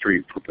public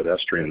street for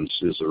pedestrians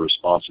is a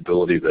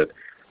responsibility that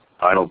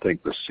I don't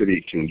think the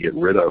city can get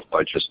rid of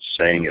by just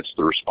saying it's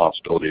the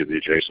responsibility of the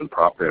adjacent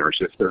property owners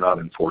if they're not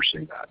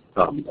enforcing that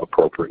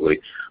appropriately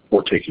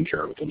or taking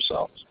care of it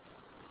themselves.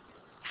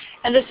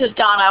 And this is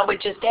Donna. I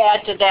would just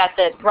add to that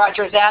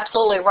Roger's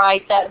absolutely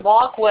right. That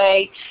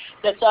walkway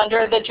that's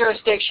under the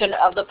jurisdiction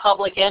of the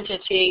public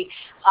entity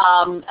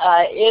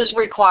is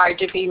required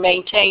to be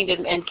maintained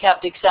and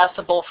kept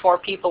accessible for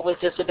people with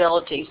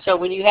disabilities. So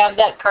when you have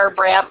that curb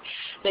ramp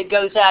that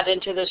goes out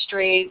into the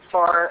street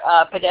for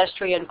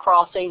pedestrian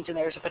crossings, and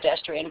there's a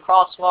pedestrian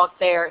crosswalk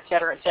there, et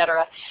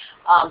cetera,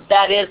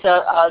 that is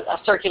a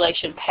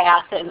circulation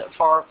path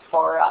for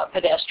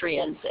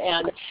pedestrians.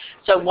 And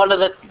so one of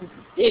the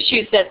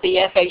issues that the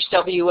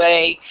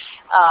FHWA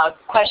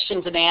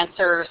questions and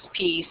answers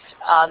piece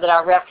that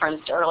I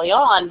referenced early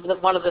on,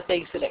 one of the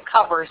things that it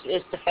covers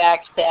is the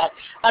fact that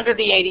under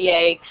the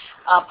ADA,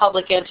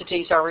 public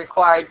entities are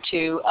required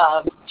to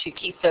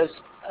keep those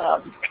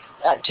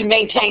to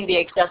maintain the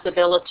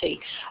accessibility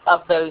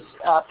of those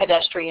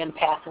pedestrian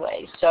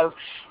pathways. So,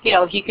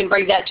 you can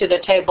bring that to the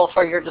table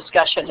for your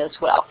discussion as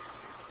well.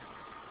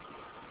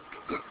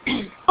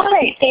 All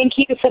right, thank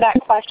you for that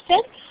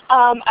question.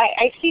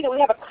 I see that we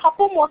have a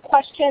couple more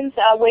questions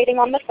waiting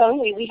on the phone.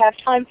 We have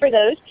time for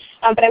those,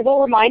 but I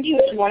will remind you,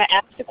 if you want to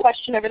ask a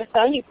question over the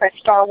phone, you press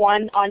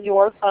 *1 on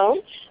your phone,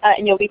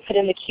 and you'll be put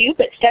in the queue.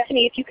 But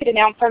Stephanie, if you could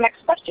announce our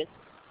next question.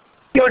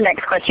 Your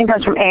next question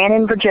comes from Ann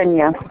in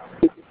Virginia.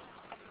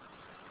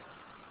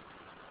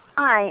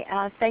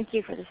 Hi, thank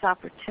you for this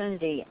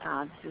opportunity.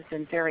 This has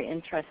been very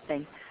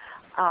interesting.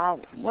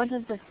 One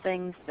of the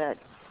things that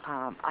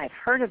I've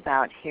heard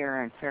about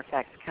here in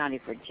Fairfax County,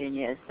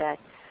 Virginia, is that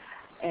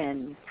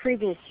in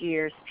previous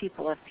years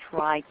people have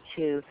tried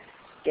to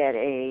get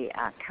a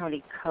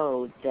county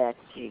code that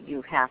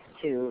you have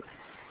to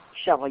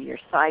shovel your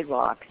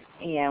sidewalks.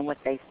 And what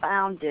they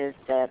found is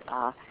that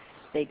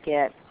they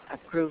get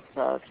a group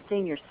of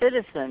senior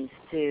citizens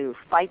to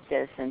fight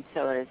this, and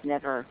so it has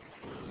never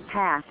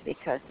passed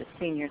because the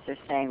seniors are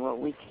saying, well,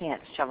 we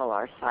can't shovel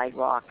our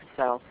sidewalks,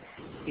 so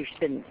you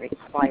shouldn't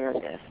require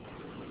this.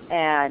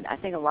 And I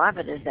think a lot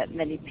of it is that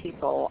many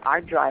people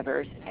are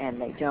drivers and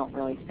they don't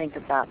really think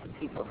about the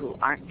people who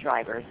aren't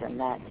drivers, and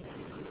that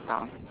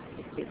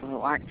these people who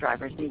aren't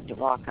drivers need to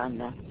walk on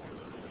the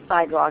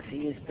sidewalks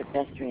and use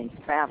pedestrian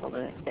travel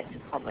to get to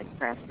public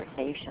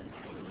transportation.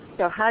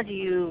 So how do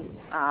you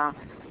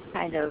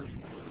kind of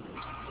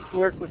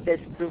work with this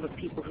group of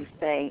people who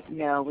say,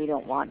 no, we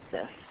don't want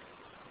this?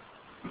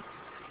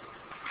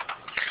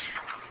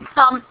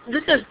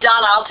 This is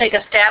Donna. I'll take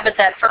a stab at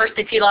that first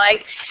if you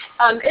like.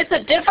 It's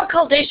a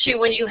difficult issue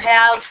when you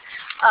have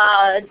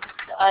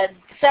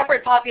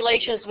separate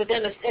populations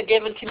within a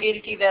given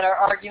community that are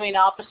arguing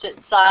opposite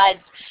sides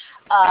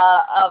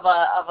of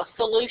a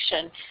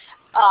solution.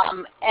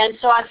 And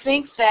so I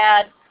think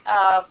that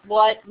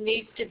what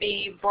needs to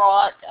be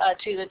brought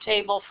to the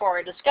table for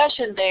a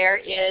discussion there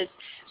is,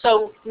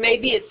 so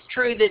maybe it's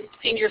true that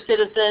senior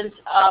citizens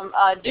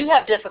do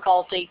have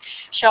difficulty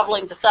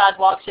shoveling the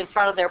sidewalks in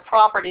front of their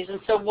properties, and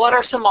so what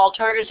are some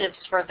alternatives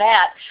for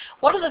that?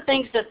 One of the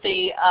things that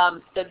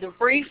the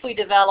brief we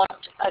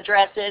developed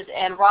addresses,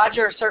 and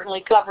Roger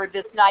certainly covered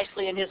this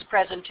nicely in his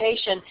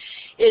presentation,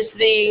 is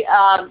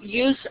the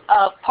use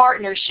of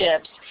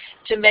partnerships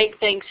to make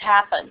things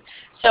happen.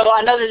 So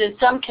I know that in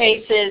some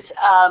cases,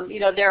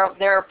 there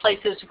are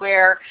places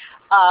where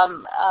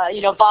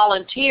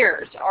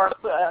volunteers or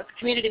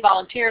community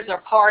volunteers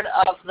are part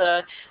of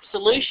the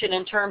solution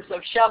in terms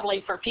of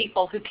shoveling for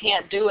people who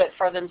can't do it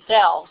for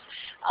themselves.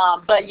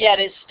 But yet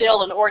it's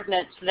still an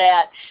ordinance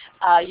that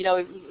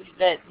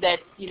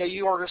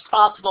you are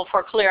responsible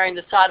for clearing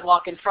the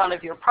sidewalk in front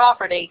of your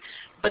property,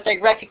 but they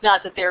recognize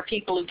that there are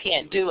people who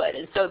can't do it,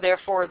 and so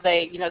therefore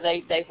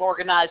they've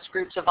organized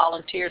groups of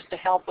volunteers to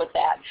help with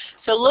that.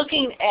 So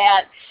looking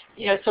at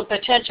some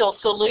potential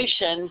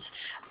solutions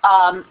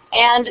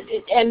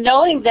And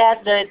knowing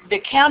that the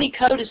county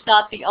code is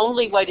not the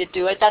only way to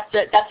do it,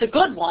 that's a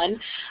good one,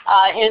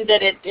 in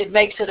that it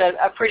makes it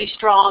a pretty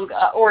strong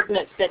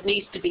ordinance that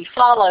needs to be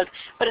followed.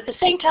 But at the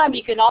same time,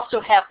 you can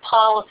also have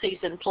policies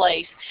in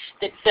place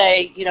that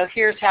say,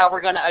 here's how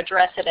we're going to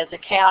address it as a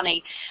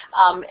county.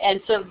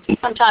 And so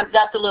sometimes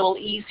that's a little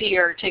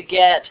easier to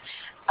get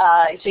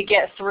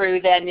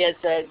through than is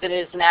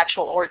an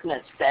actual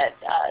ordinance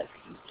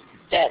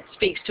that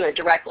speaks to it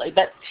directly.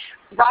 But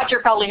Roger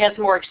probably has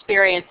more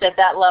experience at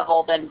that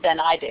level than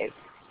I do.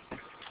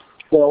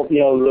 Well,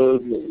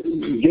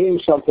 getting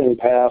something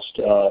passed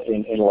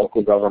in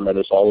local government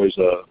is always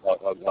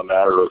a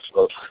matter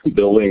of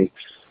building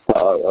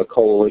a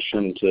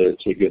coalition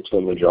to get to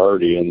a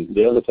majority. And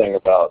the other thing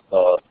about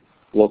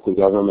local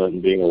government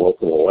and being a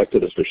local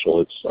elected official,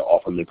 it's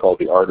often been called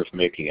the art of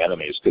making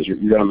enemies, because you're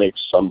going to make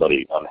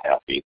somebody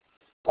unhappy.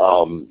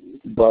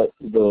 But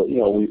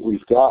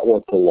we've got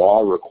what the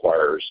law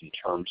requires in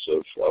terms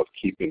of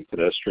keeping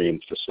pedestrian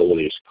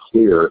facilities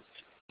clear.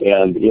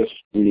 And if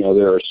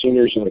there are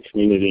seniors in the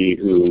community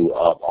who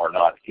are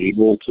not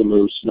able to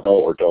move snow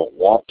or don't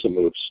want to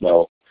move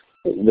snow,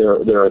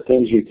 there are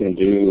things you can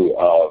do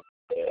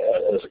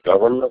as a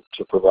government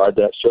to provide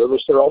that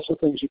service. There are also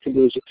things you can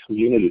do as a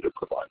community to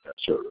provide that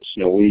service.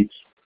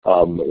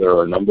 There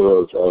are a number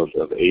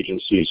of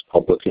agencies,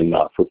 public and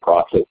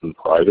not-for-profit and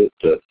private,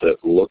 that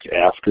look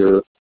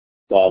after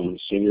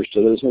senior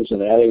citizens,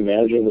 and adding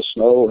managing the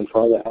snow in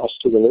front of the house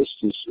to the list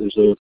is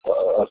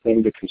a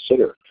thing to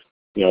consider.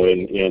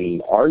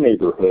 In our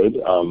neighborhood,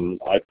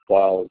 I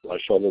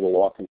shovel the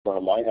walk in front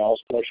of my house,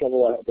 but I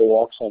shovel the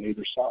walks on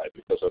either side,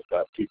 because I've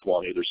got people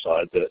on either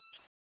side that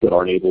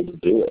aren't able to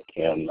do it,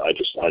 and I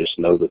just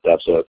know that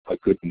that's a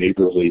good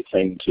neighborly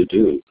thing to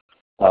do.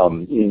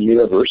 In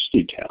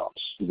university towns,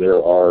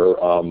 there are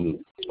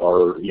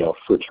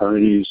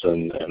fraternities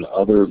and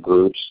other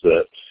groups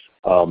that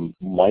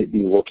might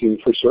be looking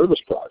for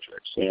service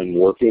projects and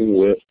working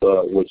with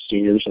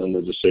seniors and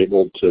the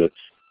disabled to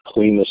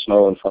clean the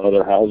snow in front of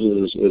their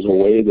houses is a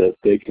way that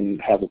they can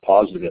have a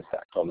positive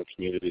impact on the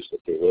communities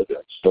that they live in.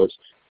 So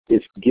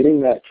it's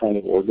getting that kind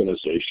of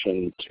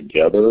organization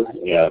together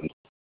and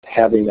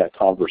having that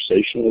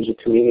conversation as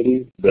a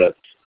community that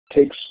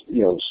takes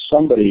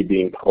somebody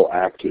being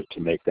proactive to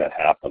make that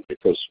happen.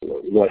 Because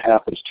what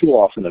happens too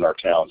often in our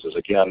towns is,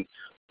 again,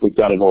 we've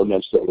got an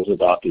ordinance that was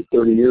adopted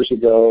 30 years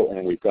ago,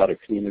 and we've got a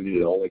community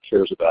that only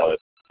cares about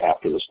it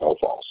after the snow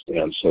falls.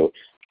 And so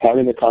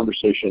having the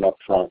conversation up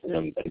front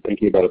and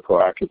thinking about it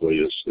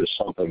proactively is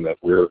something that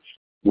we're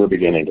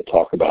beginning to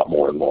talk about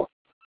more and more.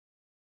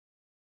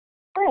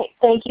 All right,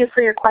 thank you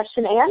for your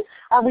question, Ann.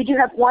 We do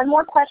have one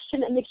more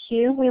question in the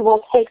queue. We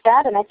will take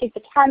that, and I think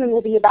the timing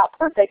will be about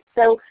perfect.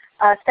 So,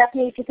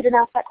 Stephanie, if you could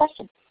announce that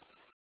question.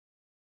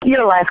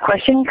 Your last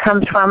question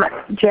comes from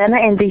Jenna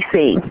in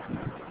D.C.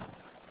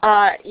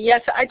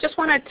 Yes, I just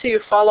wanted to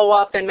follow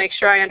up and make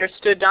sure I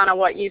understood, Donna,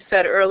 what you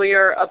said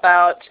earlier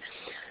about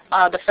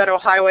the Federal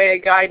Highway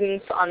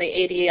guidance on the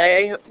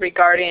ADA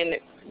regarding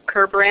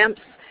curb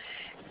ramps.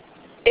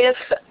 If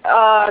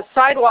a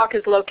sidewalk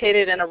is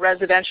located in a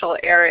residential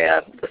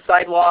area, the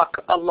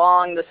sidewalk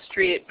along the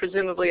street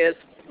presumably is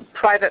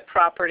private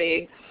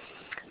property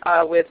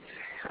with,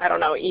 I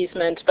don't know,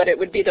 easement, but it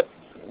would be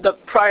the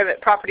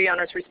private property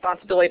owner's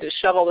responsibility to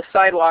shovel the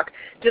sidewalk.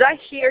 Did I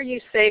hear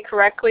you say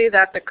correctly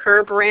that the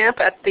curb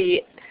ramp at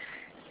the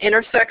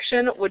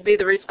intersection would be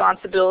the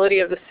responsibility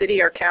of the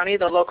city or county,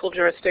 the local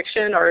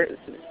jurisdiction or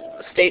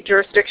state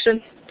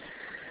jurisdiction?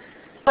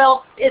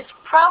 Well, it's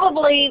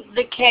probably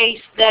the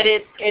case that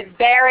it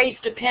varies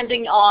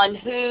depending on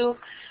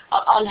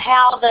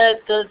how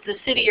the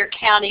city or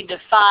county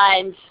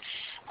defines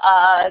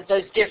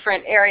those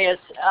different areas,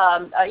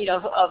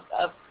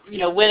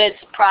 when it's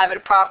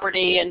private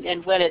property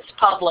and when it's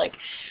public.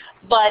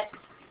 But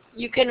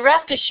you can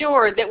rest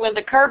assured that when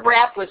the curb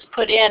ramp was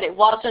put in, it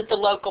wasn't the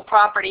local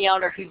property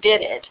owner who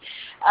did it.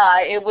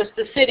 It was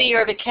the city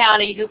or the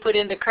county who put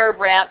in the curb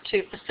ramp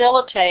to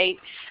facilitate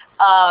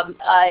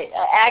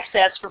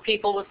access for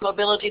people with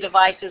mobility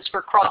devices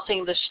for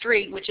crossing the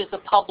street, which is a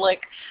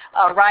public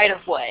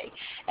right-of-way.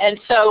 And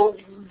so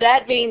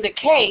that being the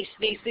case,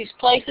 these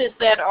places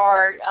that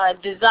are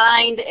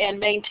designed and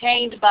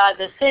maintained by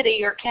the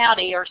city or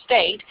county or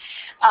state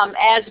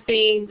as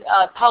being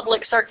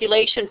public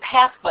circulation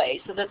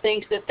pathways, so the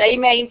things that they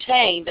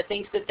maintain, the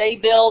things that they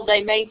build,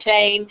 they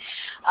maintain,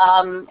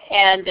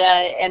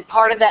 and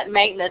part of that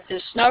maintenance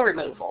is snow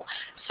removal.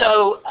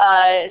 So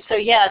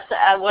yes,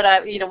 what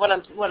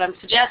I'm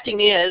suggesting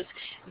is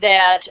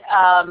that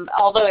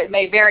although it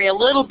may vary a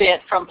little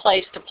bit from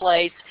place to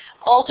place,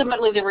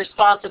 ultimately the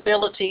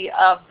responsibility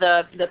of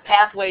the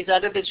pathways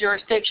under the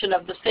jurisdiction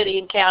of the city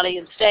and county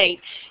and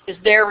state is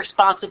their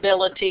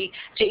responsibility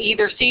to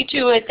either see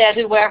to it that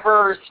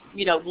whoever's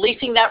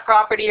leasing that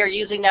property or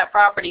using that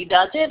property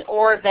does it,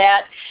 or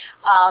that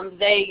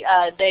they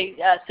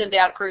send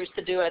out crews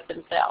to do it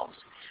themselves.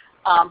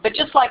 But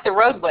just like the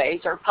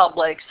roadways are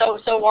public, so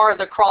are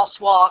the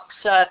crosswalks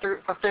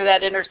through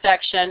that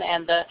intersection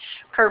and the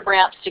curb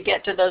ramps to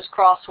get to those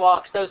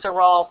crosswalks. Those are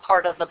all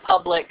part of the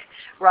public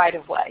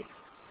right-of-way.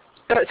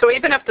 So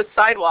even if the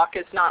sidewalk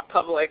is not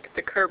public,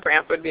 the curb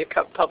ramp would be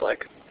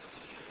public?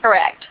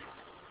 Correct.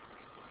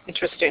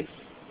 Interesting.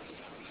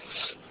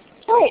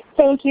 All right.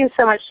 Thank you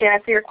so much, Jana,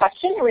 for your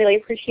question. I really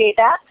appreciate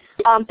that.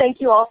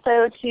 Thank you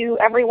also to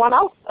everyone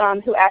else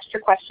who asked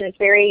your questions.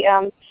 Very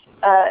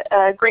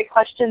great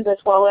questions as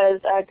well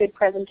as good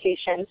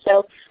presentation.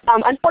 So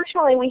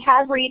unfortunately, we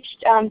have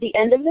reached the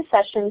end of the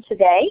session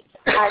today.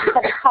 I just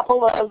have a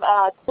couple of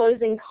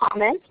closing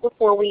comments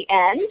before we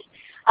end.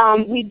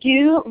 We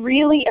do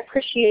really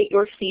appreciate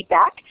your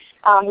feedback.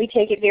 We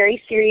take it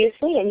very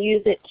seriously and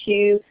use it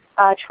to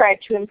try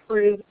to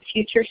improve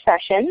future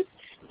sessions.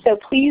 So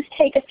please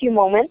take a few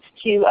moments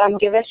to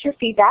give us your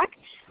feedback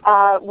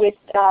with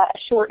a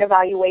short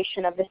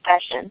evaluation of the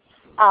session.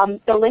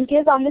 The link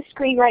is on the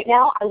screen right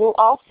now. I will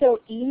also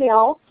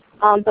email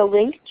the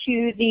link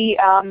to the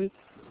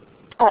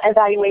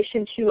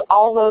evaluation to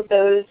all of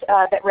those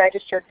that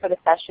registered for the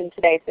session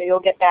today. So you'll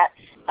get that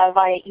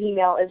via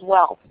email as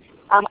well.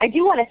 I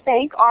do want to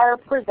thank our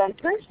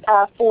presenters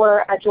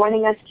for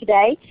joining us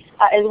today,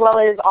 as well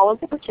as all of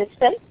the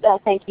participants.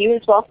 Thank you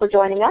as well for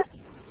joining us.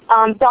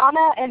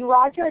 Donna and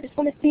Roger, I just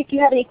want to see if you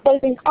have any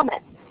closing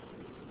comments.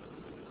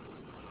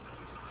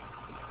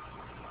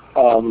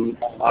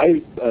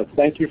 I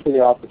thank you for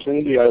the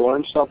opportunity. I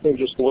learned something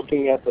just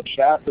looking at the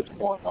chat that's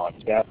going on.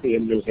 Kathy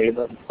in New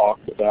Haven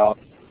talked about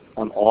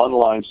an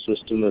online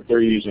system that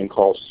they're using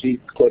called See,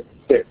 Click,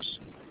 Fix,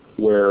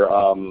 where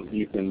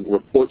you can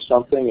report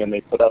something and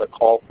they put out a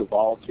call for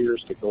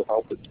volunteers to go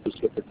help at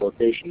specific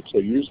locations. So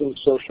using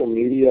social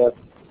media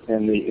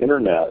and the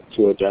internet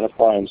to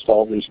identify and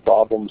solve these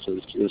problems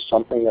is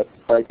something that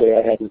frankly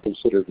I hadn't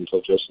considered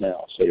until just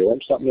now. So you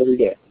learn something every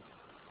day.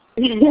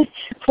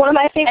 It's one of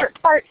my favorite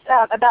parts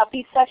about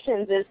these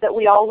sessions is that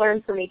we all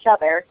learn from each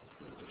other.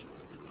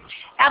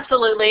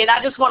 Absolutely, and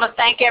I just want to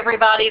thank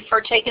everybody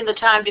for taking the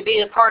time to be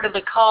a part of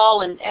the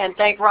call, and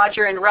thank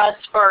Roger and Russ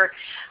for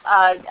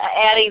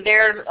adding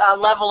their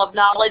level of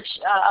knowledge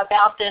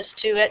about this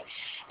to it.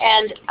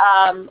 And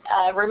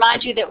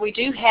remind you that we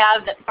do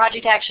have, that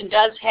Project Action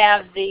does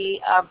have the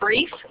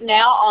brief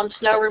now on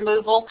snow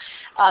removal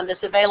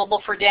that's available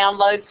for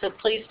download, so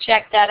please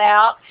check that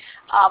out.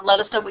 Let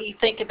us know what you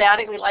think about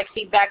it. We like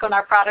feedback on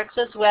our products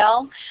as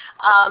well.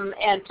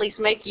 And please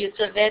make use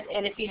of it.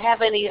 And if you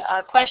have any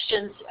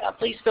questions,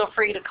 please feel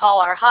free to call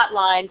our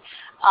hotline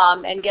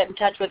and get in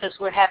touch with us.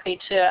 We're happy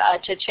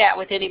to chat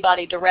with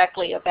anybody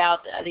directly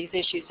about these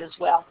issues as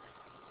well.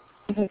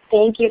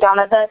 Thank you,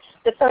 Donna.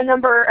 The phone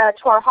number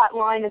to our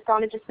hotline, as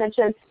Donna just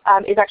mentioned,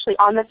 is actually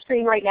on the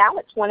screen right now.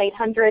 It's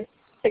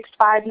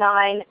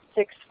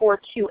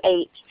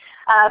 1-800-659-6428.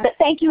 But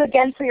thank you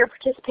again for your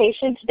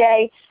participation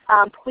today.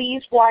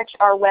 Please watch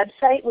our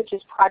website, which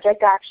is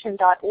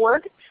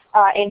projectaction.org,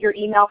 and your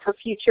email for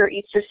future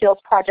Easter Seals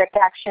Project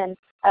Action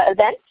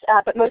events.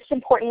 But most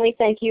importantly,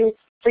 thank you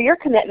for your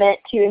commitment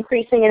to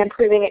increasing and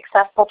improving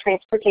accessible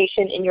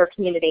transportation in your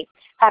community.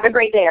 Have a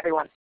great day,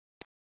 everyone.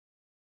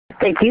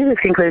 Thank you. This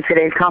concludes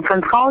today's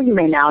conference call. You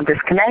may now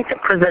disconnect.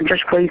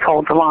 Presenters, please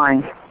hold the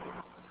line.